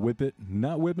brawl, on the whip it.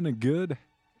 Not whipping it good.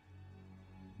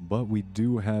 But we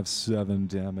do have 7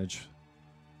 damage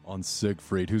on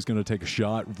Siegfried, who's going to take a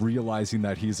shot, realizing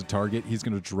that he's a target. He's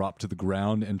going to drop to the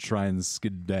ground and try and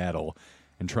skedaddle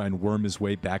and try and worm his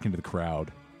way back into the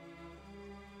crowd.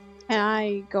 And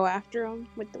I go after him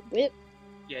with the whip.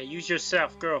 Yeah, use your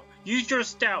stealth, girl. Use your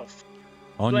stealth.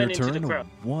 On your turn,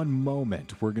 one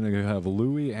moment. We're going to have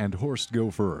Louis and Horst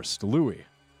go first. Louis.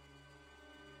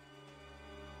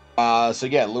 So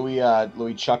yeah,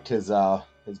 Louis chucked his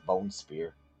bone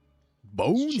spear.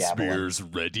 Bone spear's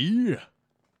ready.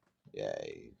 Yeah,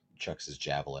 he chucks his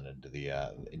javelin into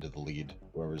the lead,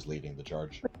 whoever's leading the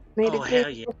charge. Oh, hell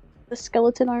yeah. The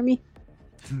skeleton army.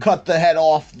 Cut the head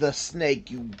off the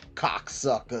snake, you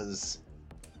cocksuckers.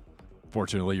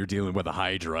 Fortunately, you're dealing with a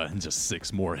Hydra, and just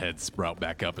 6 more heads sprout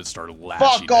back up and start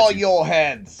lashing. Fuck all your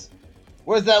heads!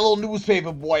 Where's that little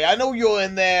newspaper boy? I know you're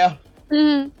in there.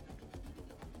 Mm-hmm.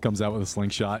 Comes out with a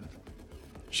slingshot.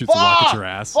 Shoots a rock at your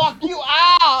ass. Fuck you!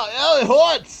 Ow! It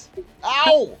hurts!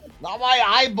 Ow! Not my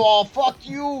eyeball! Fuck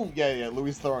you! Yeah,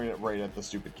 Louis throwing it right at the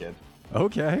stupid kid.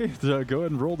 Okay, so go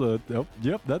ahead and roll the... Oh,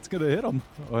 yep, that's going to hit him.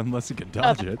 Unless he can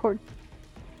dodge it.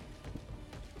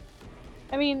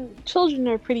 I mean, children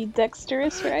are pretty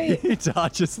dexterous, right? He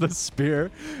dodges the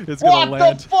spear. It's going to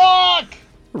land... What the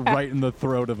fuck?! Right in the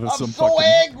throat of some I'm so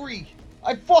angry!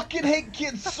 I fucking hate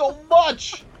kids so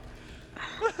much!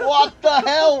 What the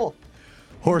hell?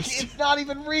 Horst. It's not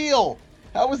even real!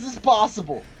 How is this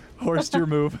possible? Horst, your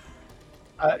move.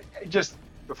 Just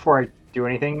before I do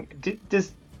anything,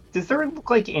 does there look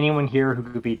like anyone here who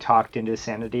could be talked into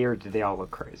sanity, or do they all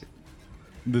look crazy?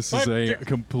 This is a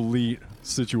complete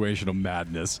situation of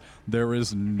madness. There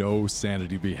is no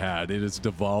sanity to be had. It has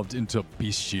devolved into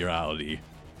bestiality.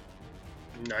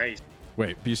 Nice.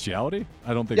 Wait, bestiality?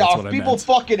 I don't think that's what I meant. Yeah, are people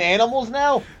fucking animals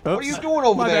now? Oops. What are you doing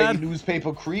over there, bad. you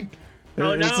newspaper creep?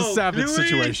 Oh, it's a savage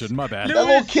situation. My bad. That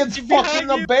little kid's fucking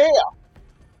the bear.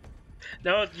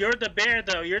 No, you're the bear,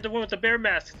 though. You're the one with the bear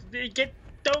mask.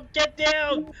 Don't get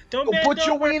down. Don't put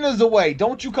your wieners away.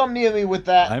 Don't you come near me with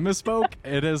that. I misspoke.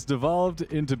 It has devolved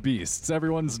into beasts.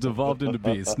 Everyone's devolved into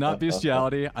beasts, not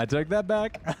bestiality. I take that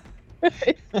back.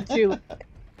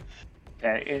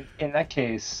 Yeah, in that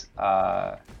case, you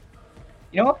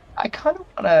know what? I kind of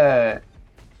want to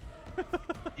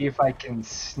see if I can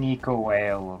sneak away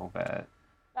a little bit.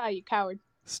 Ah, you coward.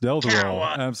 Stealth roll.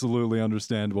 Absolutely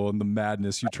understandable. In the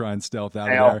madness, you try and stealth out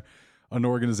of there. An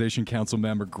organization council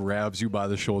member grabs you by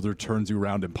the shoulder, turns you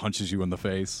around, and punches you in the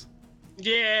face.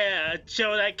 Yeah,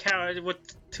 show that coward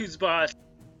who's boss.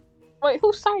 Wait,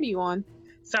 whose side are you on?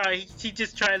 Sorry, he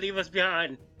just tried to leave us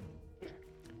behind.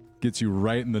 Gets you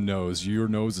right in the nose. Your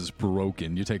nose is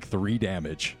broken. You take 3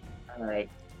 damage. Alright.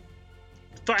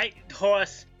 Fight,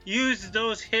 Horse. Use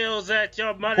those heals that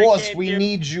your mother Horse, gave we you.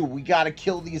 need you. We gotta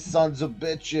kill these sons of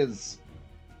bitches.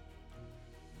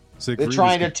 Siegfried, they're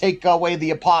trying to take away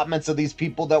the apartments of these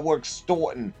people that we're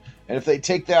extorting. And if they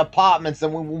take their apartments,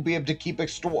 then we won't be able to keep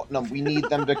extorting them. We need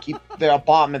them to keep their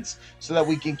apartments so that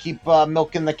we can keep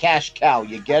milking the cash cow.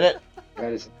 You get it?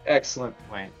 That is an excellent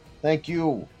point. Thank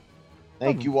you.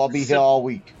 Thank you. I'll be here all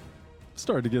week.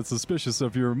 Starting to get suspicious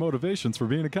of your motivations for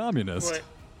being a communist. What?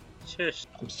 Shush.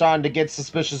 I'm starting to get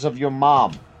suspicious of your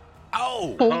mom.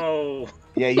 Oh.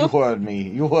 Yeah, you heard me.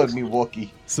 You heard me, Wookie.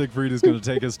 Siegfried is going to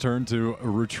take his turn to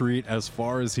retreat as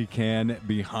far as he can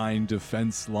behind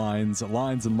defense lines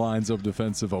and lines of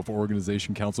defensive of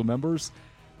organization council members.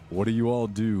 What do you all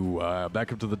do?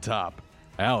 Back up to the top.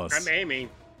 Alice. I'm aiming.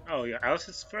 Oh, yeah, Alice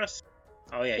is first?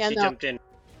 Oh, yeah, she jumped in.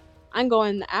 I'm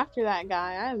going after that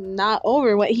guy. I'm not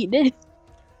over what he did.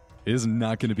 It is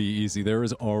not going to be easy. There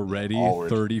is already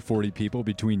 30, 40 people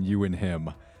between you and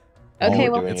him. Okay,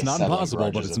 well, it's not impossible,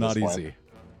 but it's not easy.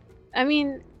 I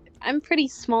mean, I'm pretty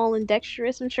small and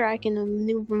dexterous. I'm sure I can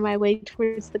maneuver my way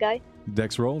towards the guy.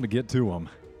 Dex roll to get to him.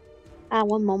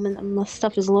 One moment. My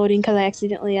stuff is loading because I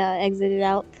accidentally exited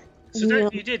out. So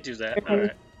you did do that. All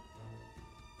right.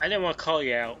 I didn't want to call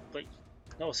you out, but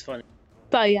that was funny.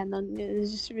 Oh, yeah, no, it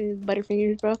was just really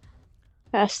Butterfingers, bro.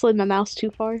 I slid my mouse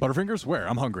too far. Butterfingers? Where?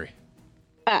 I'm hungry.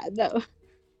 No.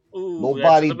 Ooh,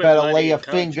 nobody better lay a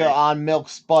finger on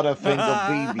Milk's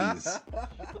Butterfinger babies.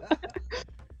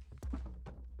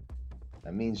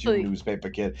 That means you newspaper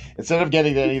kid. Instead of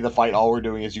getting to any of the fight, all we're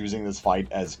doing is using this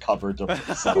fight as cover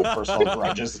to settle personal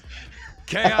grudges.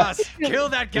 Chaos! Kill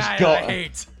that guy I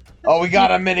hate! Oh, we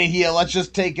got a minute here. Let's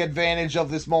just take advantage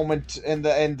of this moment and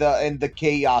the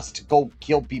chaos to go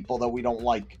kill people that we don't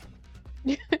like.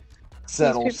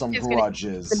 Settle some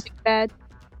grudges. Bad.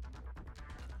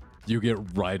 You get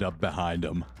right up behind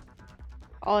him.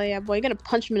 Oh yeah, boy, you're gonna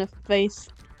punch him in the face.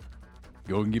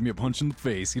 Go and give me a punch in the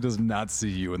face. He does not see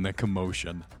you in the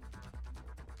commotion.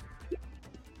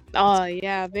 Oh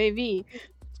yeah, baby.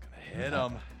 Hit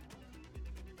him.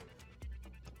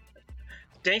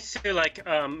 Thanks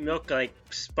to Milk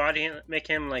spotting, make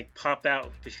him pop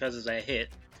out because of that hit.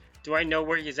 Do I know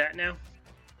where he's at now?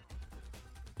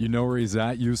 You know where he's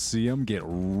at. You see him get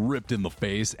ripped in the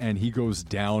face, and he goes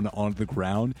down onto the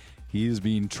ground. He is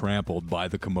being trampled by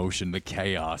the commotion, the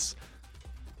chaos.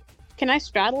 Can I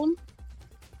straddle him?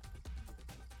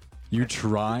 You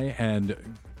try and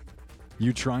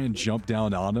jump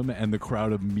down on him, and the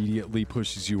crowd immediately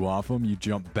pushes you off him. You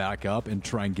jump back up and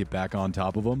try and get back on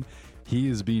top of him. He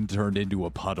is being turned into a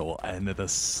puddle, and the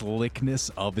slickness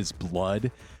of his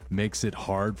blood makes it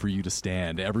hard for you to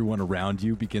stand. Everyone around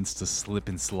you begins to slip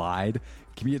and slide.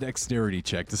 Give me a dexterity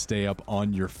check to stay up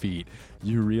on your feet.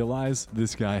 You realize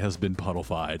this guy has been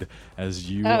puddleified, as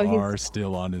you are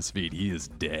still on his feet. He is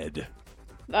dead.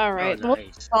 All right,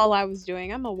 that's all I was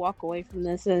doing. I'm gonna walk away from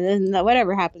this, and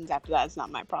whatever happens after that is not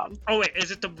my problem. Oh wait,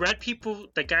 is it the red people,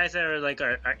 the guys that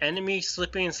are our enemy,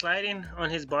 slipping and sliding on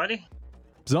his body?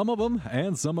 Some of them,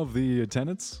 and some of the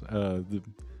tenants, the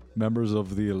members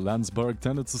of the Landsberg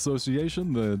Tenants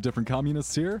Association, the different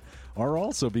communists here, are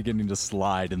also beginning to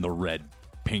slide in the red,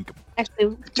 pink.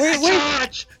 Actually,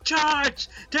 charge!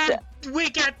 We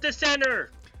got the center.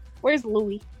 Where's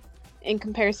Louis in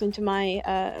comparison to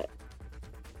my?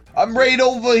 I'm right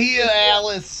over here,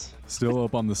 Alice. Still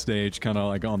up on the stage, kind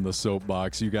of on the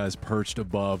soapbox. You guys perched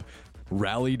above.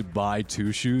 Rallied by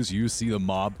Two Shoes, you see the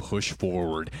mob push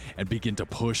forward and begin to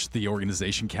push the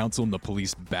organization council and the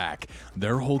police back.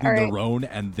 They're holding their own,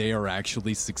 and they are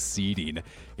actually succeeding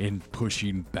in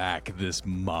pushing back this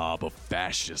mob of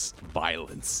fascist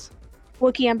violence.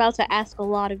 Wookie, I'm about to ask a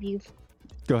lot of you.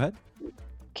 Go ahead.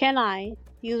 Can I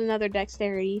use another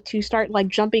dexterity to start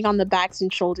jumping on the backs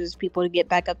and shoulders of people to get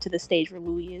back up to the stage where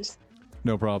Louis is?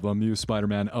 No problem. You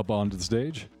Spider-Man up onto the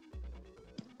stage.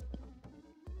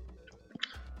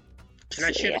 Can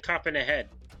I shoot a cop in the head?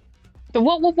 But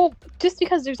what? Just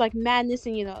because there's madness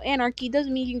and anarchy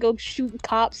doesn't mean you can go shooting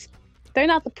cops. They're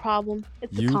not the problem.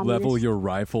 It's the communists. You level your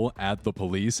rifle at the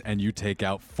police and you take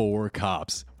out 4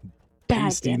 cops,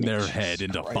 pasting their head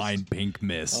into fine pink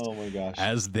mist. Oh my gosh!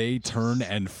 As they turn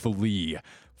and flee,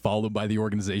 followed by the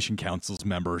organization council's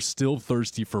members, still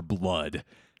thirsty for blood.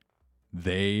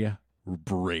 They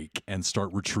break and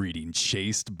start retreating,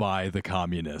 chased by the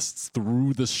communists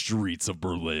through the streets of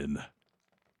Berlin.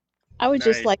 I would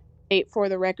just state for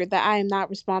the record that I am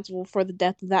not responsible for the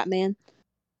death of that man.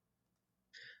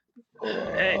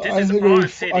 Hey, this is our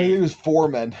city. I think it was 4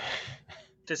 men.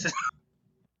 This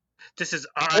is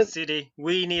our city.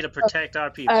 We need to protect our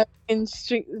people.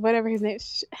 Whatever his name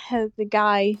is, the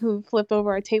guy who flipped over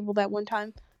our table that one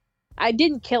time. I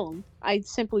didn't kill him. I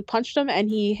simply punched him, and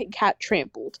he got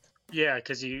trampled. Yeah,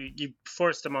 because you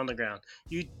forced him on the ground.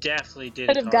 You definitely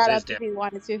didn't. Could have got up if he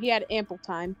wanted to. He had ample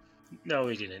time. No,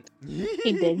 he didn't.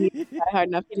 He did. He tried hard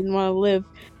enough. He didn't want to live.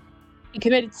 He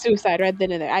committed suicide right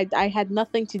then and there. I had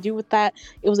nothing to do with that.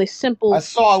 It was a simple... I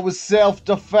saw it was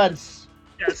self-defense.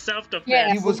 Yeah, self-defense.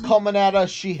 Yeah. He was coming at us.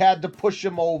 She had to push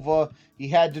him over. He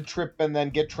had to trip and then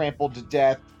get trampled to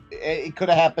death. It could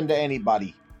have happened to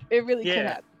anybody. It really could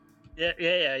have.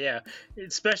 Yeah.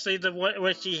 Especially the one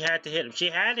when she had to hit him. She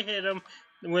had to hit him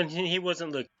when he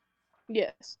wasn't looking.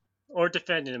 Yes. Or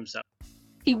defending himself.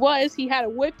 He was. He had a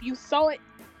whip. You saw it.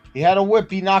 He had a whip.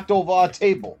 He knocked over our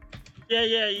table.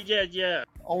 Yeah.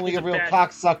 Only a real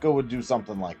cocksucker would do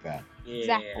something like that. Yeah.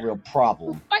 Exactly. A real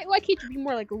problem. Why can't you be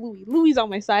more like a Louis? Louis on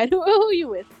my side. Who are you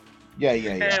with? Yeah.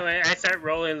 Anyway, I start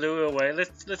rolling Louis away.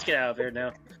 Let's get out of here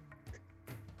now.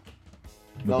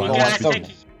 No,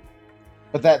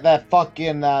 but that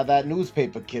fucking that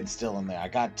newspaper kid's still in there. I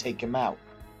gotta take him out.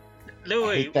 Louis,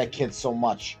 I hate that kid so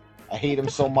much. I hate him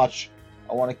so much.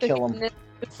 I want to kill him.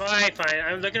 Fine.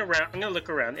 I'm looking around. I'm gonna look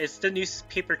around. It's the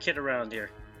newspaper kid around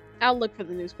here. I'll look for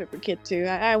the newspaper kid too.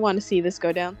 I want to see this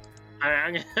go down.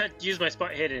 I'm gonna use my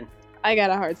spot hidden. I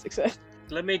got a hard success.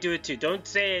 Let me do it too. Don't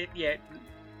say it yet.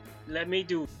 Let me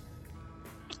do.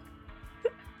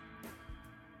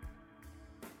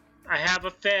 I have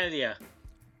a failure.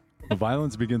 The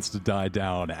violence begins to die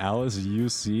down. Alice, you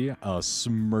see a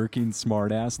smirking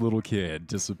smartass little kid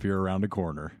disappear around a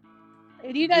corner.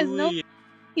 Do you guys know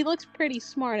he looks pretty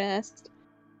smartass?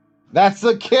 That's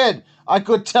the kid. I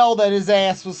could tell that his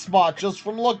ass was smart just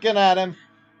from looking at him.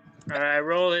 I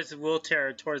roll his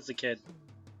wheelchair towards the kid.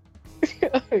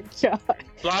 Oh, God.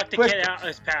 Block the kid out of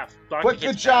his path. Quick,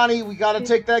 Johnny. We gotta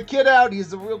take that kid out.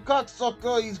 He's a real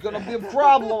cocksucker. He's gonna be a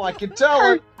problem. I can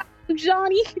tell it.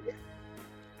 Johnny.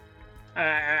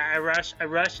 I rush,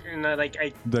 and I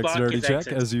Dexterity block his check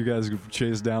exit. as you guys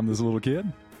chase down this little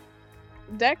kid.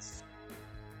 Dex.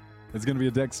 It's going to be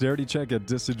a dexterity check at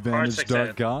disadvantage,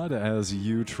 Dark God, as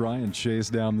you try and chase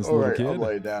down this little kid. I'll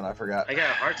lay it down. I forgot. I got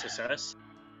a hard success.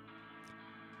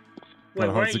 Got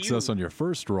a hard success on your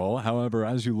first roll. However,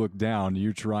 as you look down,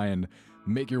 you try and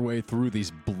make your way through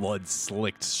these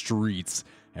blood-slicked streets,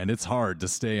 and it's hard to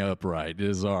stay upright. It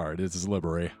is hard. It's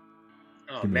slippery.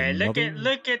 Oh man,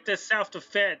 look at the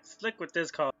self-defense. Look what this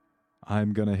called.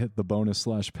 I'm gonna hit the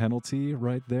bonus/penalty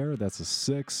right there. That's a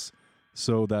 6.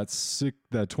 So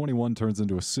that 21 turns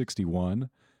into a 61,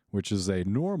 which is a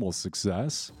normal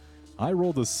success. I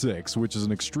rolled a 6, which is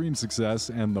an extreme success,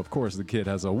 and of course the kid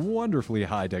has a wonderfully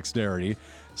high dexterity.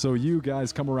 So you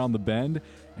guys come around the bend,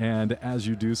 and as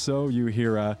you do so, you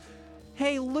hear a,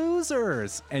 "Hey,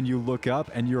 losers!" And you look up,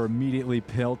 and you're immediately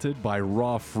pelted by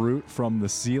raw fruit from the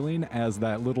ceiling as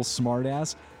that little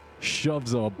smartass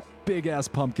shoves a big-ass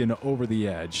pumpkin over the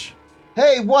edge.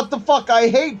 Hey, what the fuck? I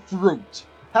hate fruit!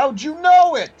 How'd you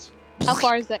know it? How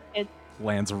far is that kid?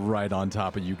 Lands right on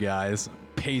top of you guys,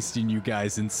 pasting you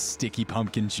guys in sticky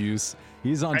pumpkin juice.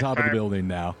 He's on top of the building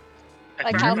now.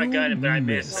 I fired my gun, but I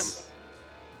missed him.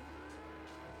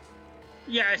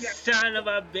 Yeah, son of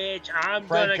a bitch! I'm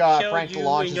gonna kill you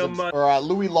and your mother.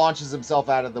 Louis launches himself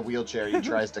out of the wheelchair. He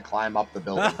tries to climb up the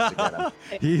building to get him.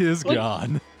 He is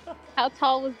gone. How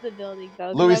tall was the building,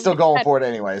 though? Louis still going for it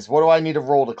anyways. What do I need to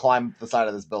roll to climb the side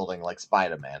of this building like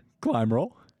Spider-Man? Climb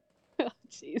roll. Oh,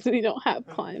 jeez, we don't have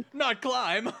climb. Not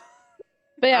climb.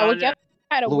 But yeah, we'll get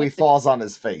Louis falls on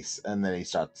his face, and then he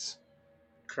starts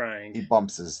crying. He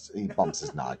bumps his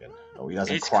noggin. No, he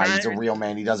doesn't cry. Crying. He's a real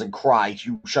man. He doesn't cry.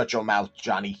 You shut your mouth,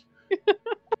 Johnny.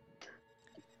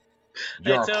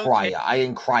 You're a crier. I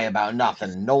didn't cry about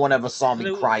nothing. No one ever saw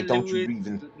me cry. Don't you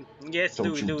even... Yes,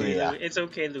 Louis, it's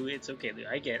okay, Louis. It's okay, Louis.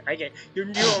 I get.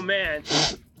 You're a man.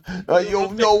 You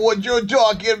don't know what you're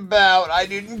talking about. I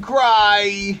didn't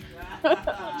cry.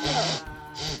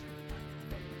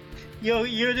 Yo,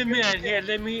 you're the man. Here,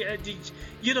 let me.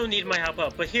 You don't need my help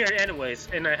out, but here, anyways,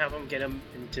 and I have him get him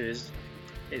into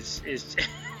his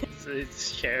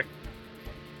chair.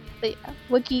 But yeah,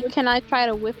 Wiki, can I try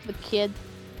to whip the kid?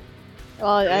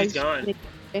 He's gone.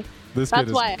 This kid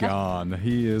is gone.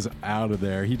 He is out of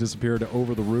there. He disappeared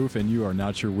over the roof, and you are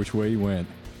not sure which way he went.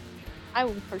 I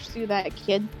will pursue that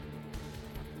kid.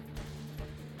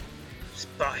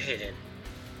 Spot hidden.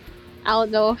 I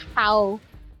don't know how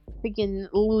freaking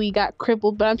Louis got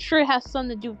crippled, but I'm sure it has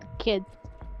something to do with the kid.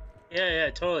 Yeah,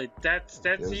 totally. That's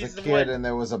there was a kid and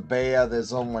there was a bear. There's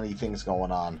so many things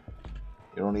going on.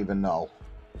 You don't even know.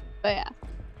 But yeah.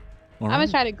 I'm gonna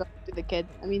try to go to the kid.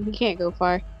 I mean, he can't go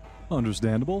far.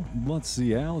 Understandable. Let's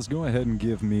see, Alice. Go ahead and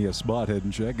give me a spot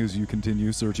hidden check as you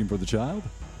continue searching for the child.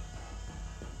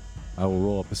 I will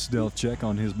roll up a stealth check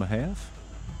on his behalf.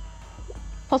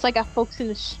 Plus, I got folks in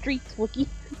the streets, Wookie.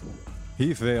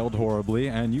 He failed horribly,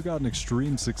 and you got an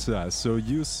extreme success. So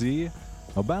you see,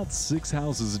 about 6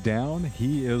 houses down,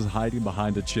 he is hiding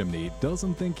behind a chimney.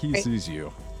 Doesn't think he sees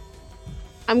you.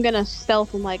 I'm gonna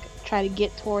stealth and, try to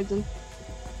get towards him.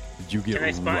 You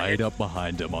get right up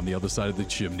behind him on the other side of the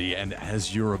chimney, and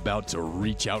as you're about to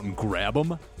reach out and grab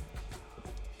him,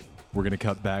 we're going to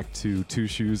cut back to Two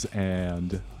Shoes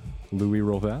and Louis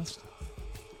real fast.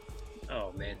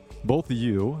 Oh, man. Both of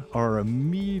you are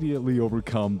immediately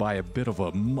overcome by a bit of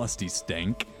a musty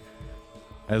stank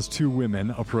as 2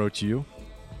 women approach you.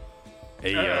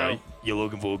 Hey, you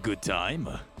looking for a good time?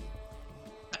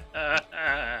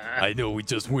 I know we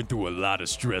just went through a lot of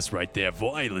stress right there.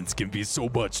 Violence can be so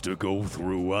much to go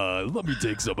through. Let me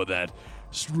take some of that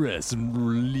stress and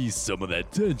release some of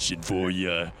that tension for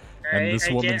you. And this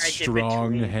woman's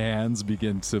strong hands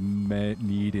begin to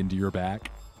knead into your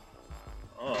back.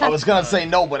 I was gonna say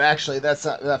no, but actually,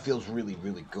 that feels really,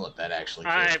 really good. That actually.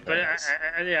 All right, but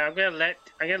I'm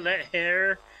gonna let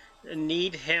her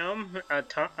knead him,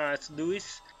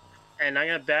 Louis. And I'm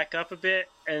gonna back up a bit,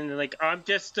 and I'm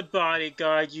just the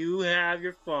bodyguard. You have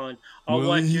your fun. I'll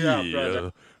watch you out,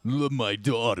 brother. Let my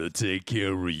daughter take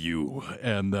care of you.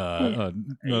 And a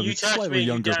slightly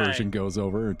younger version goes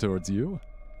over towards you.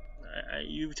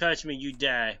 You touch me, you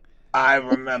die. I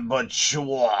remember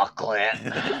chocolate.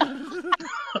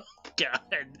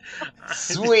 God.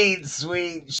 Sweet,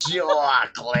 sweet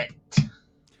chocolate.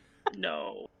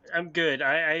 No. I'm good.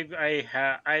 Lick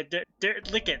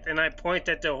it, and I point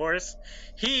at the horse.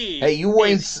 Hey, you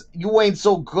ain't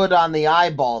so good on the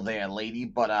eyeball there, lady.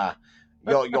 But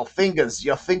your fingers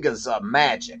are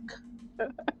magic.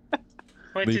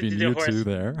 Leaving you 2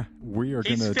 there, we are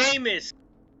He's famous.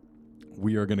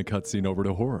 we are going to cutscene over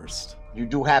to Horst. You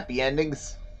do happy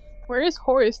endings? Where is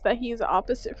Horst that he's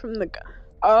opposite from the guy?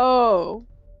 Oh,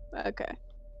 okay.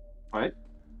 What?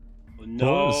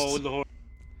 No, Horst. Lord.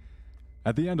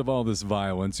 At the end of all this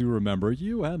violence, you remember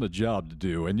you had a job to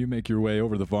do, and you make your way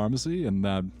over to the pharmacy in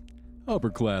that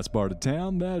upper-class part of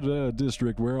town, that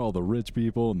district where all the rich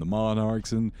people and the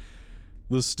monarchs and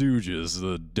the stooges,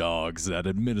 the dogs that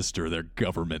administer their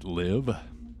government live.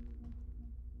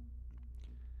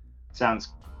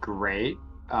 Sounds great.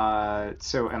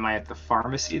 So am I at the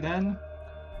pharmacy then?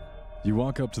 You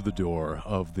walk up to the door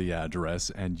of the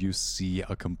address, and you see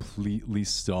a completely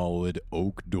solid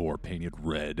oak door painted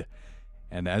red.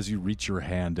 And as you reach your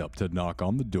hand up to knock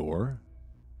on the door,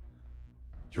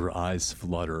 your eyes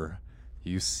flutter.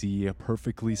 You see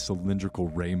perfectly cylindrical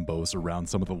rainbows around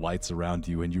some of the lights around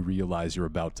you, and you realize you're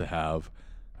about to have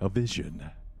a vision.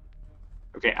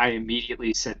 Okay, I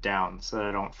immediately sit down so that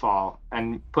I don't fall,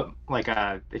 and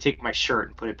I take my shirt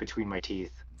and put it between my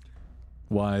teeth.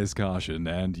 Wise caution,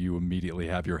 and you immediately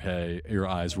have your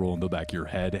eyes roll in the back of your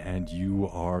head, and you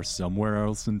are somewhere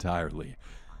else entirely.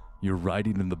 You're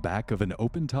riding in the back of an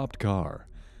open-topped car.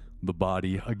 The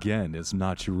body, again, is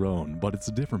not your own, but it's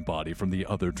a different body from the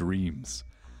other dreams.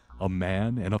 A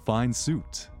man in a fine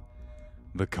suit.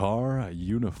 The car, a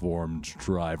uniformed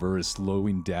driver, is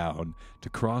slowing down to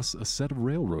cross a set of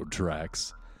railroad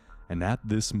tracks. And at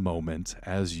this moment,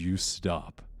 as you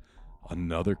stop,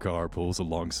 another car pulls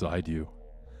alongside you.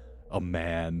 A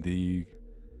man, You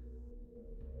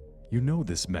know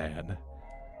this man.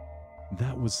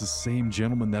 That was the same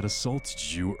gentleman that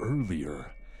assaulted you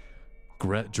earlier.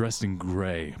 Dressed in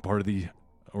gray, part of the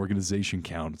organization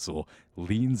council,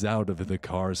 leans out of the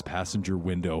car's passenger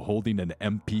window holding an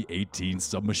MP-18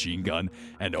 submachine gun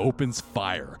and opens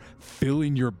fire,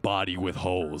 filling your body with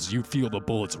holes. You feel the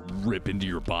bullets rip into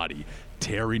your body,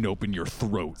 tearing open your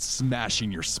throat,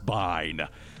 smashing your spine.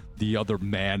 The other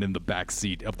man in the back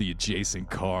seat of the adjacent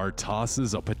car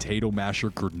tosses a potato masher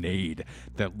grenade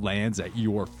that lands at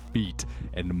your feet,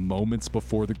 and moments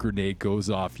before the grenade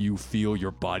goes off, you feel your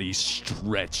body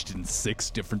stretched in 6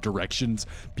 different directions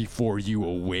before you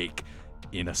awake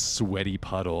in a sweaty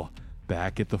puddle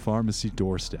back at the pharmacy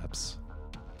doorsteps.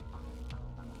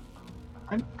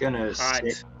 I'm gonna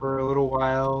sit for a little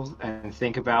while and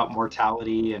think about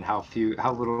mortality and how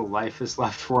little life is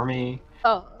left for me.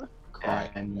 Oh.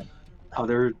 And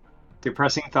other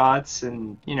depressing thoughts,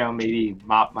 and maybe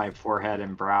mop my forehead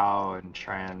and brow and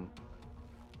try and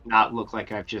not look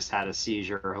like I've just had a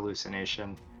seizure or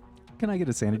hallucination. Can I get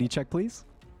a sanity check, please?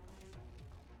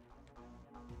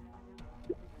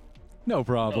 No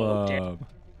problem.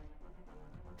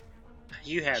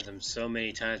 You had them so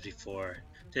many times before.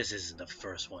 This isn't the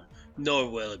first one, nor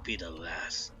will it be the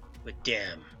last. But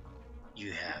damn,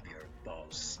 you have your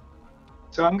balls.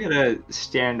 So I'm gonna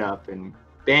stand up and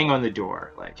bang on the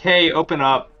door, like, "Hey, open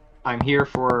up! I'm here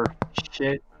for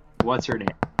shit. What's her name?"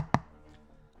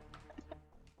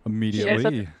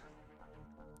 Immediately,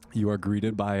 you are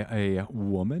greeted by a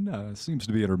woman, seems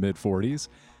to be in her mid-40s,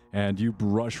 and you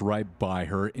brush right by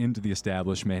her into the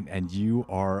establishment, and you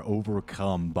are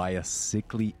overcome by a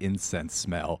sickly incense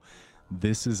smell.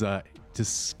 This is a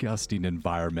disgusting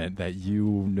environment that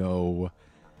you know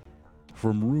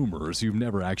from rumors. You've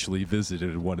never actually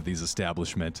visited one of these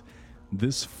establishments.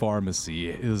 This pharmacy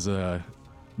is a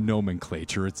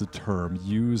nomenclature. It's a term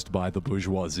used by the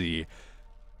bourgeoisie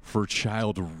for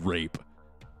child rape.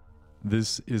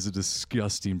 This is a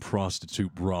disgusting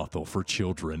prostitute brothel for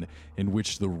children in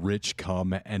which the rich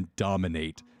come and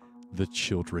dominate the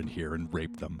children here and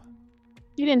rape them.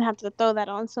 You didn't have to throw that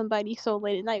on somebody so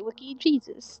late at night, Wiki.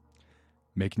 Jesus.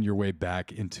 Making your way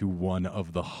back into one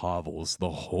of the hovels, the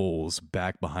holes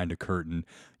back behind a curtain,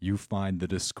 you find the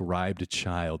described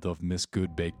child of Miss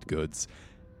Good Baked Goods,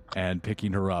 and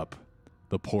picking her up,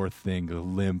 the poor thing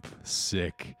limp,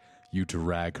 sick, you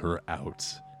drag her out.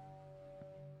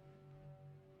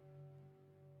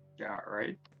 Yeah,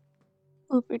 right.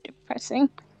 Super depressing.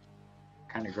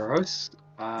 Kind of gross.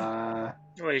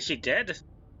 Wait, is she dead?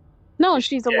 No,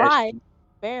 she's alive.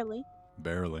 Barely.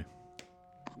 Barely.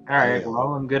 All right,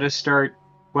 well, I'm gonna start.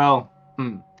 Well,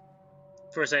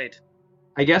 First aid.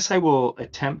 I guess I will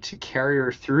attempt to carry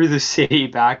her through the city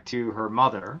back to her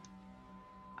mother.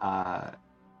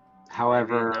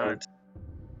 However,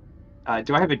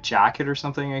 do I have a jacket or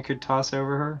something I could toss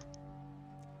over her?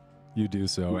 You do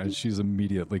so, and she's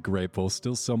immediately grateful.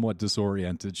 Still somewhat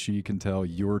disoriented, she can tell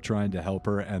you're trying to help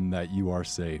her and that you are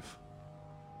safe.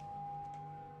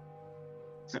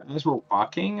 So as we're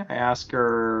walking, I ask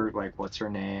her, like, what's her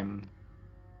name?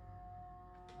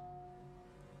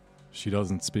 She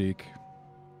doesn't speak.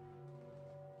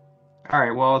 All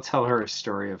right, well, I'll tell her a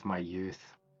story of my youth.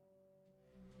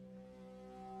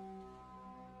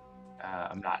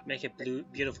 I'm not. Make it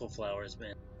beautiful flowers,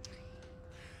 man.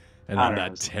 And on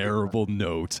that terrible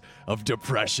note of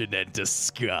depression and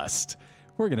disgust,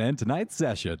 we're going to end tonight's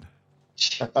session.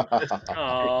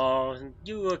 Oh,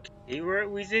 you look.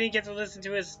 We didn't get to listen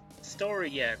to his story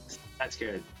yet. That's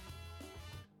good.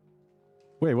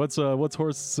 Wait, what's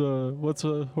horse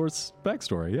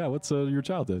backstory? Yeah, what's your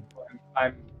childhood?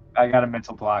 I got a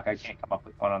mental block. I can't come up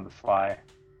with one on the fly.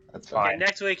 That's fine. Okay,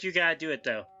 next week you gotta do it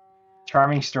though.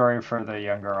 Charming story for the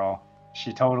young girl.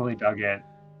 She totally dug it.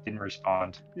 Didn't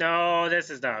respond. No, this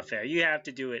is not fair. You have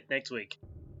to do it next week.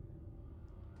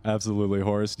 Absolutely,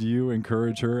 Horace. Do you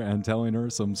encourage her and telling her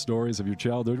some stories of your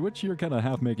childhood, which you're kind of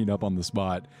half making up on the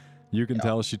spot? You can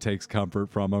tell she takes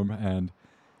comfort from them, and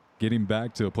getting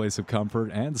back to a place of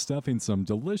comfort and stuffing some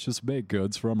delicious baked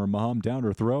goods from her mom down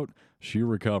her throat, she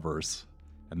recovers.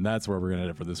 And that's where we're going to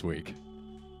end it for this week.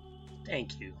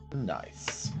 Thank you.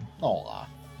 Nice. Hola.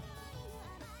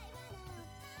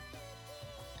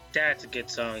 That's a good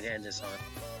song to end this on.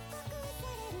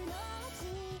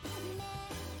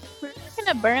 We're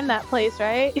gonna burn that place,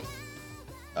 right?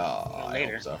 I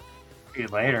hope so.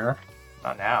 Later.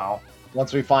 Not now.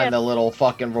 Once we find the little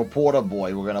fucking reporter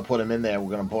boy, we're gonna put him in there,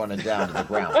 we're gonna burn it down to the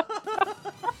ground.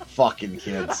 Fucking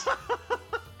kids.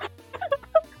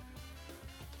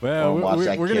 Well,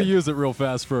 we're going to use it real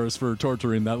fast first for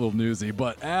torturing that little newsie,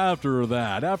 but after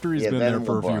that, after he's been there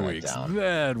for a few weeks,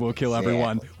 then we'll kill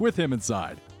everyone with him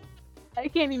inside. I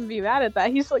can't even be mad at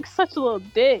that. He's like such a little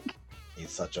dick.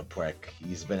 He's such a prick.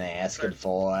 He's been asking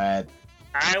for it.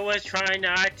 I was trying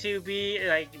not to be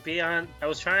I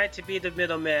was trying to be the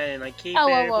middleman and keep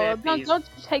don't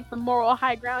take the moral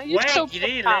high ground. You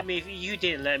didn't let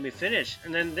me finish.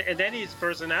 And then his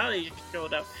personality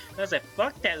showed up. And I was like,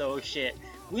 fuck that little shit.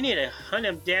 We need to hunt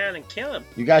him down and kill him.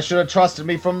 You guys should have trusted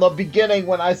me from the beginning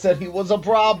when I said he was a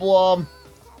problem.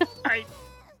 I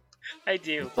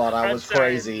do. You thought I was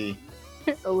crazy.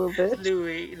 A little bit.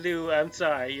 Lou, I'm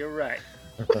sorry. You're right.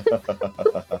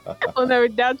 I'll never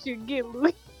doubt you again,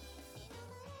 Louis.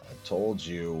 I told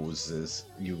you,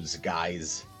 you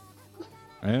guys.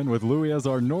 And with Louis as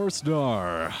our North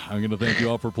Star, I'm going to thank you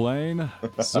all for playing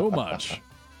so much.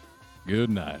 Good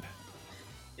night.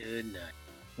 Good night.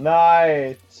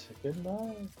 Night. Good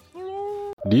night.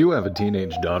 Do you have a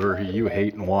teenage daughter who you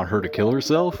hate and want her to kill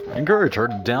herself? Encourage her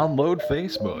to download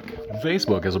Facebook.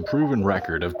 Facebook has a proven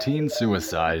record of teen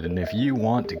suicide, and if you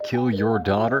want to kill your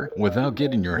daughter without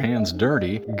getting your hands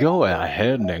dirty, go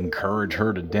ahead and encourage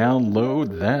her to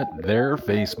download their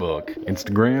Facebook.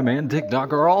 Instagram and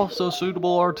TikTok are also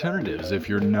suitable alternatives if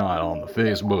you're not on the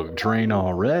Facebook train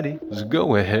already. So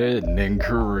go ahead and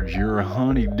encourage your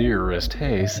honey dearest,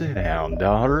 hey, sit down,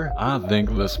 daughter. I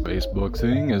think this Facebook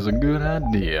thing is a good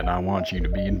idea, and I want you to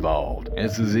be involved.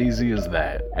 It's as easy as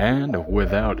that. And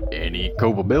without any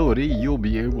culpability, you'll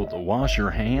be able to wash your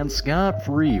hands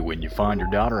scot-free when you find your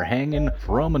daughter hanging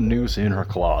from a noose in her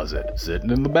closet,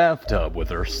 sitting in the bathtub with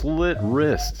her slit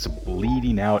wrists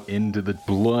bleeding out into the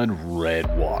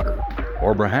blood-red water.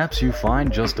 Or perhaps you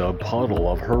find just a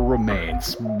puddle of her remains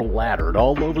splattered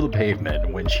all over the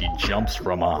pavement when she jumps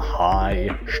from a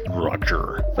high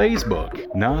structure. Facebook.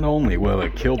 Not only will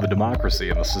it kill the democracy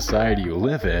and the society you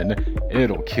live in,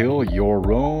 it'll kill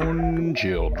your own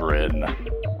children.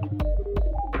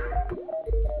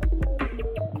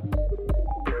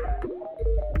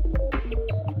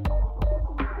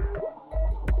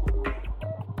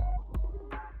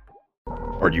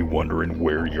 Are you wondering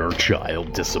where your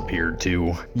child disappeared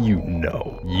to? You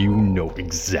know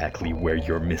exactly where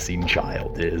your missing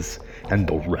child is. And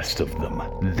the rest of them,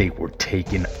 they were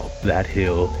taken up that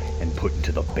hill and put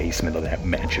into the basement of that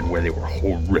mansion where they were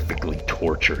horrifically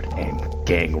tortured and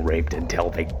gang raped until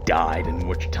they died, in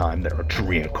which time their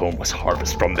adrenochrome was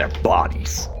harvested from their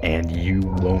bodies. And you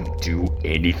won't do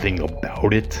anything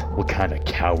about it? What kind of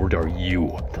coward are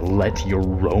you to let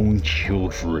your own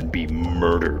children be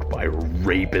murdered by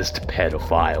rapist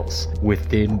pedophiles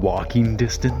within walking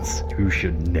distance? You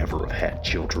should never have had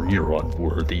children. You're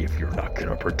unworthy if you're not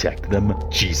gonna protect them.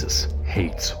 Jesus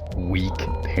hates weak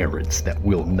parents that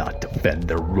will not defend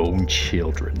their own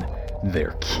children,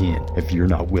 their kin. If you're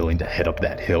not willing to head up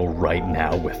that hill right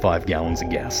now with 5 gallons of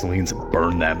gasoline and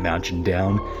burn that mansion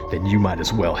down, then you might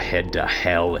as well head to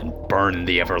hell and burn in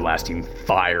the everlasting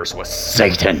fires with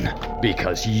Satan,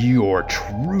 because your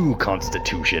true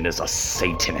constitution is a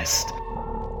Satanist.